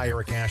 Hi,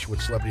 Eric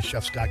Ashwood, celebrity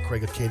chef Scott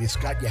Craig of Katie's.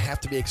 Scott, you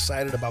have to be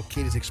excited about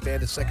Katie's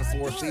expanded second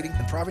floor seating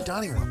and private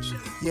dining rooms.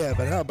 Yeah,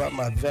 but how about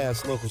my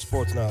vast local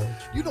sports knowledge?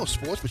 You know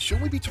sports, but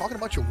shouldn't we be talking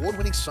about your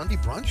award-winning Sunday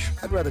brunch?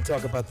 I'd rather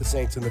talk about the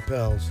Saints and the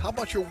Pels. How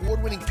about your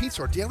award-winning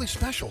pizza or daily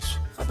specials?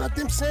 How about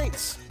them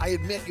Saints? I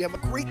admit you have a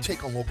great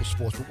take on local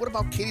sports, but what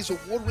about Katie's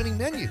award-winning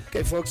menu?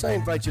 Okay, folks, I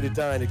invite you to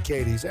dine at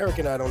Katie's. Eric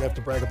and I don't have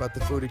to brag about the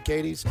food at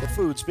Katie's. The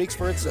food speaks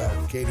for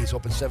itself. Katie's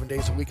open 7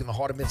 days a week in the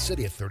heart of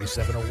Mid-City at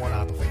 3701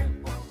 Opperville.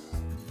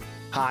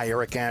 Hi,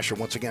 Eric Asher,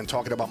 once again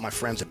talking about my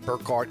friends at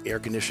Burkhardt Air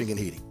Conditioning and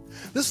Heating.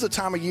 This is the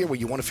time of year where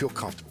you want to feel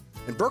comfortable,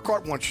 and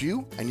Burkhardt wants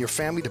you and your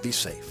family to be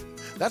safe.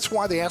 That's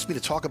why they asked me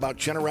to talk about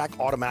Generac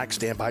automatic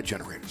standby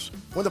generators.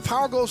 When the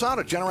power goes out,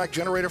 a Generac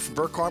generator from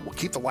Burkhardt will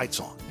keep the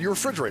lights on, your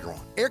refrigerator on,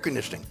 air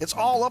conditioning. It's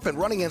all up and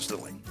running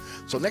instantly.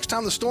 So next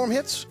time the storm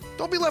hits,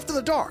 don't be left in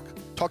the dark.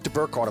 Talk to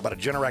Burkhardt about a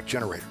Generac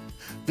generator.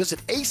 Visit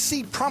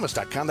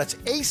acpromise.com. That's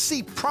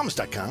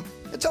acpromise.com.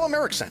 And tell them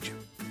Eric sent you.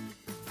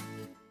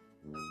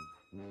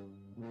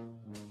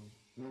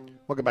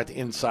 Welcome back to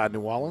Inside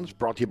New Orleans,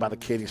 brought to you by the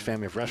Katie's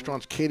family of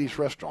restaurants. Katie's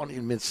Restaurant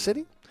in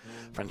Mid-City,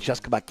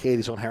 Francesca by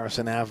Katie's on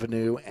Harrison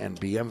Avenue, and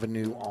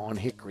Bienvenue on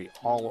Hickory.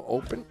 All are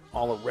open,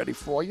 all are ready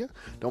for you.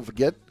 Don't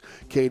forget,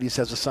 Katie's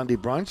has a Sunday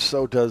brunch,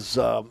 so does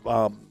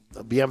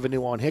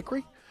Bienvenue on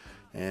Hickory.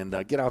 And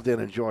get out there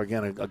and enjoy,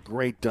 again, a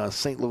great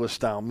St.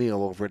 Louis-style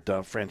meal over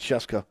at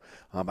Francesca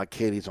by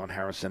Katie's on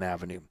Harrison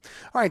Avenue.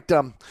 All right,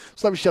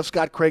 Celebrity Chef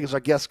Scott Craig is our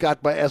guest. Scott,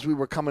 but as we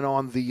were coming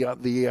on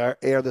the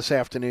air this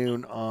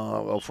afternoon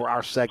for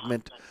our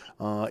segment,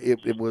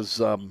 it was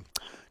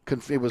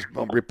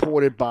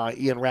reported by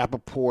Ian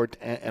Rappaport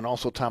and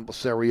also Tom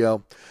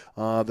Placerio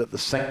that the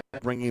Saints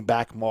are bringing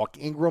back Mark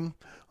Ingram.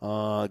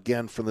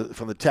 Again, from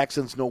the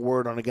Texans, no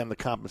word on, again, the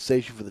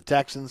compensation for the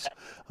Texans.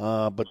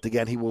 But,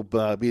 again, he will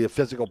be the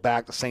physical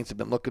back the Saints have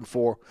been looking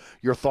for.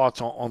 Your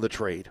thoughts on the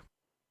trade?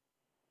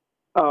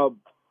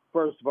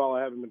 First of all,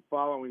 I haven't been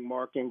following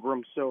Mark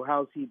Ingram, so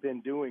how's he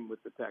been doing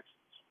with the Texans?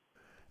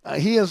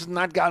 He has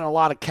not gotten a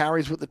lot of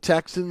carries with the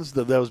Texans.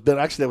 There was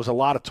a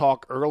lot of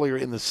talk earlier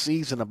in the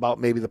season about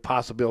maybe the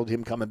possibility of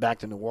him coming back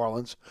to New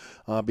Orleans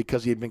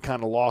because he had been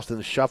kind of lost in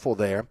the shuffle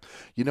there.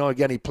 You know,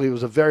 again, he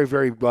was a very,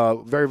 very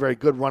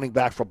good running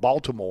back for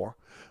Baltimore.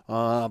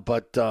 So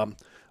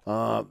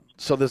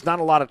there's not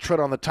a lot of tread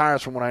on the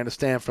tires from what I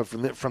understand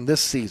from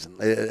this season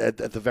at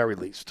the very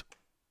least.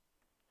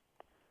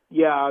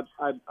 Yeah,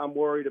 I'm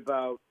worried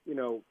about,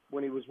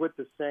 when he was with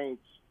the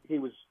Saints, he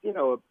was,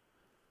 a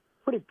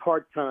pretty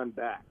part-time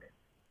back.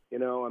 He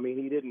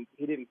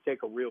didn't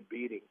take a real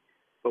beating.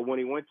 But when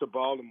he went to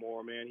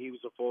Baltimore, man, he was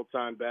a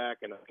full-time back,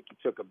 and I think he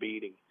took a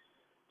beating.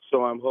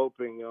 So I'm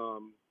hoping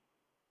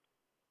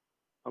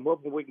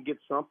we can get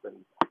something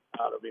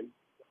out of him.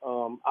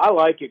 I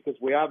like it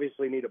because we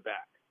obviously need a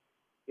back.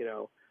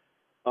 You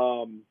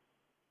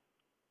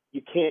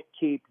can't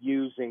keep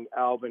using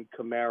Alvin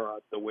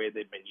Kamara the way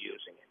they've been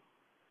using him.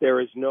 There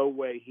is no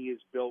way he is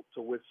built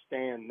to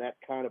withstand that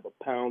kind of a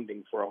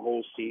pounding for a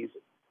whole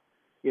season.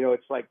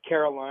 It's like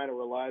Carolina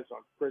relies on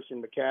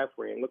Christian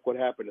McCaffrey, and look what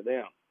happened to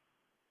them.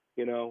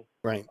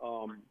 Right.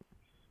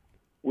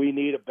 We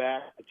need a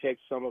back to take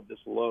some of this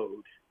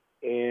load.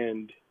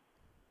 And,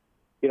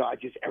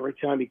 every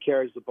time he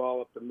carries the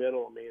ball up the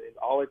middle,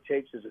 all it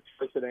takes is a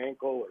twisted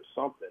ankle or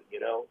something,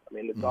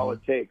 that's all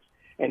it takes.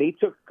 And he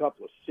took a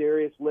couple of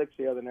serious licks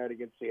the other night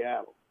against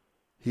Seattle.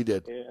 He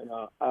did. And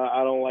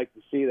I don't like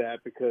to see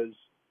that because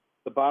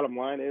the bottom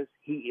line is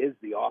he is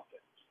the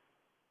offense.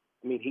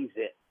 He's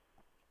it.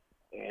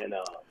 And,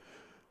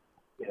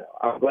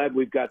 I'm glad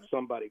we've got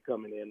somebody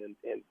coming in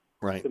and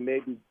right. to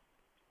maybe,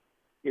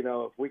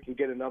 if we can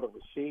get another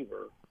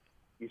receiver.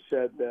 You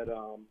said that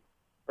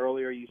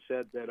earlier you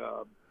said that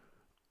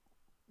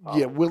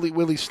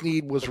Willie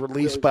Snead was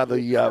released by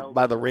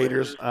the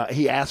Raiders.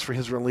 He asked for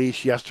his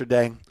release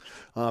yesterday.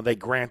 They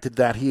granted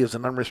that. He is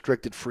an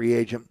unrestricted free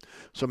agent,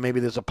 so maybe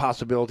there's a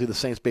possibility the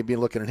Saints may be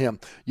looking at him.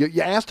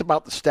 You asked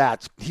about the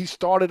stats. He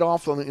started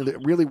off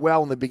really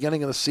well in the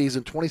beginning of the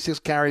season, 26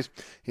 carries.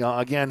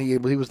 Again, he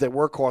was their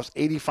workhorse,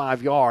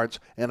 85 yards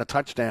and a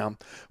touchdown.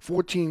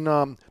 14.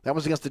 That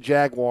was against the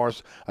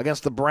Jaguars.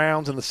 Against the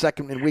Browns in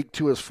week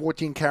 2 is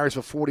 14 carries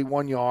for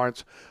 41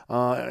 yards,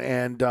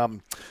 then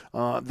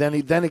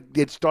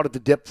it started to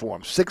dip for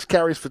him. 6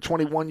 carries for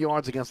 21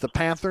 yards against the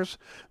Panthers,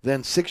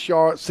 then 6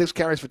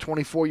 carries for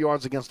 24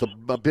 yards against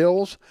the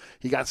Bills.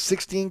 He got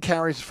 16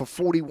 carries for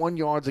 41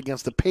 yards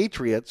against the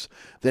Patriots,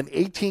 then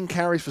 18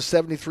 carries for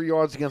 73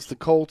 yards against the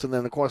Colts, and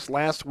then, of course,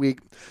 last week,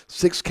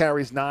 6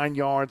 carries, 9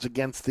 yards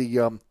against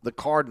the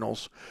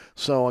Cardinals.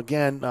 So,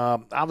 again,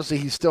 obviously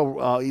he's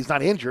still he's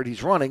not injured.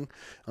 He's running,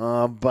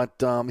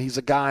 but he's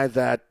a guy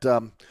that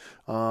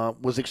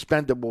was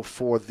expendable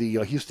for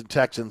the Houston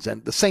Texans,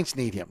 and the Saints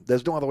need him.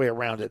 There's no other way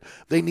around it.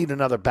 They need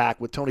another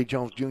back with Tony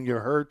Jones Jr.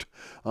 hurt.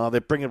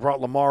 They're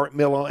brought Lamar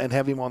Miller and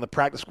have him on the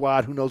practice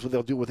squad. Who knows what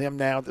they'll do with him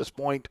now at this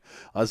point.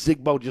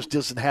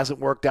 Zigbo hasn't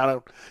worked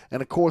out.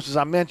 And, of course, as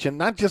I mentioned,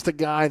 not just a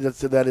guy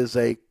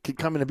that can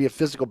come in and be a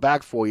physical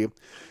back for you.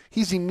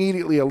 He's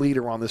immediately a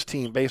leader on this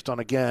team based on,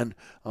 again,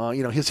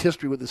 his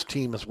history with this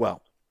team as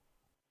well.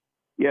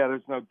 Yeah,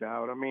 there's no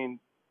doubt.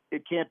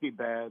 It can't be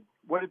bad.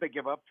 What did they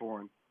give up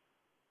for him?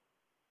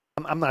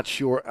 I'm not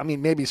sure.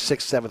 Maybe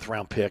 6th, 7th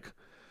round pick.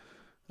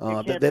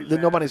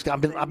 Nobody's.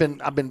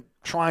 I've been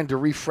trying to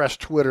refresh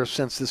Twitter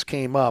since this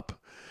came up,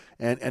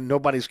 and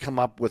nobody's come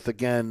up with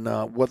again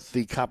what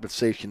the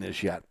compensation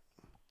is yet.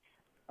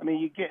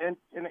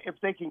 If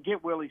they can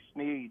get Willie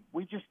Snead,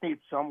 we just need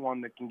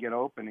someone that can get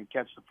open and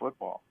catch the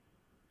football,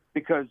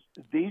 because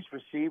these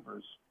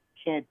receivers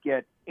can't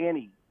get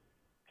any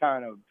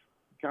kind of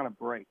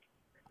break.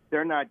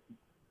 They're not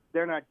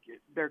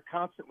they're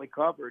constantly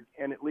covered,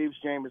 and it leaves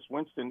Jameis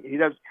Winston.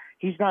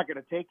 He's not going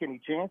to take any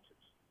chances.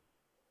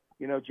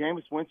 You know,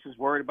 Jameis Winston's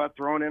worried about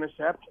throwing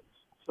interceptions.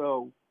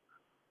 So,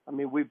 I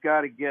mean, we've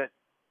got to get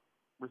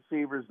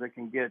receivers that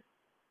can get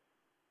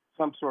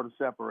some sort of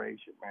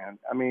separation, man.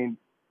 I mean,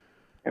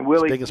 and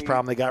Willie, it's the biggest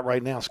problem they got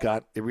right now,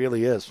 Scott. It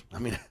really is. I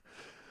mean,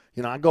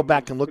 you know, I go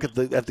back and look at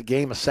the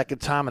game a second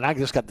time, and I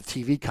just got the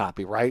TV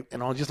copy, right?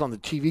 And just on the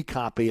TV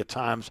copy, at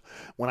times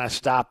when I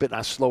stop it and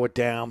I slow it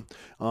down,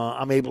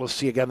 I'm able to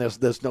see again.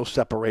 There's no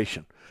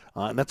separation,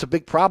 and that's a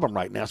big problem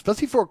right now,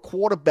 especially for a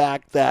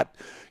quarterback that,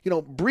 you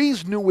know,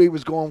 Breeze knew where he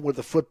was going with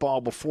the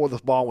football before the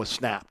ball was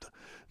snapped.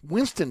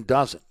 Winston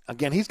doesn't.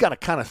 Again, he's got to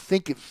kind of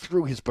think it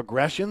through his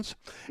progressions,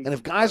 and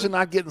if guys are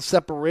not getting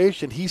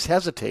separation, he's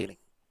hesitating.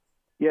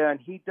 Yeah,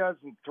 and he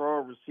doesn't throw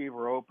a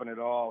receiver open at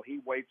all. He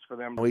waits for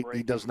them to break.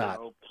 He does not.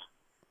 Open.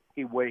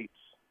 He waits,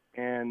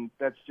 and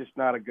that's just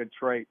not a good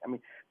trait. I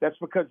mean, that's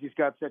because he's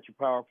got such a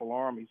powerful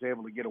arm. He's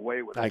able to get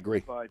away with it. I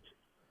agree. But,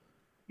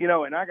 you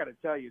know, and I got to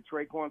tell you,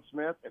 Traquan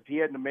Smith, if he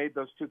hadn't made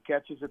those 2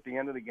 catches at the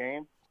end of the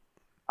game,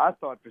 I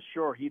thought for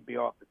sure he'd be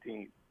off the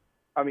team.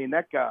 I mean,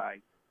 that guy,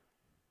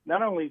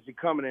 not only is he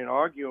coming in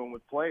arguing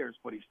with players,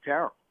 but he's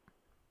terrible.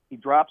 He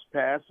drops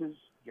passes.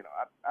 You know,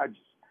 I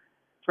just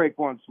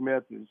Traquan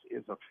Smith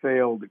is a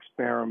failed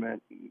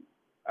experiment.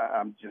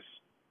 I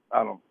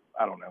don't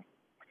know.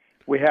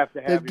 We have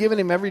to have. They've given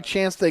him every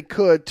chance they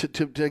could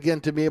to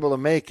be able to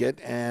make it,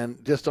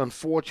 and just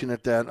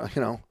unfortunate that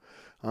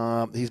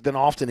he's been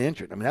often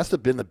injured. I mean, that's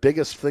been the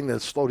biggest thing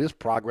that's slowed his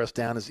progress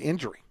down is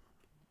injury.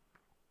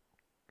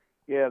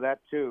 Yeah,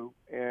 that too,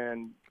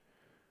 and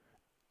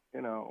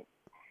you know,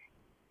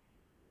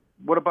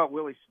 what about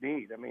Willie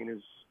Snead? I mean,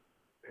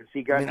 has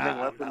he got anything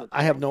left in the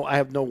I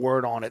have no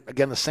word on it.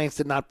 Again, the Saints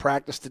did not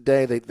practice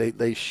today.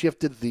 They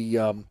shifted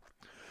the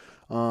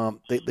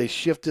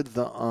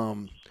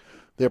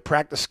their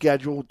practice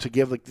schedule to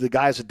give the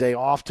guys a day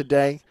off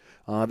today.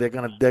 They're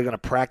gonna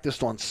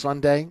practice on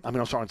Sunday.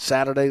 On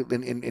Saturday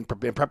in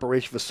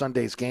preparation for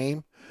Sunday's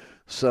game.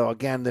 So,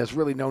 again, there's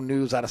really no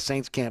news out of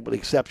Saints camp with the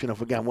exception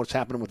of, again, what's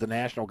happening with the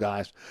national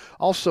guys.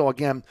 Also,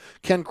 again,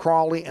 Ken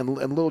Crawley and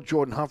Lil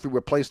Jordan Humphrey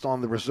were placed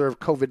on the reserve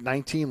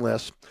COVID-19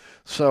 list.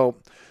 So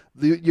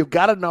you've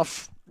got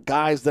enough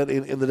guys that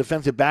in the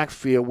defensive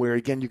backfield where,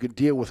 again, you could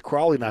deal with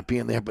Crawley not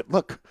being there. But,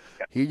 look,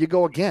 here you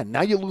go again.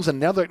 Now you lose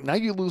another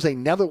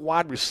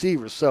wide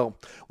receiver. So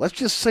let's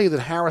just say that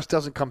Harris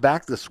doesn't come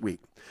back this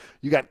week.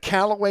 You got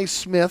Callaway,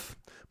 Smith,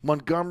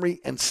 Montgomery,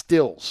 and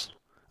Stills.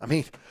 I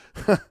mean –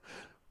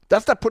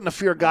 that's not putting the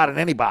fear of God in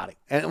anybody.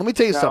 And let me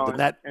tell you something.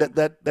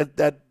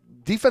 That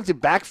defensive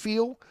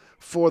backfield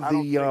for I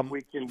don't think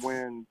we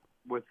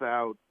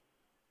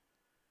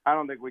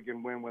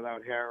can win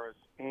without Harris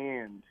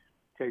and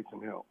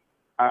Taysom Hill.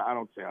 I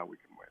don't see how we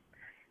can win.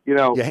 You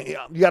know,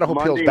 you got to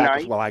hope Hill's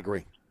back as well. I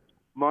agree.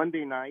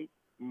 Monday night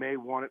may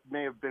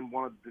have been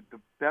one of the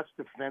best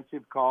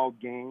defensive called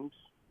games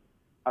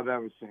I've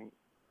ever seen.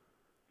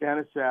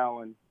 Dennis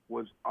Allen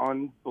was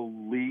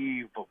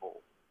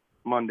unbelievable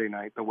Monday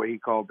night, the way he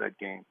called that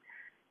game.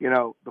 You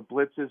know, the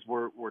blitzes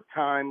were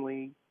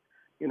timely.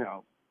 You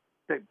know,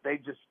 the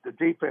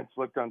defense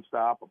looked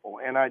unstoppable.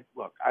 And I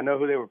know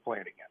who they were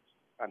playing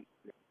against.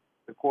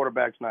 The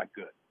quarterback's not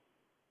good.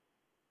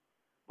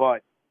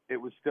 But it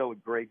was still a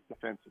great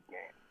defensive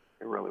game.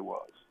 It really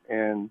was.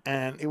 And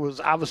it was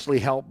obviously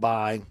helped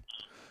by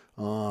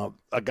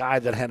a guy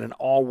that had an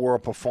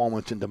all-world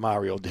performance in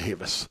Demario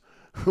Davis,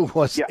 who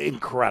was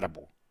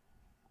incredible.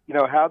 You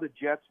know, how the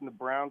Jets and the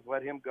Browns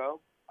let him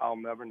go? I'll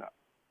never know.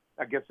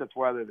 I guess that's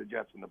why they're the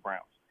Jets and the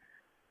Browns.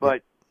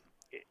 But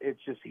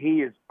it's just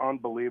he is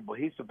unbelievable.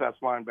 He's the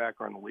best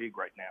linebacker in the league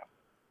right now.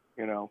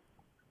 You know,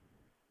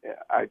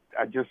 I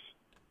just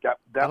got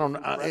that. I don't know.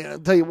 I'll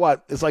tell you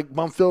what. It's like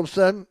Bum Phillips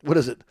said. What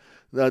is it?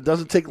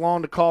 Doesn't take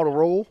long to call the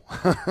roll.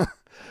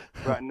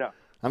 Right? No.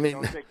 I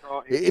mean,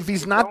 if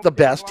he's not the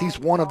best, he's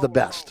one of the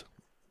best.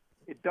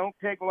 It don't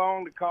take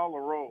long to call a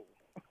roll.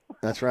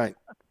 That's right.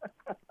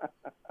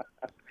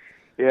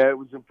 Yeah, it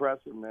was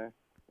impressive, man.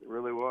 It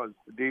really was,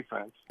 the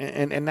defense.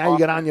 And now you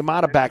got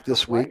Onyemata back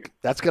this week.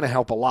 That's going to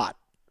help a lot.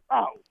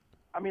 Oh,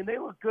 I mean, they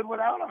look good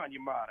without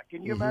Onyemata.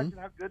 Can you imagine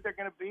how good they're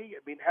going to be? I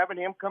mean, having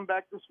him come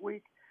back this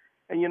week.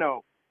 And, you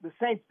know, the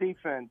Saints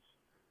defense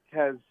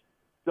has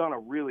done a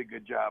really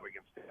good job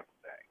against Tampa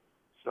Bay.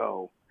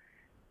 So,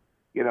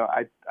 you know,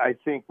 I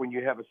think when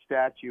you have a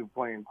statue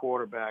playing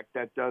quarterback,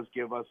 that does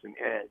give us an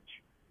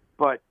edge.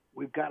 But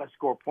we've got to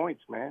score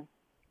points, man.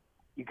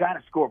 You got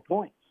to score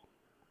points.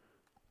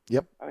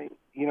 Yep. I mean,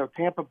 you know,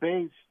 Tampa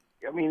Bay's,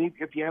 I mean,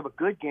 if you have a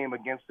good game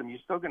against them, you're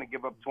still going to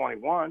give up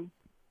 21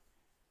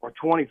 or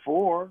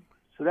 24.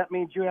 So that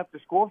means you have to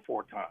score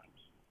 4 times.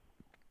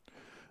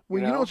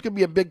 Well, you know it's going to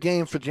be a big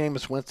game for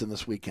Jameis Winston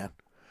this weekend.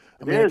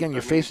 I mean, again,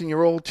 you're facing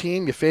your old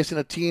team. You're facing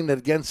a team that,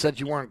 again, said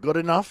you weren't good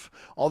enough.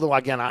 Although,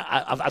 again,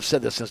 I've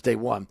said this since day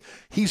one.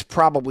 He's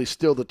probably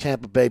still the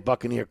Tampa Bay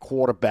Buccaneer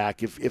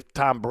quarterback if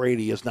Tom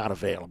Brady is not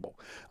available.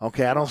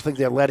 Okay, I don't think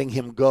they're letting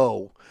him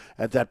go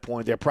at that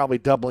point. They're probably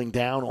doubling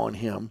down on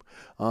him.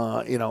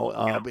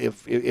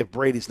 if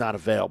Brady's not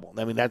available.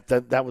 I mean,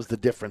 that was the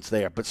difference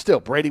there. But still,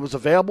 Brady was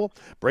available.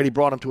 Brady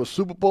brought him to a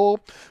Super Bowl.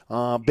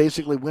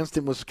 Basically,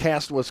 Winston was a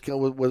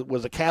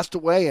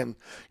castaway, and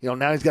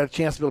now he's got a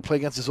chance to be able to play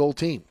against his old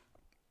team.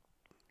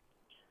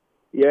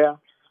 Yeah,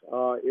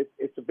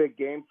 it's a big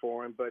game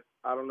for him, but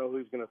I don't know who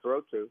he's going to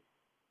throw to.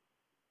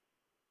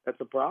 That's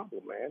the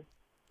problem, man.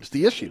 It's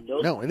the issue.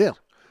 No, it is.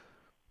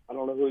 I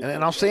don't know who.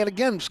 And I'll say it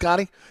again,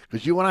 Scotty,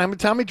 because you and I,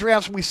 how many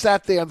drafts we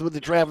sat there with the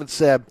draft and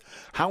said,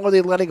 how are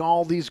they letting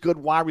all these good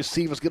wide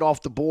receivers get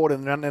off the board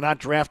and they're not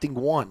drafting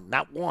one,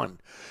 not one?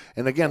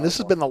 And again, this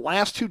has been the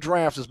last two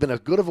drafts has been as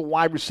good of a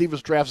wide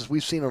receivers draft as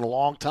we've seen in a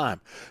long time.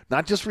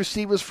 Not just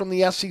receivers from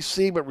the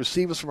SEC, but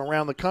receivers from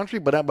around the country.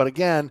 But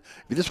again,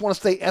 if you just want to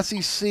stay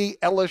SEC,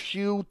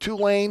 LSU,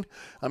 Tulane,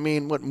 I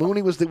mean, what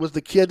Mooney was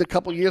the kid a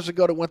couple years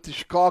ago that went to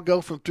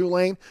Chicago from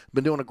Tulane,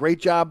 been doing a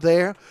great job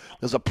there.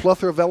 There's a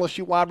plethora of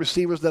LSU wide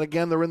receivers that,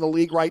 again, they're in the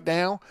league right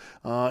now.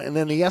 And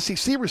then the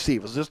SEC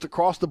receivers, just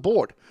across the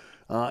board.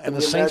 And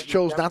the Saints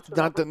chose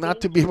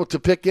not to be able to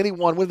pick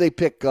anyone. What did they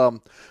pick?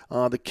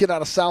 The kid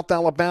out of South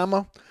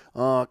Alabama,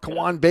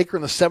 Kawan Baker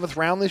in the 7th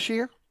round this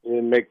year? He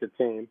didn't make the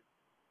team.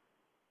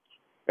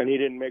 And he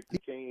didn't make the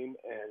team.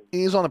 And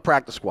he's on the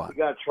practice squad. You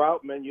got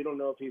Troutman. You don't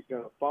know if he's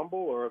going to fumble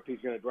or if he's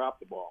going to drop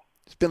the ball.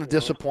 It's been a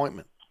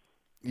disappointment.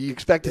 You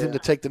expected him to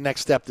take the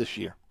next step this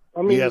year.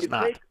 I mean, he has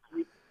not.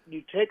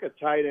 You take a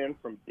tight end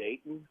from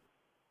Dayton.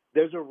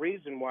 There's a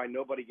reason why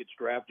nobody gets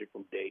drafted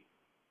from Dayton.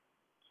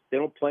 They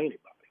don't play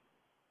anybody.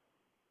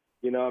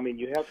 I mean,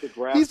 you have to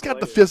draft. He's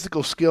got the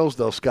physical skills,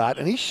 though, Scott,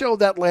 and he showed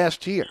that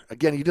last year.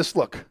 Again, you just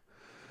look.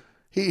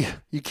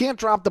 You can't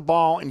drop the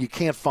ball and you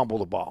can't fumble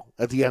the ball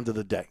at the end of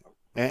the day,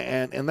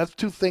 and that's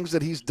two things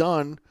that he's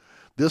done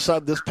this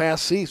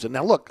past season.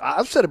 Now, look,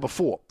 I've said it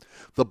before.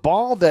 The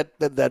ball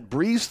that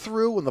Breeze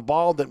threw and the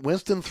ball that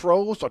Winston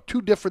throws are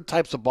two different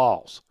types of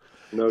balls.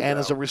 No doubt. And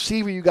as a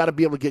receiver, you got to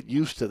be able to get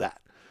used to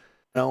that.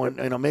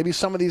 And maybe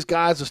some of these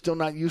guys are still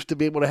not used to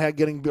be able to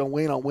getting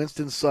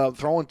Winston's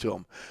throwing to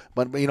them.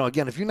 But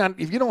again, if you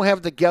don't have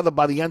it together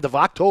by the end of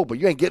October,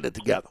 you ain't getting it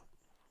together.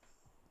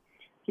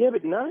 Yeah,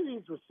 but none of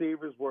these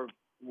receivers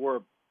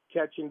were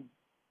catching.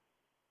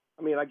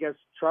 I mean, I guess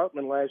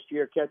Troutman last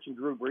year catching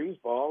Drew Brees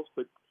balls,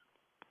 but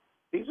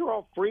these are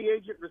all free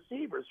agent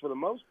receivers for the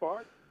most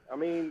part. I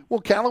mean,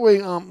 well,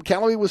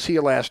 Callaway was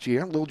here last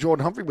year. Little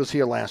Jordan Humphrey was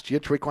here last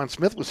year. Tre'Quan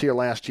Smith was here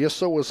last year.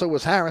 So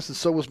was Harris, and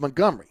so was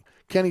Montgomery.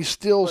 Kenny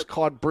Stills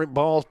caught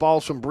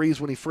balls from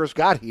Breeze when he first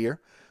got here.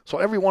 So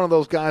every one of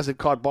those guys had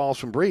caught balls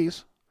from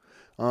Breeze.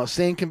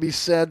 Same can be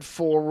said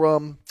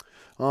for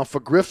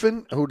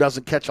Griffin, who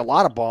doesn't catch a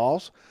lot of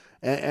balls,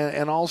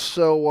 and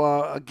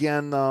also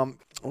again,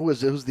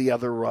 who's the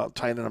other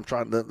tight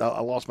end? I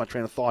lost my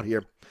train of thought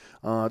here.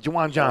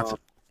 Juwan Johnson.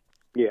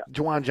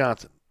 Juwan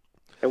Johnson.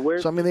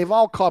 And they've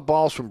all caught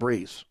balls from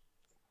Breeze.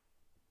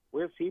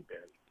 Where's he been,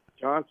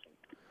 Johnson?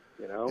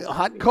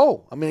 Hot and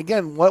cold. I mean,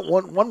 again,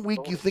 one week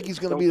you think he's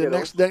going to be the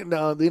next,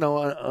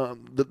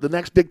 the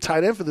next big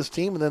tight end for this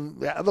team, and then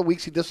the other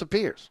weeks he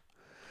disappears.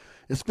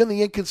 It's been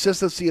the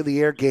inconsistency of the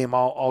air game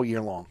all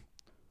year long,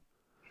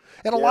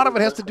 and a lot of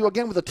it has to do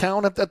again with the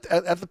talent at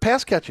the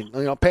pass catching.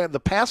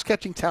 The pass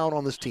catching talent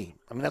on this team.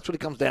 I mean, that's what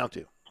it comes down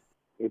to.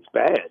 It's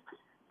bad.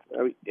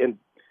 I mean, and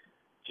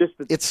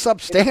it's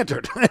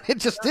substandard.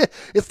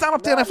 It's not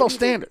up to NFL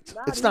standards.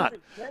 It's not.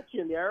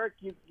 Catching, Eric,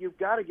 you've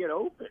got to get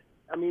open.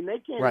 I mean, they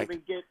can't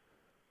even get.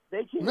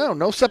 They can't.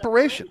 No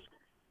separation.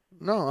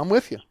 No, I'm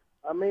with you.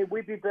 I mean,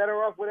 we'd be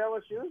better off with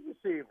LSU's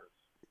receivers.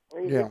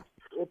 I mean,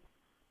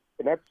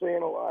 and that's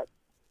saying a lot.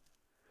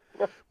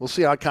 We'll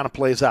see how it kind of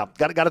plays out.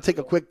 Got to take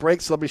a quick break.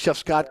 Celebrity Chef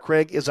Scott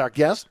Craig is our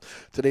guest.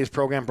 Today's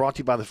program brought to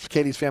you by the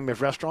Katie's Family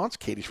of Restaurants.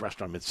 Katie's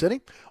Restaurant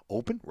Mid-City,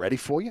 open, ready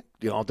for you.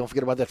 Don't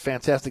forget about that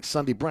fantastic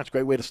Sunday brunch.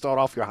 Great way to start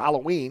off your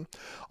Halloween.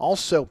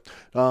 Also,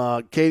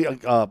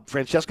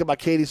 Francesca by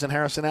Katie's in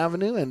Harrison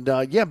Avenue. And,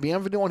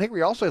 Bienvenue on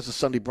Hickory also has a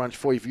Sunday brunch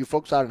for you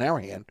folks out in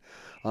Harahan.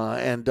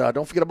 And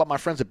don't forget about my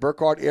friends at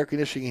Burkhardt Air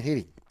Conditioning and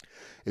Heating.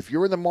 If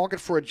you're in the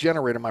market for a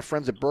generator, my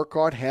friends at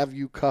Burkhardt have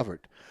you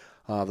covered.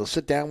 They'll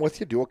sit down with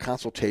you, do a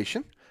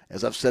consultation.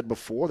 As I've said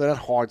before, they're not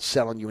hard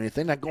selling you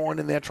anything. They're not going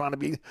in there trying to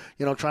be,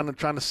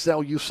 trying to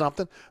sell you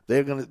something.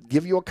 They're going to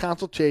give you a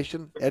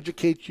consultation,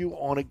 educate you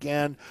on,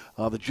 again,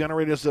 the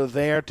generators that are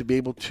there to be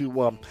able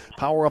to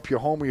power up your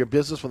home or your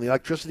business when the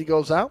electricity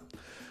goes out.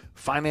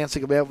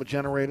 Financing available for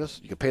generators.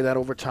 You can pay that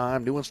over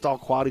time. New install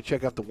quality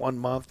check after 1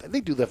 month. And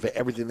they do that for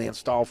everything they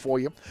install for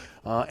you.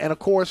 And, of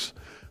course,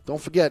 don't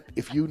forget,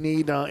 if you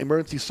need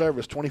emergency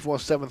service,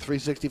 24/7,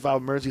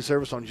 365 emergency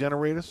service on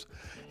generators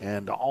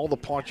and all the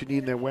parts you need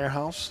in their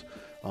warehouse.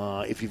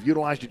 If you've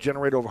utilized your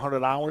generator over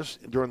 100 hours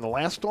during the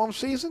last storm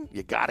season,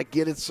 you got to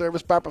get it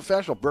serviced by a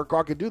professional.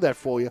 Burkhardt can do that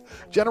for you.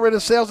 Generator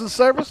sales and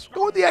service,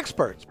 go with the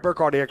experts.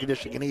 Burkhardt Air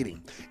Conditioning and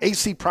Heating.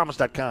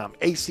 acpromise.com.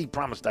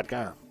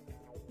 acpromise.com.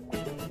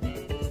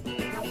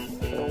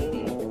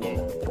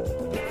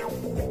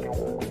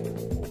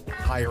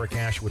 Hi, Eric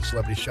Asher with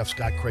celebrity chef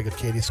Scott Craig of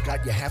Katie's.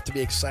 Scott, you have to be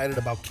excited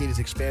about Katie's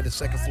expanded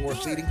second floor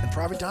seating and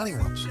private dining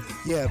rooms.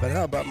 Yeah, but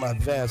how about my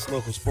vast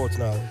local sports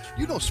knowledge?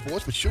 You know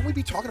sports, but shouldn't we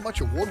be talking about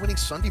your award-winning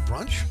Sunday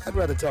brunch? I'd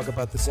rather talk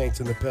about the Saints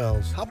and the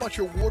Pels. How about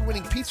your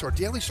award-winning pizza or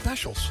daily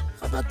specials?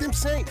 How about them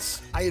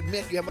Saints? I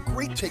admit you have a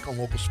great take on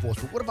local sports,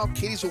 but what about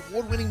Katie's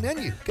award-winning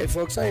menu? Okay,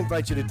 folks, I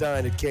invite you to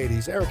dine at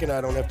Katie's. Eric and I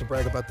don't have to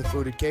brag about the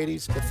food at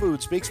Katie's. The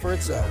food speaks for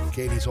itself.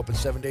 Katie's open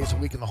 7 days a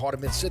week in the heart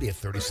of Mid-City at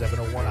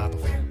 3701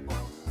 Opperville.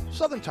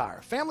 Southern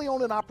Tire, family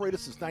owned and operated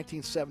since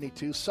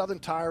 1972, Southern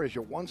Tire is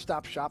your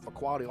one-stop shop for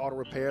quality auto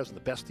repairs and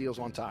the best deals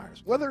on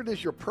tires. Whether it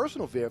is your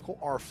personal vehicle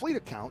or a fleet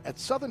account, at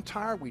Southern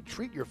Tire we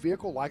treat your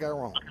vehicle like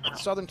our own. At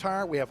Southern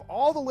Tire we have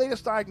all the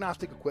latest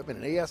diagnostic equipment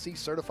and ASE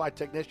certified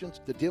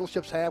technicians the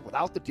dealerships have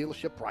without the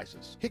dealership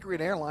prices. Hickory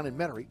and Airline in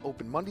Metairie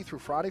open Monday through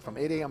Friday from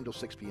 8 a.m. till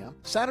 6 p.m.,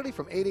 Saturday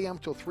from 8 a.m.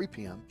 till 3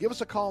 p.m. Give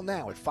us a call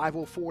now at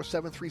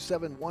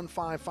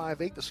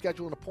 504-737-1558 to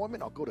schedule an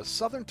appointment or go to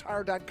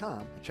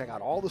southerntire.com and check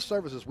out all the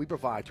services we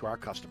provide to our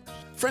customers.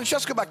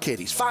 Francesca by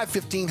Katie's,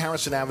 515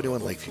 Harrison Avenue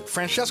in Lakeview.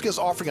 Francesca is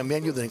offering a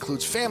menu that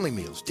includes family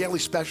meals, daily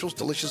specials,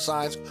 delicious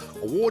sides,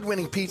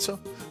 award-winning pizza,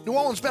 New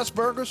Orleans' best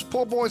burgers,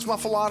 poor boys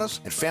muffulettas,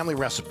 and family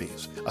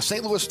recipes. A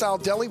St. Louis-style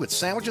deli with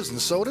sandwiches and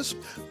sodas.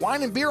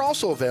 Wine and beer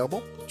also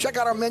available. Check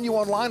out our menu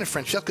online at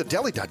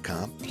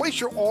francescadeli.com. Place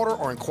your order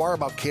or inquire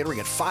about catering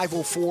at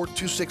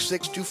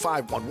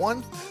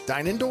 504-266-2511.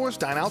 Dine indoors,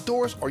 dine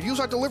outdoors, or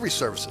use our delivery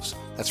services.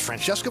 That's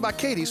Francesca by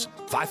Katie's,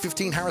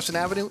 515 Harrison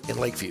Avenue in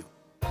Lakeview.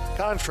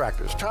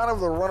 Contractors, tired of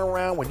the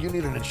runaround when you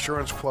need an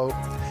insurance quote?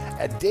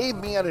 At Dave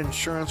Miata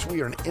Insurance,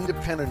 we are an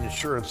independent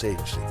insurance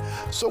agency,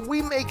 so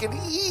we make it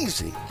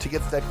easy to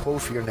get that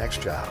quote for your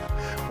next job.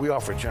 We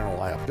offer general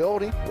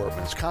liability,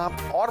 workman's comp,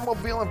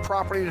 automobile and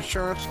property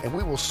insurance, and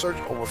we will search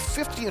over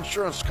 50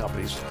 insurance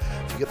companies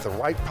to get the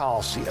right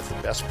policy at the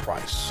best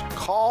price.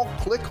 Call,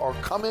 click, or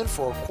come in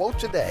for a quote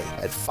today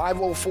at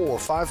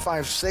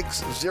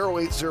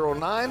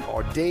 504-556-0809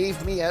 or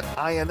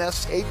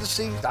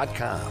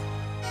daveme@insagency.com.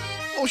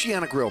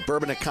 Oceana Grill,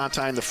 Bourbon at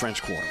Conti in the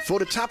French Quarter.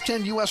 Voted top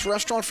 10 U.S.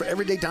 restaurant for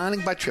everyday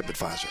dining by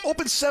TripAdvisor.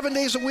 Open 7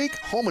 days a week,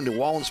 home of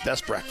New Orleans'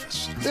 best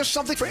breakfast. There's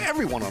something for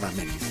everyone on our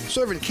menu.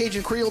 Serving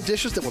Cajun Creole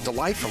dishes that will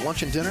delight for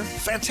lunch and dinner.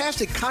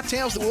 Fantastic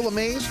cocktails that will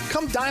amaze.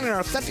 Come dine in our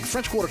authentic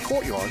French Quarter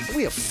courtyard.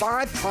 We have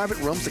 5 private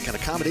rooms that can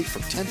accommodate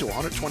from 10 to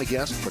 120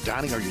 guests for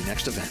dining or your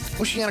next event.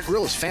 Oceana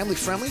Grill is family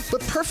friendly,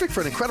 but perfect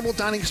for an incredible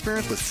dining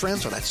experience with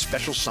friends or that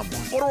special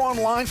someone. Order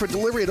online for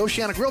delivery at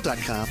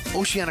oceanagrill.com.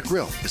 Oceana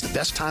Grill is the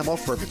best time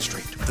off Bourbon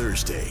Street.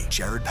 Thursday,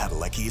 Jared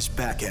Padalecki is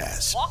back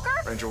as Walker?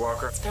 Ranger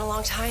Walker. It's been a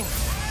long time.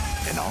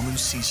 an all-new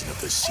season of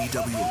the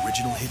CW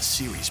Original Hit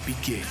Series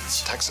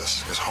begins.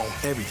 Texas is home.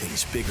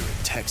 Everything's bigger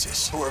in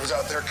Texas. Whoever's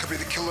out there could be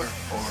the killer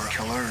or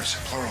killers,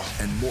 plural.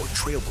 And more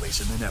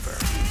trailblazing than ever.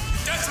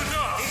 That's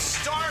enough! It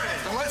started!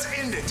 Now let's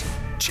end it!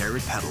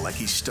 Jared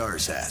Padalecki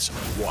stars as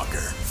Walker,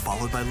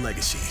 followed by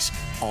Legacies.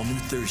 All new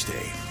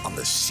Thursday on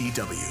the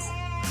CW.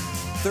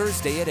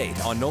 Thursday at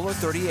 8 on NOLA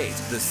 38,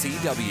 the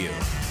CW.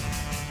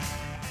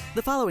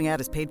 The following ad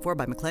is paid for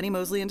by McClenny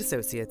Mosley &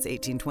 Associates,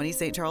 1820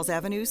 St. Charles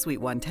Avenue, Suite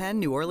 110,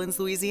 New Orleans,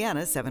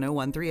 Louisiana,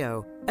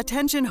 70130.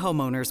 Attention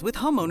homeowners with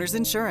homeowners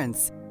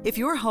insurance. If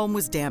your home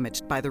was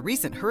damaged by the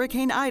recent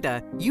Hurricane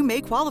Ida, you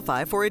may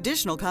qualify for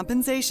additional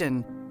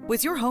compensation.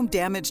 Was your home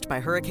damaged by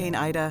Hurricane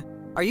Ida?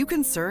 Are you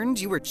concerned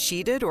you were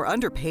cheated or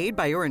underpaid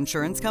by your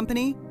insurance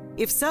company?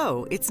 If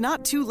so, it's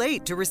not too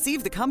late to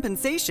receive the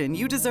compensation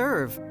you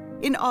deserve.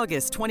 In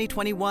August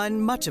 2021,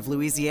 much of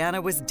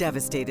Louisiana was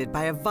devastated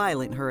by a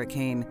violent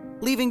hurricane,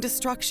 leaving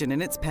destruction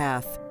in its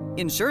path.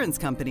 Insurance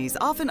companies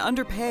often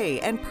underpay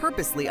and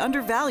purposely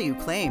undervalue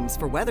claims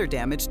for weather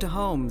damage to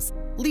homes,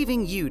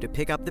 leaving you to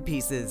pick up the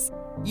pieces.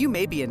 You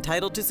may be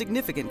entitled to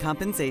significant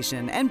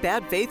compensation and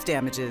bad faith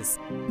damages.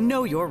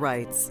 Know your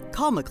rights.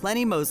 Call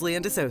McClenny Mosley &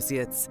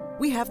 Associates.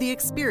 We have the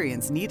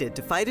experience needed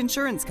to fight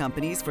insurance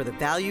companies for the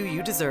value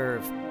you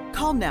deserve.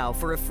 Call now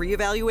for a free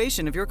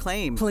evaluation of your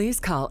claim. Please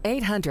call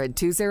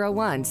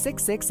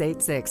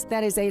 800-201-6686.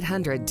 That is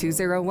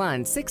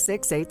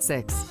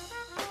 800-201-6686.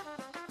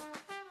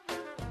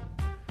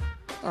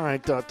 All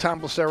right, Tom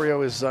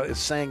Placerio is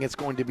saying it's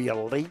going to be a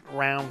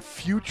late-round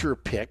future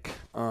pick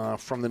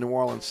from the New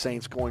Orleans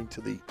Saints going to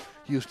the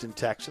Houston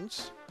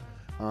Texans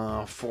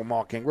for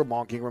Mark Ingram.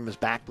 Mark Ingram is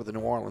back with the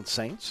New Orleans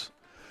Saints.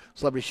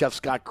 Celebrity Chef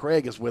Scott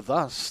Craig is with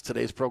us.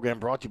 Today's program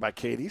brought to you by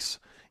Katie's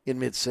in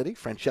Mid-City,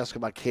 Francesca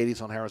by Katie's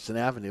on Harrison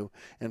Avenue,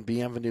 and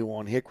Bienvenue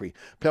on Hickory.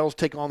 Pels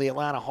take on the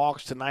Atlanta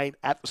Hawks tonight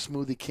at the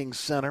Smoothie King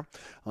Center.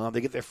 They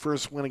get their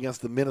first win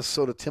against the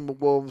Minnesota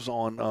Timberwolves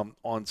on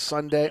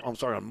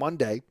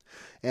Monday.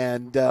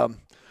 And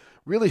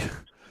really,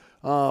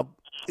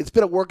 it's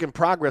been a work in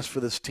progress for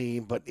this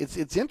team, but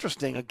it's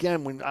interesting.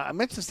 Again, when I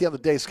mentioned this the other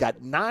day,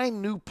 Scott,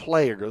 9 new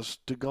players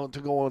to go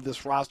on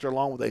this roster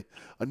along with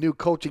a new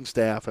coaching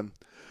staff. And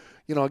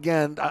you know,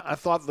 again, I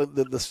thought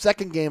the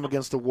second game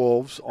against the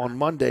Wolves on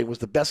Monday was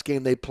the best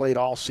game they played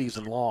all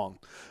season long.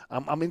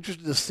 I'm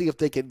interested to see if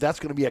that's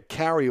going to be a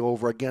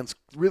carryover against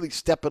really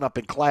stepping up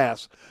in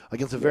class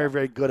against a very,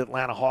 very good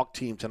Atlanta Hawk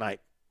team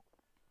tonight.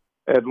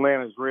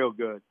 Atlanta's real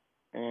good,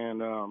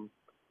 and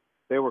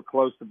they were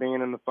close to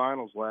being in the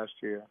finals last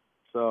year.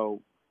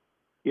 So,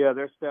 yeah,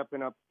 they're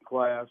stepping up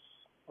class.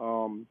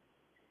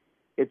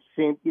 It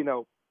seemed,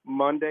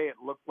 Monday it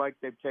looked like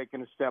they've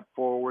taken a step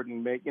forward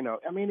and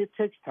it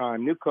takes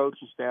time. New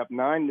coaching staff,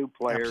 9 new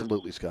players.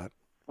 Absolutely, Scott.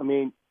 I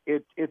mean,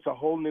 it's a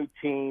whole new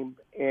team,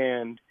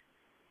 and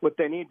what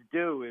they need to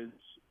do is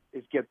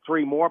get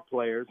 3 more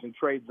players and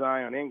trade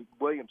Zion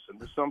Williamson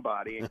to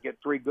somebody and get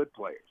 3 good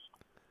players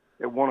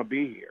that want to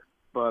be here.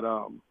 But,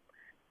 a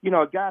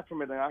guy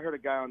from Atlanta, I heard a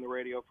guy on the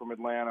radio from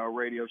Atlanta, a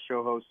radio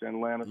show host in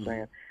Atlanta,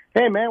 saying,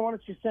 hey, man, why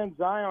don't you send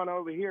Zion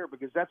over here?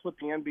 Because that's what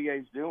the NBA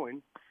is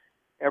doing.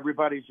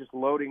 Everybody's just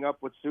loading up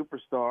with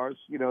superstars.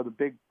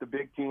 The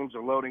big teams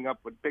are loading up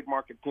with big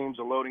market teams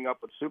are loading up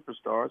with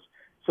superstars.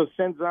 So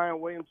send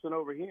Zion Williamson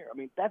over here. I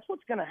mean, that's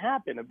what's going to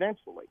happen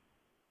eventually.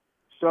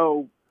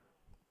 So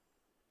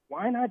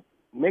why not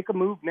make a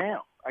move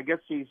now? I guess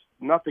he's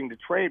nothing to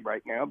trade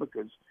right now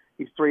because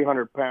he's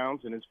 300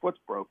 pounds and his foot's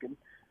broken.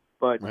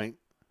 But, right.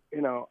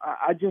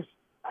 I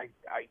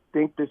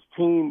think this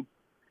team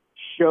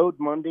showed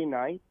Monday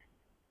night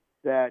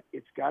that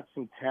it's got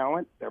some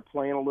talent. They're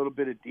playing a little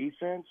bit of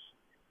defense.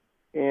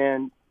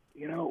 And,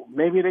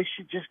 maybe they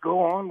should just go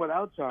on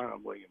without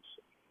Zion Williamson.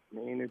 I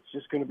mean, it's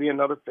just going to be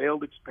another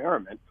failed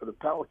experiment for the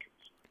Pelicans.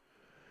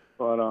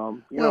 But,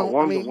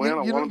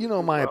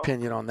 my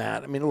opinion on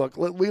that. I mean,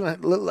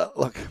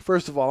 look,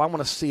 first of all, I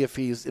want to see if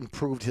he's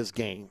improved his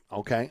game,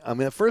 okay? I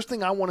mean, the first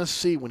thing I want to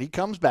see when he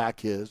comes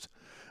back is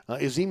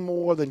he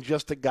more than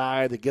just a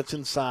guy that gets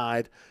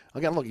inside?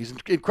 Again, look, he's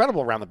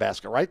incredible around the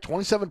basket, right?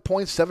 27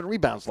 points, 7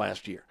 rebounds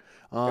last year.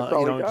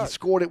 He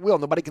scored at will.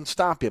 Nobody can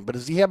stop him. But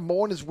does he have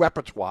more in his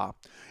repertoire?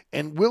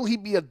 And will he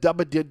be a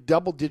double-digit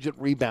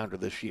rebounder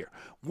this year?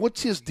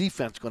 What's his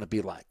defense going to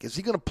be like? Is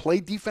he going to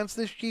play defense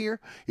this year?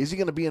 Is he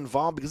going to be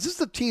involved? Because this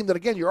is a team that,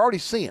 again, you're already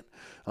seeing.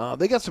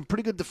 They got some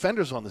pretty good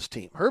defenders on this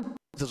team. Herb,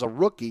 as a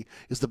rookie,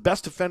 is the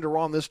best defender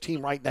on this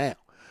team right now.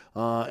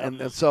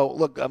 And so,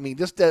 look, I mean,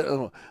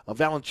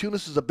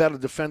 Valanciunas is a better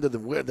defender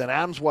than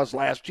Adams was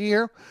last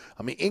year.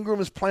 I mean, Ingram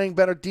is playing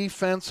better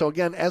defense. So,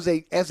 again, as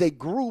a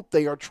group,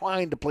 they are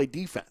trying to play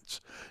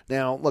defense.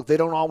 Now, look, they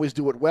don't always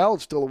do it well.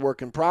 It's still a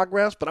work in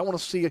progress. But I want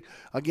to see,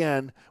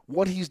 again,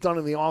 what he's done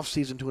in the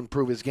offseason to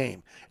improve his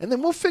game. And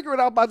then we'll figure it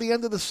out by the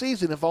end of the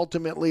season if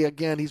ultimately,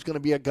 again, he's going to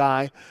be a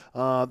guy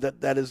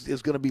that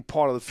is going to be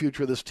part of the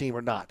future of this team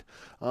or not.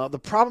 The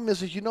problem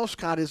is, as you know,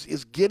 Scott,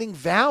 is getting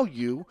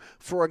value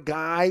for a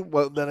guy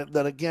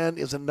that again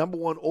is a number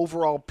 1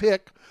 overall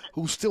pick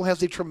who still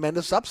has a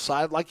tremendous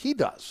upside like he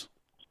does.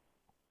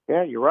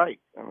 Yeah, you're right.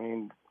 I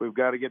mean, we've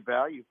got to get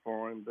value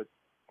for him, but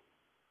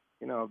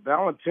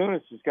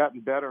Valanciunas has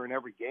gotten better in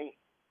every game.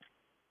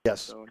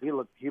 Yes. So he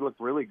looked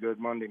really good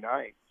Monday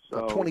night.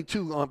 So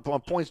 22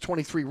 points,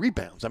 23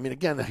 rebounds. I mean,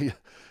 again,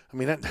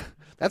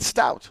 that's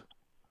stout.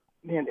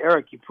 Man,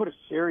 Eric, you put a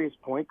serious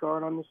point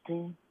guard on this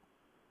team,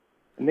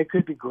 and they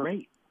could be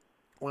great.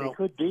 Well,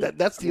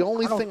 that's the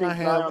only thing I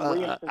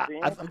have.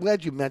 I'm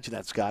glad you mentioned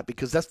that, Scott,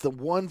 because that's the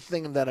one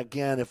thing that,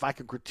 again, if I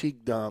can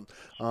critique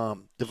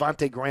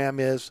Devontae Graham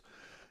is,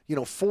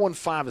 4 and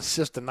 5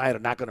 assists a night are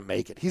not going to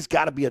make it. He's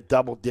got to be a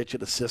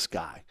double-digit assist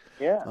guy.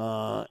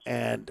 Yeah.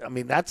 And I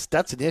mean that's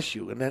an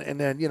issue. And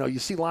then you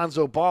see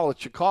Lonzo Ball at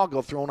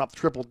Chicago throwing up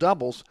triple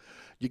doubles.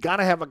 You got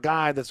to have a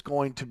guy that's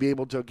going to be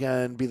able to,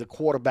 again, be the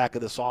quarterback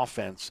of this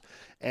offense.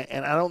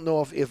 And I don't know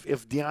if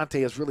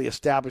Dejounte has really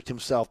established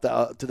himself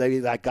to be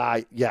that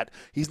guy yet.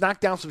 He's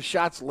knocked down some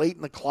shots late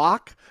in the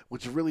clock,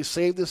 which has really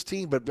saved this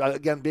team. But,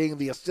 again, being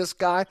the assist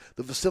guy,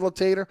 the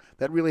facilitator,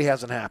 that really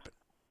hasn't happened.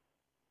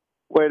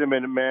 Wait a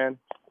minute, man.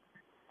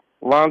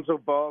 Lonzo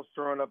Ball's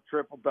throwing up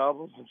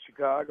triple-doubles in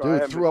Chicago.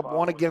 Dude, threw up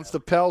one against the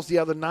Pels the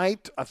other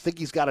night. I think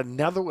he's got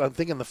another. I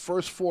think in the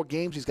first 4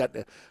 games he's got –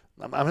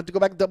 I'm going to have to go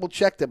back and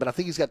double-check that, but I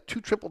think he's got 2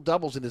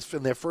 triple-doubles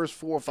in their first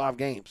 4 or 5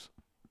 games.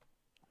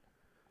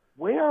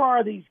 Where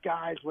are these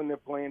guys when they're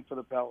playing for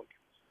the Pelicans?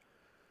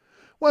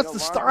 Well, it's the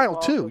style,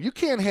 too. You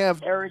can't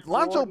have –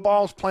 Lonzo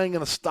Ball's playing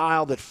in a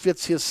style that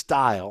fits his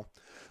style,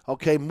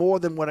 okay, more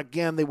than what,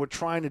 again, they were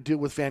trying to do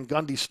with Van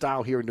Gundy's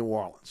style here in New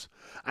Orleans.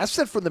 I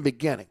said from the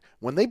beginning,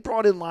 when they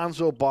brought in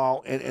Lonzo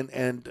Ball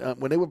and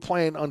when they were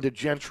playing under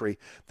Gentry,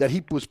 that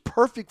he was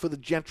perfect for the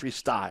Gentry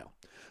style.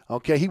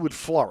 Okay, he would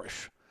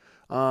flourish.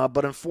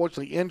 But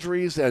unfortunately,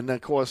 injuries and,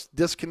 of course,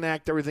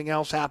 disconnect, everything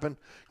else happened.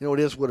 It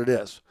is what it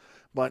is.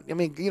 But, I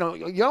mean,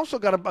 you also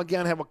got to,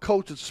 again, have a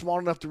coach that's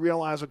smart enough to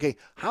realize, okay,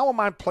 how are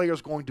my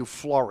players going to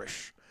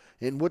flourish?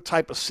 In what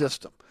type of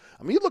system?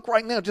 I mean, you look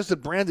right now just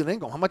at Brandon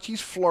Ingram, how much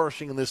he's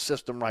flourishing in this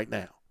system right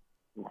now.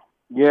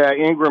 Yeah,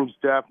 Ingram's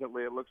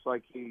definitely. It looks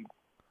like he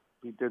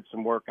did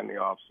some work in the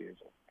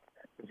offseason.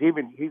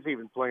 He's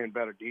even playing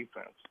better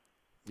defense.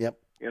 Yep.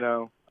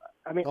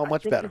 I mean, much I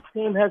think better. This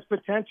team has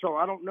potential.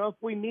 I don't know if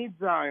we need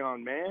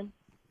Zion, man.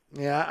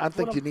 Yeah, I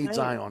think you need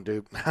Zion,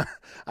 dude.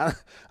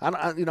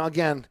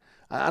 Again,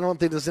 I don't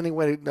think there's any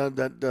way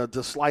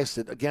to slice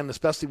it. Again,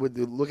 especially with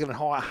looking at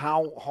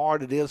how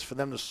hard it is for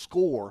them to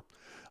score.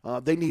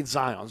 they need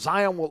Zion.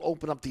 Zion will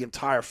open up the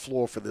entire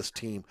floor for this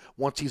team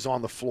once he's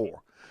on the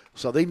floor.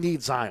 So they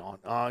need Zion.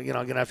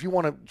 If you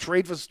want to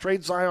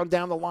trade Zion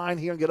down the line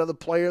here and get other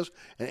players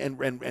and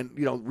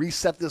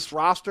reset this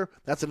roster,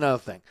 that's another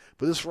thing.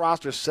 But this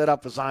roster is set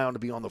up for Zion to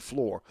be on the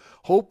floor.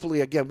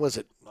 Hopefully, again, was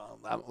it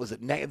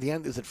at the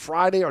end? Is it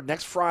Friday or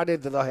next Friday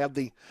that they'll have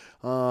the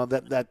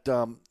that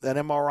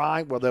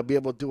MRI where they'll be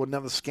able to do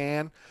another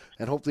scan,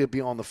 and hopefully it'll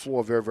be on the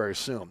floor very, very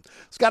soon.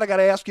 Scott, I got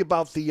to ask you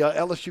about the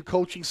LSU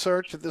coaching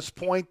search at this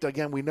point.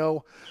 Again, we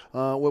know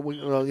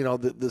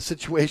the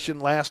situation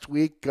last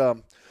week.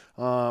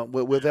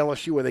 With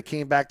LSU where they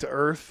came back to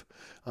earth.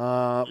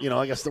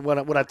 I guess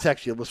when I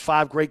text you, it was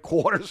 5 great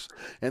quarters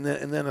and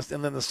then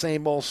the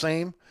same old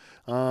same.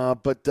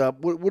 But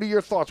what are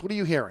your thoughts? What are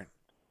you hearing?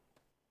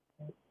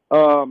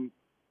 I'm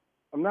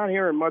not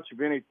hearing much of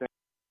anything.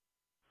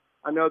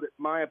 I know that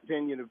my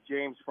opinion of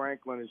James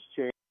Franklin has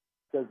changed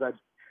because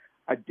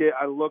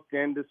I looked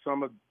into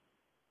some of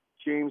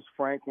James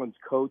Franklin's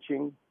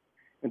coaching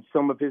and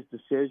some of his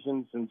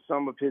decisions and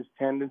some of his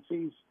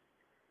tendencies.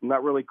 I'm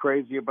not really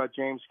crazy about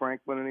James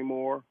Franklin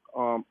anymore.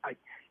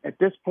 At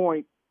this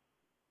point,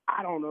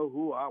 I don't know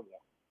who I want.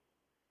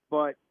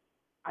 But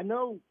I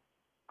know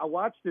I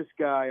watched this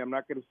guy. I'm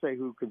not going to say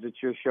who because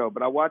it's your show,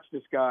 but I watched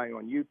this guy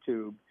on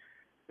YouTube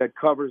that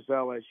covers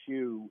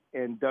LSU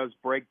and does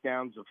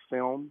breakdowns of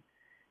film.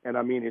 And,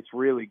 I mean, it's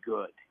really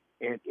good.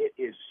 And it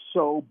is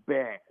so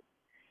bad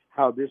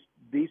how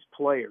these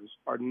players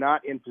are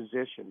not in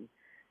position.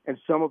 And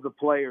some of the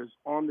players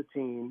on the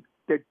team,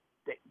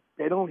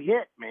 they don't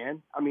hit,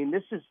 man. I mean,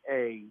 this is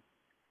a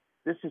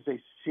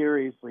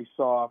seriously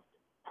soft,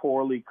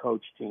 poorly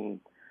coached team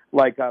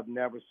like I've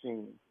never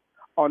seen.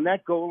 On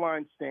that goal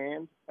line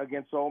stand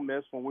against Ole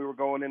Miss when we were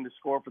going in to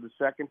score for the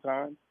second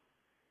time,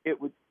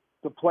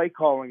 the play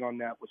calling on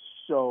that was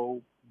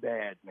so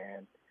bad,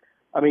 man.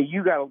 I mean,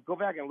 you got to go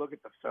back and look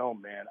at the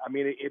film, man. I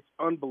mean, it's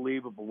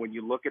unbelievable when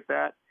you look at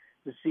that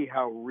to see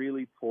how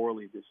really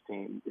poorly this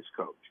team is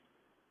coached.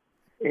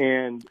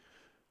 And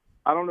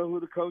I don't know who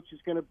the coach is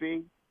going to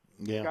be.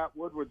 Yeah. Scott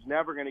Woodward's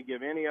never going to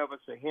give any of us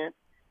a hint.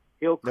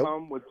 He'll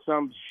come with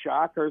some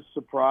shocker,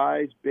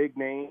 surprise, big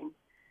name,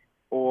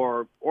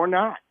 or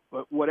not.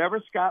 But whatever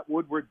Scott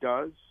Woodward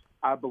does,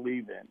 I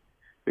believe in,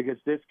 because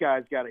this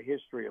guy's got a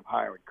history of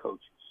hiring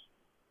coaches.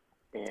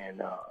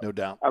 And no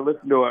doubt. I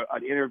listened to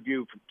an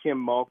interview from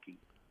Kim Mulkey,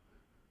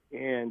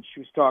 and she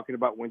was talking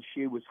about when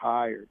she was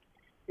hired.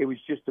 It was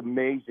just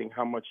amazing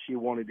how much she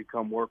wanted to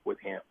come work with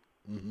him.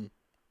 Mm-hmm.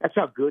 That's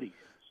how good he is.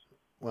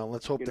 Well,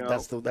 let's hope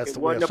that's the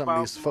way some of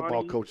these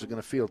football coaches are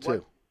going to feel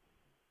too.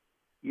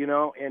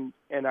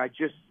 And I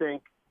just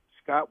think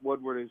Scott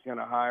Woodward is going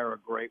to hire a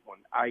great one.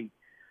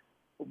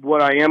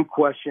 What I am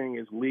questioning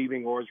is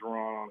leaving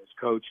Orgeron on as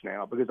coach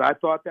now, because I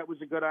thought that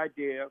was a good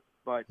idea,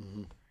 but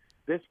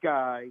this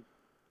guy,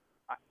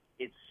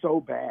 it's so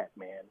bad,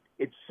 man.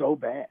 It's so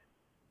bad.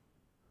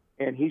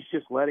 And he's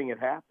just letting it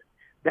happen.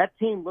 That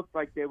team looked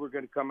like they were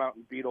going to come out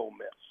and beat Ole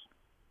Miss,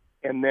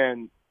 and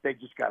then they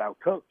just got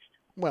out-coached.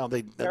 Well,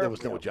 there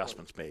was no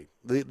adjustments made.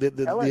 That's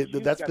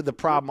been the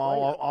problem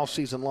all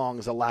season long,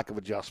 is a lack of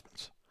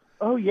adjustments.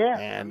 Oh, yeah.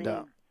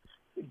 And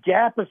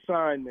gap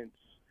assignments,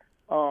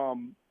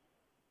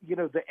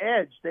 the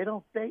edge.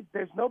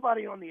 There's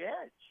nobody on the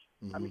edge.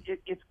 Mm-hmm. I mean,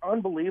 it's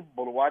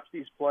unbelievable to watch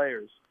these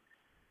players.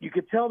 You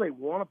could tell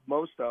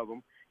most of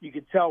them, you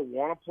could tell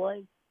want to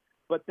play,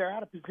 but they're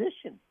out of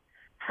position.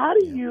 How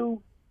do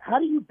you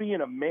be in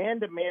a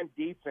man-to-man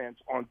defense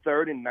on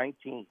 3rd and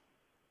 19?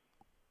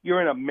 You're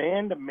in a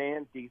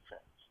man-to-man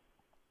defense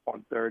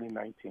on 3rd and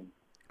 19,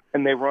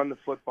 and they run the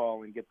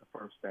football and get the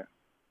first down.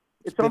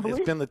 It's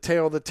been the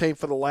tail of the tape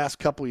for the last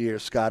couple of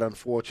years, Scott,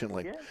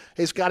 unfortunately. Yeah.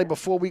 Hey, Scotty,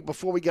 before we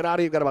get out of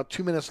here, we've got about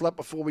 2 minutes left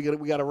before we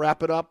got to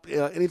wrap it up.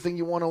 Anything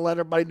you want to let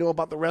everybody know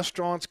about the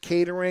restaurants,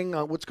 catering,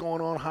 what's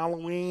going on,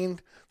 Halloween?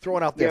 Throw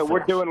it out there. Yeah,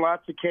 we're doing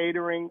lots of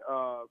catering.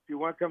 If you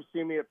want to come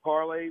see me at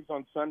Parlay's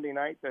on Sunday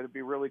night, that'd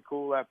be really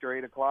cool after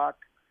 8 o'clock.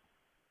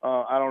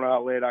 I don't know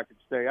how late I could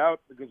stay out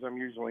because I'm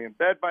usually in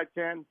bed by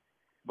 10,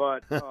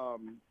 but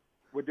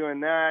we're doing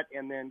that.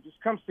 And then just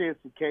come see us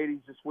at Katie's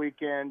this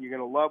weekend. You're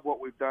going to love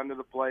what we've done to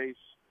the place.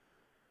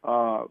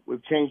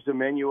 We've changed the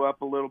menu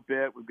up a little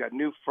bit. We've got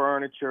new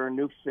furniture,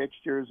 new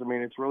fixtures. I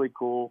mean, it's really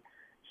cool.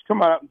 Just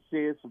come out and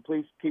see us, and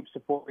please keep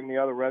supporting the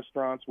other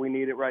restaurants. We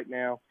need it right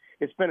now.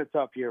 It's been a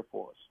tough year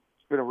for us.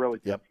 It's been a really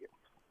tough year.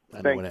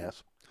 I know it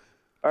has.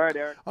 All right,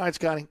 Eric. All right,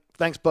 Scotty.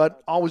 Thanks, bud.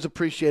 Always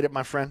appreciate it,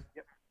 my friend.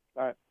 Yep.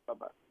 All right.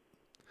 Bye-bye.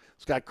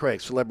 Scott Craig,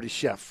 Celebrity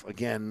Chef.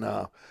 Again,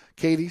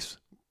 Katie's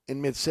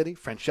in Mid-City,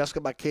 Francesca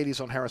by Katie's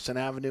on Harrison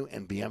Avenue,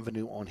 and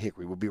Bienvenue on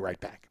Hickory. We'll be right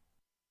back.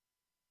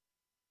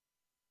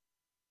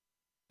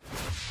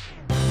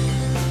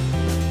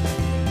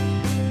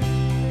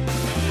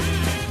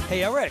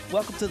 Hey, Eric,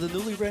 welcome to the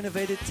newly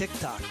renovated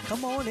TikTok.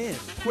 Come on in.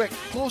 Quick,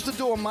 close the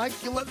door, Mike.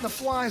 You're letting the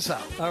flies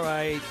out. All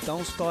right,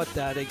 don't start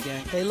that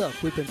again. Hey,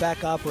 look, we've been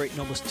back operating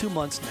almost 2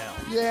 months now.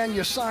 Yeah, and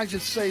your sign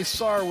should say,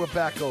 sorry, we're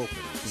back open.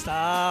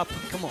 Stop.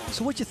 Come on.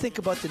 So what you think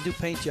about the new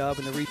paint job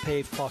and the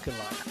repaved parking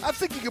lot? I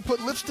think you can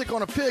put lipstick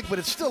on a pig, but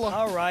it's still a...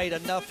 All right,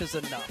 enough is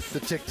enough.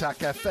 The TikTok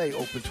Cafe,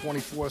 open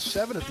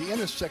 24/7 at the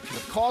intersection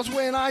of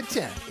Causeway and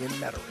I-10 in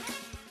Metairie.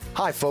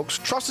 Hi, folks.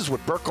 Trust is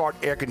what Burkhardt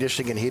Air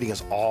Conditioning and Heating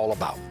is all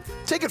about.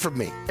 Take it from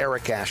me,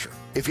 Eric Asher.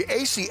 If your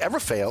AC ever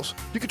fails,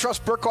 you can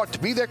trust Burkhardt to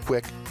be there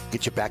quick,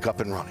 get you back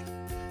up and running.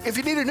 If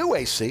you need a new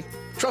AC,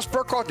 trust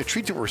Burkhardt to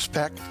treat you with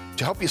respect,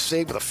 to help you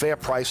save with a fair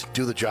price and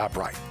do the job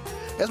right.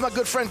 As my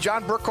good friend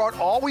John Burkhardt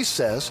always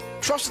says,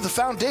 trust is the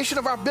foundation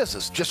of our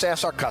business. Just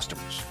ask our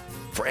customers.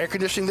 For air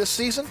conditioning this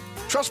season,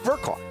 trust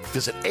Burkhardt.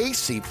 Visit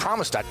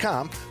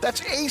acpromise.com.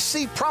 That's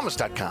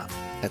acpromise.com.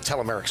 And tell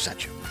them Eric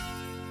sent you.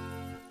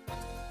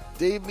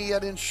 Dave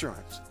Miette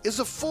Insurance is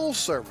a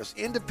full-service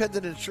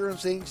independent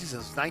insurance agency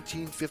since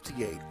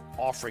 1958,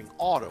 offering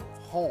auto,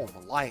 home,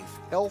 life,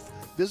 health,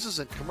 business,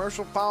 and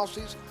commercial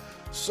policies,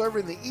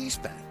 serving the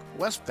East Bank,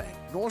 West Bank,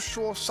 North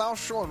Shore, South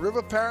Shore, and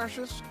River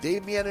parishes.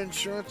 Dave Miette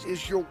Insurance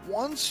is your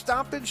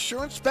one-stop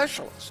insurance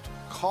specialist.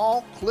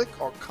 Call, click,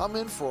 or come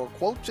in for a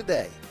quote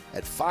today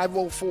at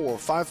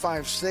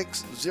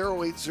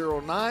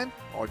 504-556-0809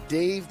 or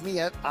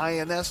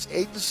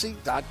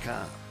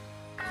DaveMietteINSAgency.com.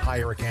 Hi,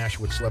 Eric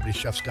Asher with Celebrity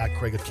Chef Scott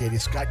Craig of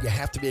Katie's. Scott, you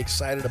have to be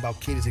excited about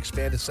Katie's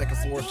expanded second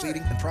floor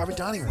seating and private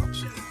dining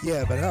rooms.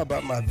 Yeah, but how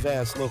about my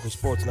vast local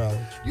sports knowledge?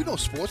 You know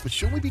sports, but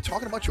shouldn't we be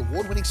talking about your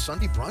award-winning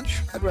Sunday brunch?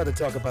 I'd rather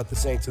talk about the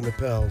Saints and the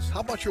Pels. How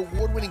about your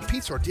award-winning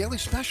pizza or daily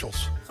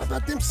specials? How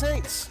about them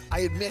Saints? I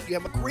admit you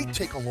have a great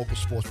take on local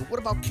sports, but what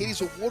about Katie's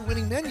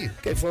award-winning menu?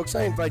 Okay, folks,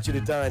 I invite you to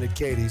dine at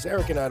Katie's.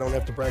 Eric and I don't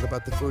have to brag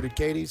about the food at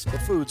Katie's. The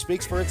food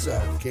speaks for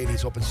itself.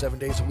 Katie's open 7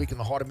 days a week in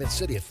the heart of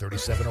Mid-City at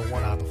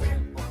 3701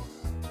 Opperville.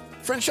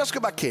 Francesca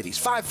by Katie's,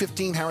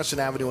 515 Harrison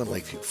Avenue in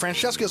Lakeview.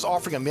 Francesca is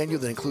offering a menu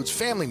that includes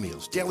family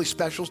meals, daily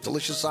specials,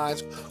 delicious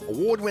sides,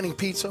 award-winning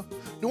pizza,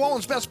 New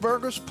Orleans' best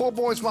burgers, poor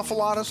boys'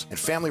 muffulettas, and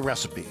family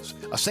recipes.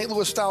 A St.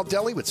 Louis-style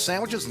deli with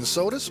sandwiches and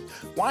sodas.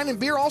 Wine and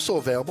beer also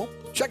available.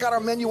 Check out our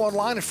menu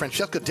online at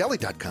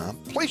francescadeli.com.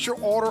 Place your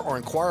order or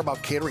inquire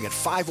about catering at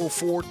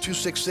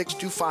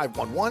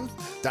 504-266-2511.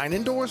 Dine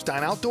indoors,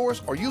 dine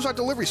outdoors, or use our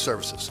delivery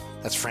services.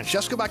 That's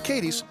Francesca by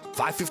Katie's,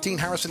 515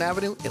 Harrison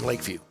Avenue in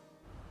Lakeview.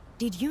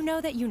 Did you know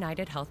that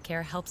United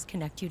Healthcare helps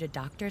connect you to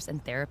doctors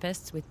and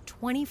therapists with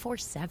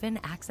 24/7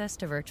 access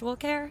to virtual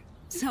care?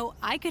 So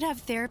I could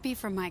have therapy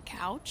from my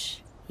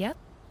couch? Yep.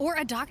 Or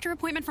a doctor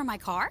appointment from my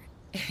car?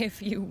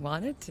 If you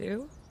wanted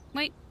to.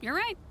 Wait, you're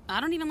right. I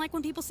don't even like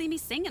when people see me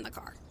sing in the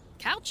car.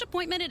 Couch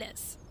appointment it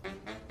is.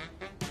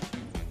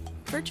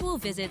 Virtual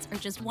visits are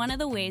just one of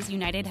the ways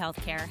United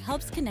Healthcare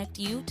helps connect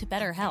you to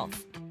better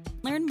health.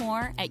 Learn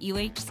more at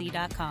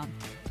uhc.com.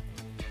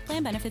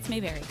 Plan benefits may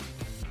vary.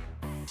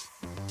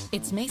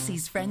 It's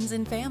Macy's Friends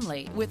and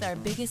Family with our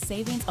biggest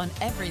savings on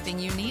everything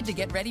you need to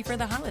get ready for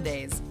the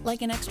holidays.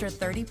 Like an extra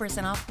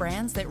 30% off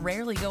brands that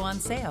rarely go on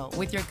sale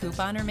with your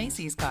coupon or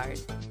Macy's card.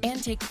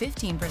 And take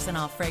 15%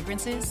 off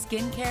fragrances,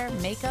 skincare,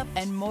 makeup,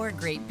 and more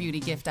great beauty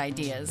gift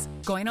ideas.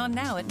 Going on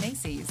now at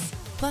Macy's.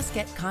 Plus,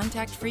 get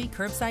contact-free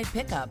curbside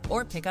pickup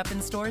or pickup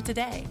in store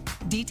today.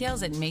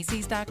 Details at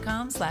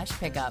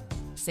Macys.com/pickup.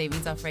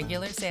 Savings off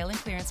regular sale and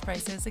clearance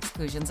prices.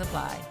 Exclusions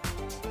apply.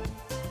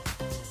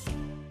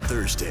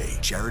 Thursday,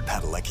 Jared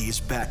Padalecki is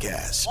back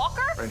as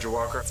Walker? Ranger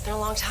Walker. It's been a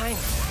long time.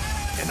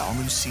 An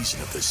all-new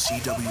season of the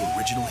CW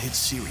Original Hit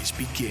Series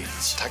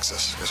begins.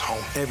 Texas is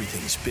home.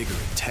 Everything is bigger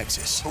in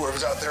Texas.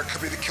 Whoever's out there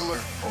could be the killer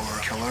or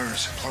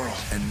killers, plural.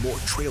 And more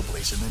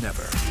trailblazing than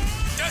ever.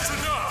 That's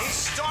enough! He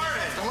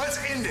started! Now let's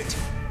end it!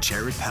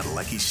 Jared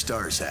Padalecki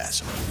stars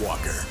as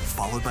Walker,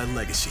 followed by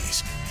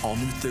Legacies. All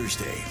new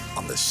Thursday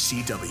on the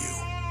CW.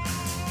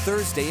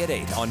 Thursday at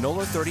 8 on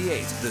NOLA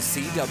 38, the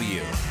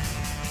CW.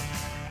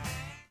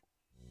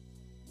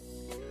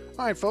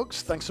 All right,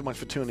 folks, thanks so much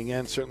for tuning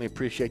in. Certainly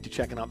appreciate you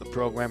checking out the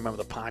program.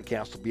 Remember, the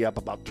podcast will be up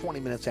about 20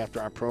 minutes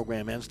after our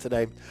program ends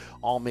today.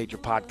 All major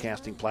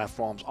podcasting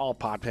platforms, all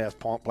podcast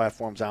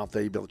platforms out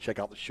there. You'll be able to check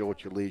out the show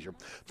at your leisure.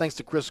 Thanks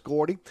to Chris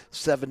Gordy,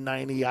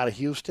 790 out of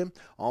Houston.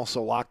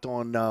 Also locked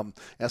on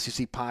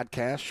SEC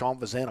Podcast, Sean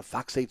Vazan of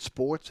Fox 8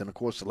 Sports, and, of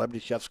course, Celebrity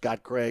Chef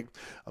Scott Craig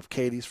of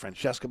Katie's,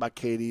 Francesca by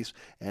Katie's,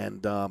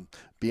 and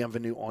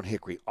Bienvenue on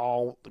Hickory.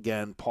 All,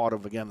 again, part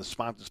of, the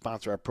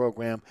sponsor our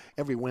program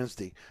every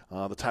Wednesday.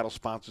 The title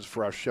sponsors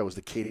for our show is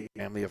the Katie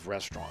family of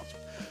restaurants.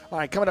 All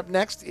right, coming up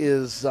next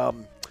is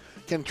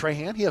Ken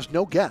Trahan. He has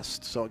no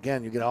guests. So,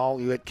 again, you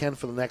get Ken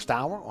for the next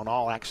hour on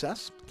All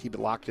Access. Keep it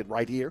locked in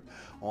right here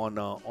on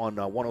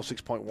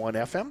 106.1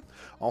 FM.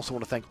 Also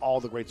want to thank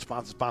all the great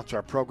sponsors sponsor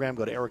our program.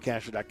 Go to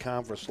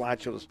ericasher.com for a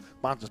slideshow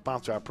to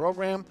sponsor our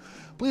program.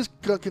 Please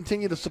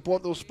continue to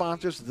support those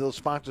sponsors. Those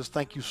sponsors,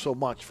 thank you so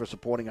much for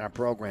supporting our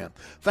program.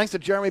 Thanks to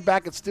Jeremy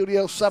back at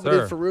studio.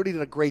 Subbing in for Rudy.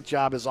 Did a great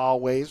job as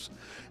always.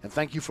 And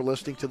thank you for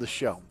listening to the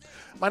show.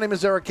 My name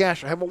is Eric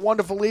Asher. Have a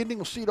wonderful evening.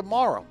 We'll see you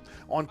tomorrow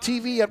on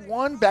TV at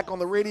 1, back on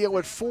the radio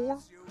at 4.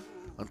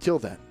 Until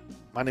then,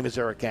 my name is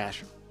Eric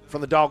Asher.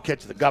 From the dog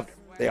catcher to the governor,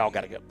 they all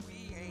got to go.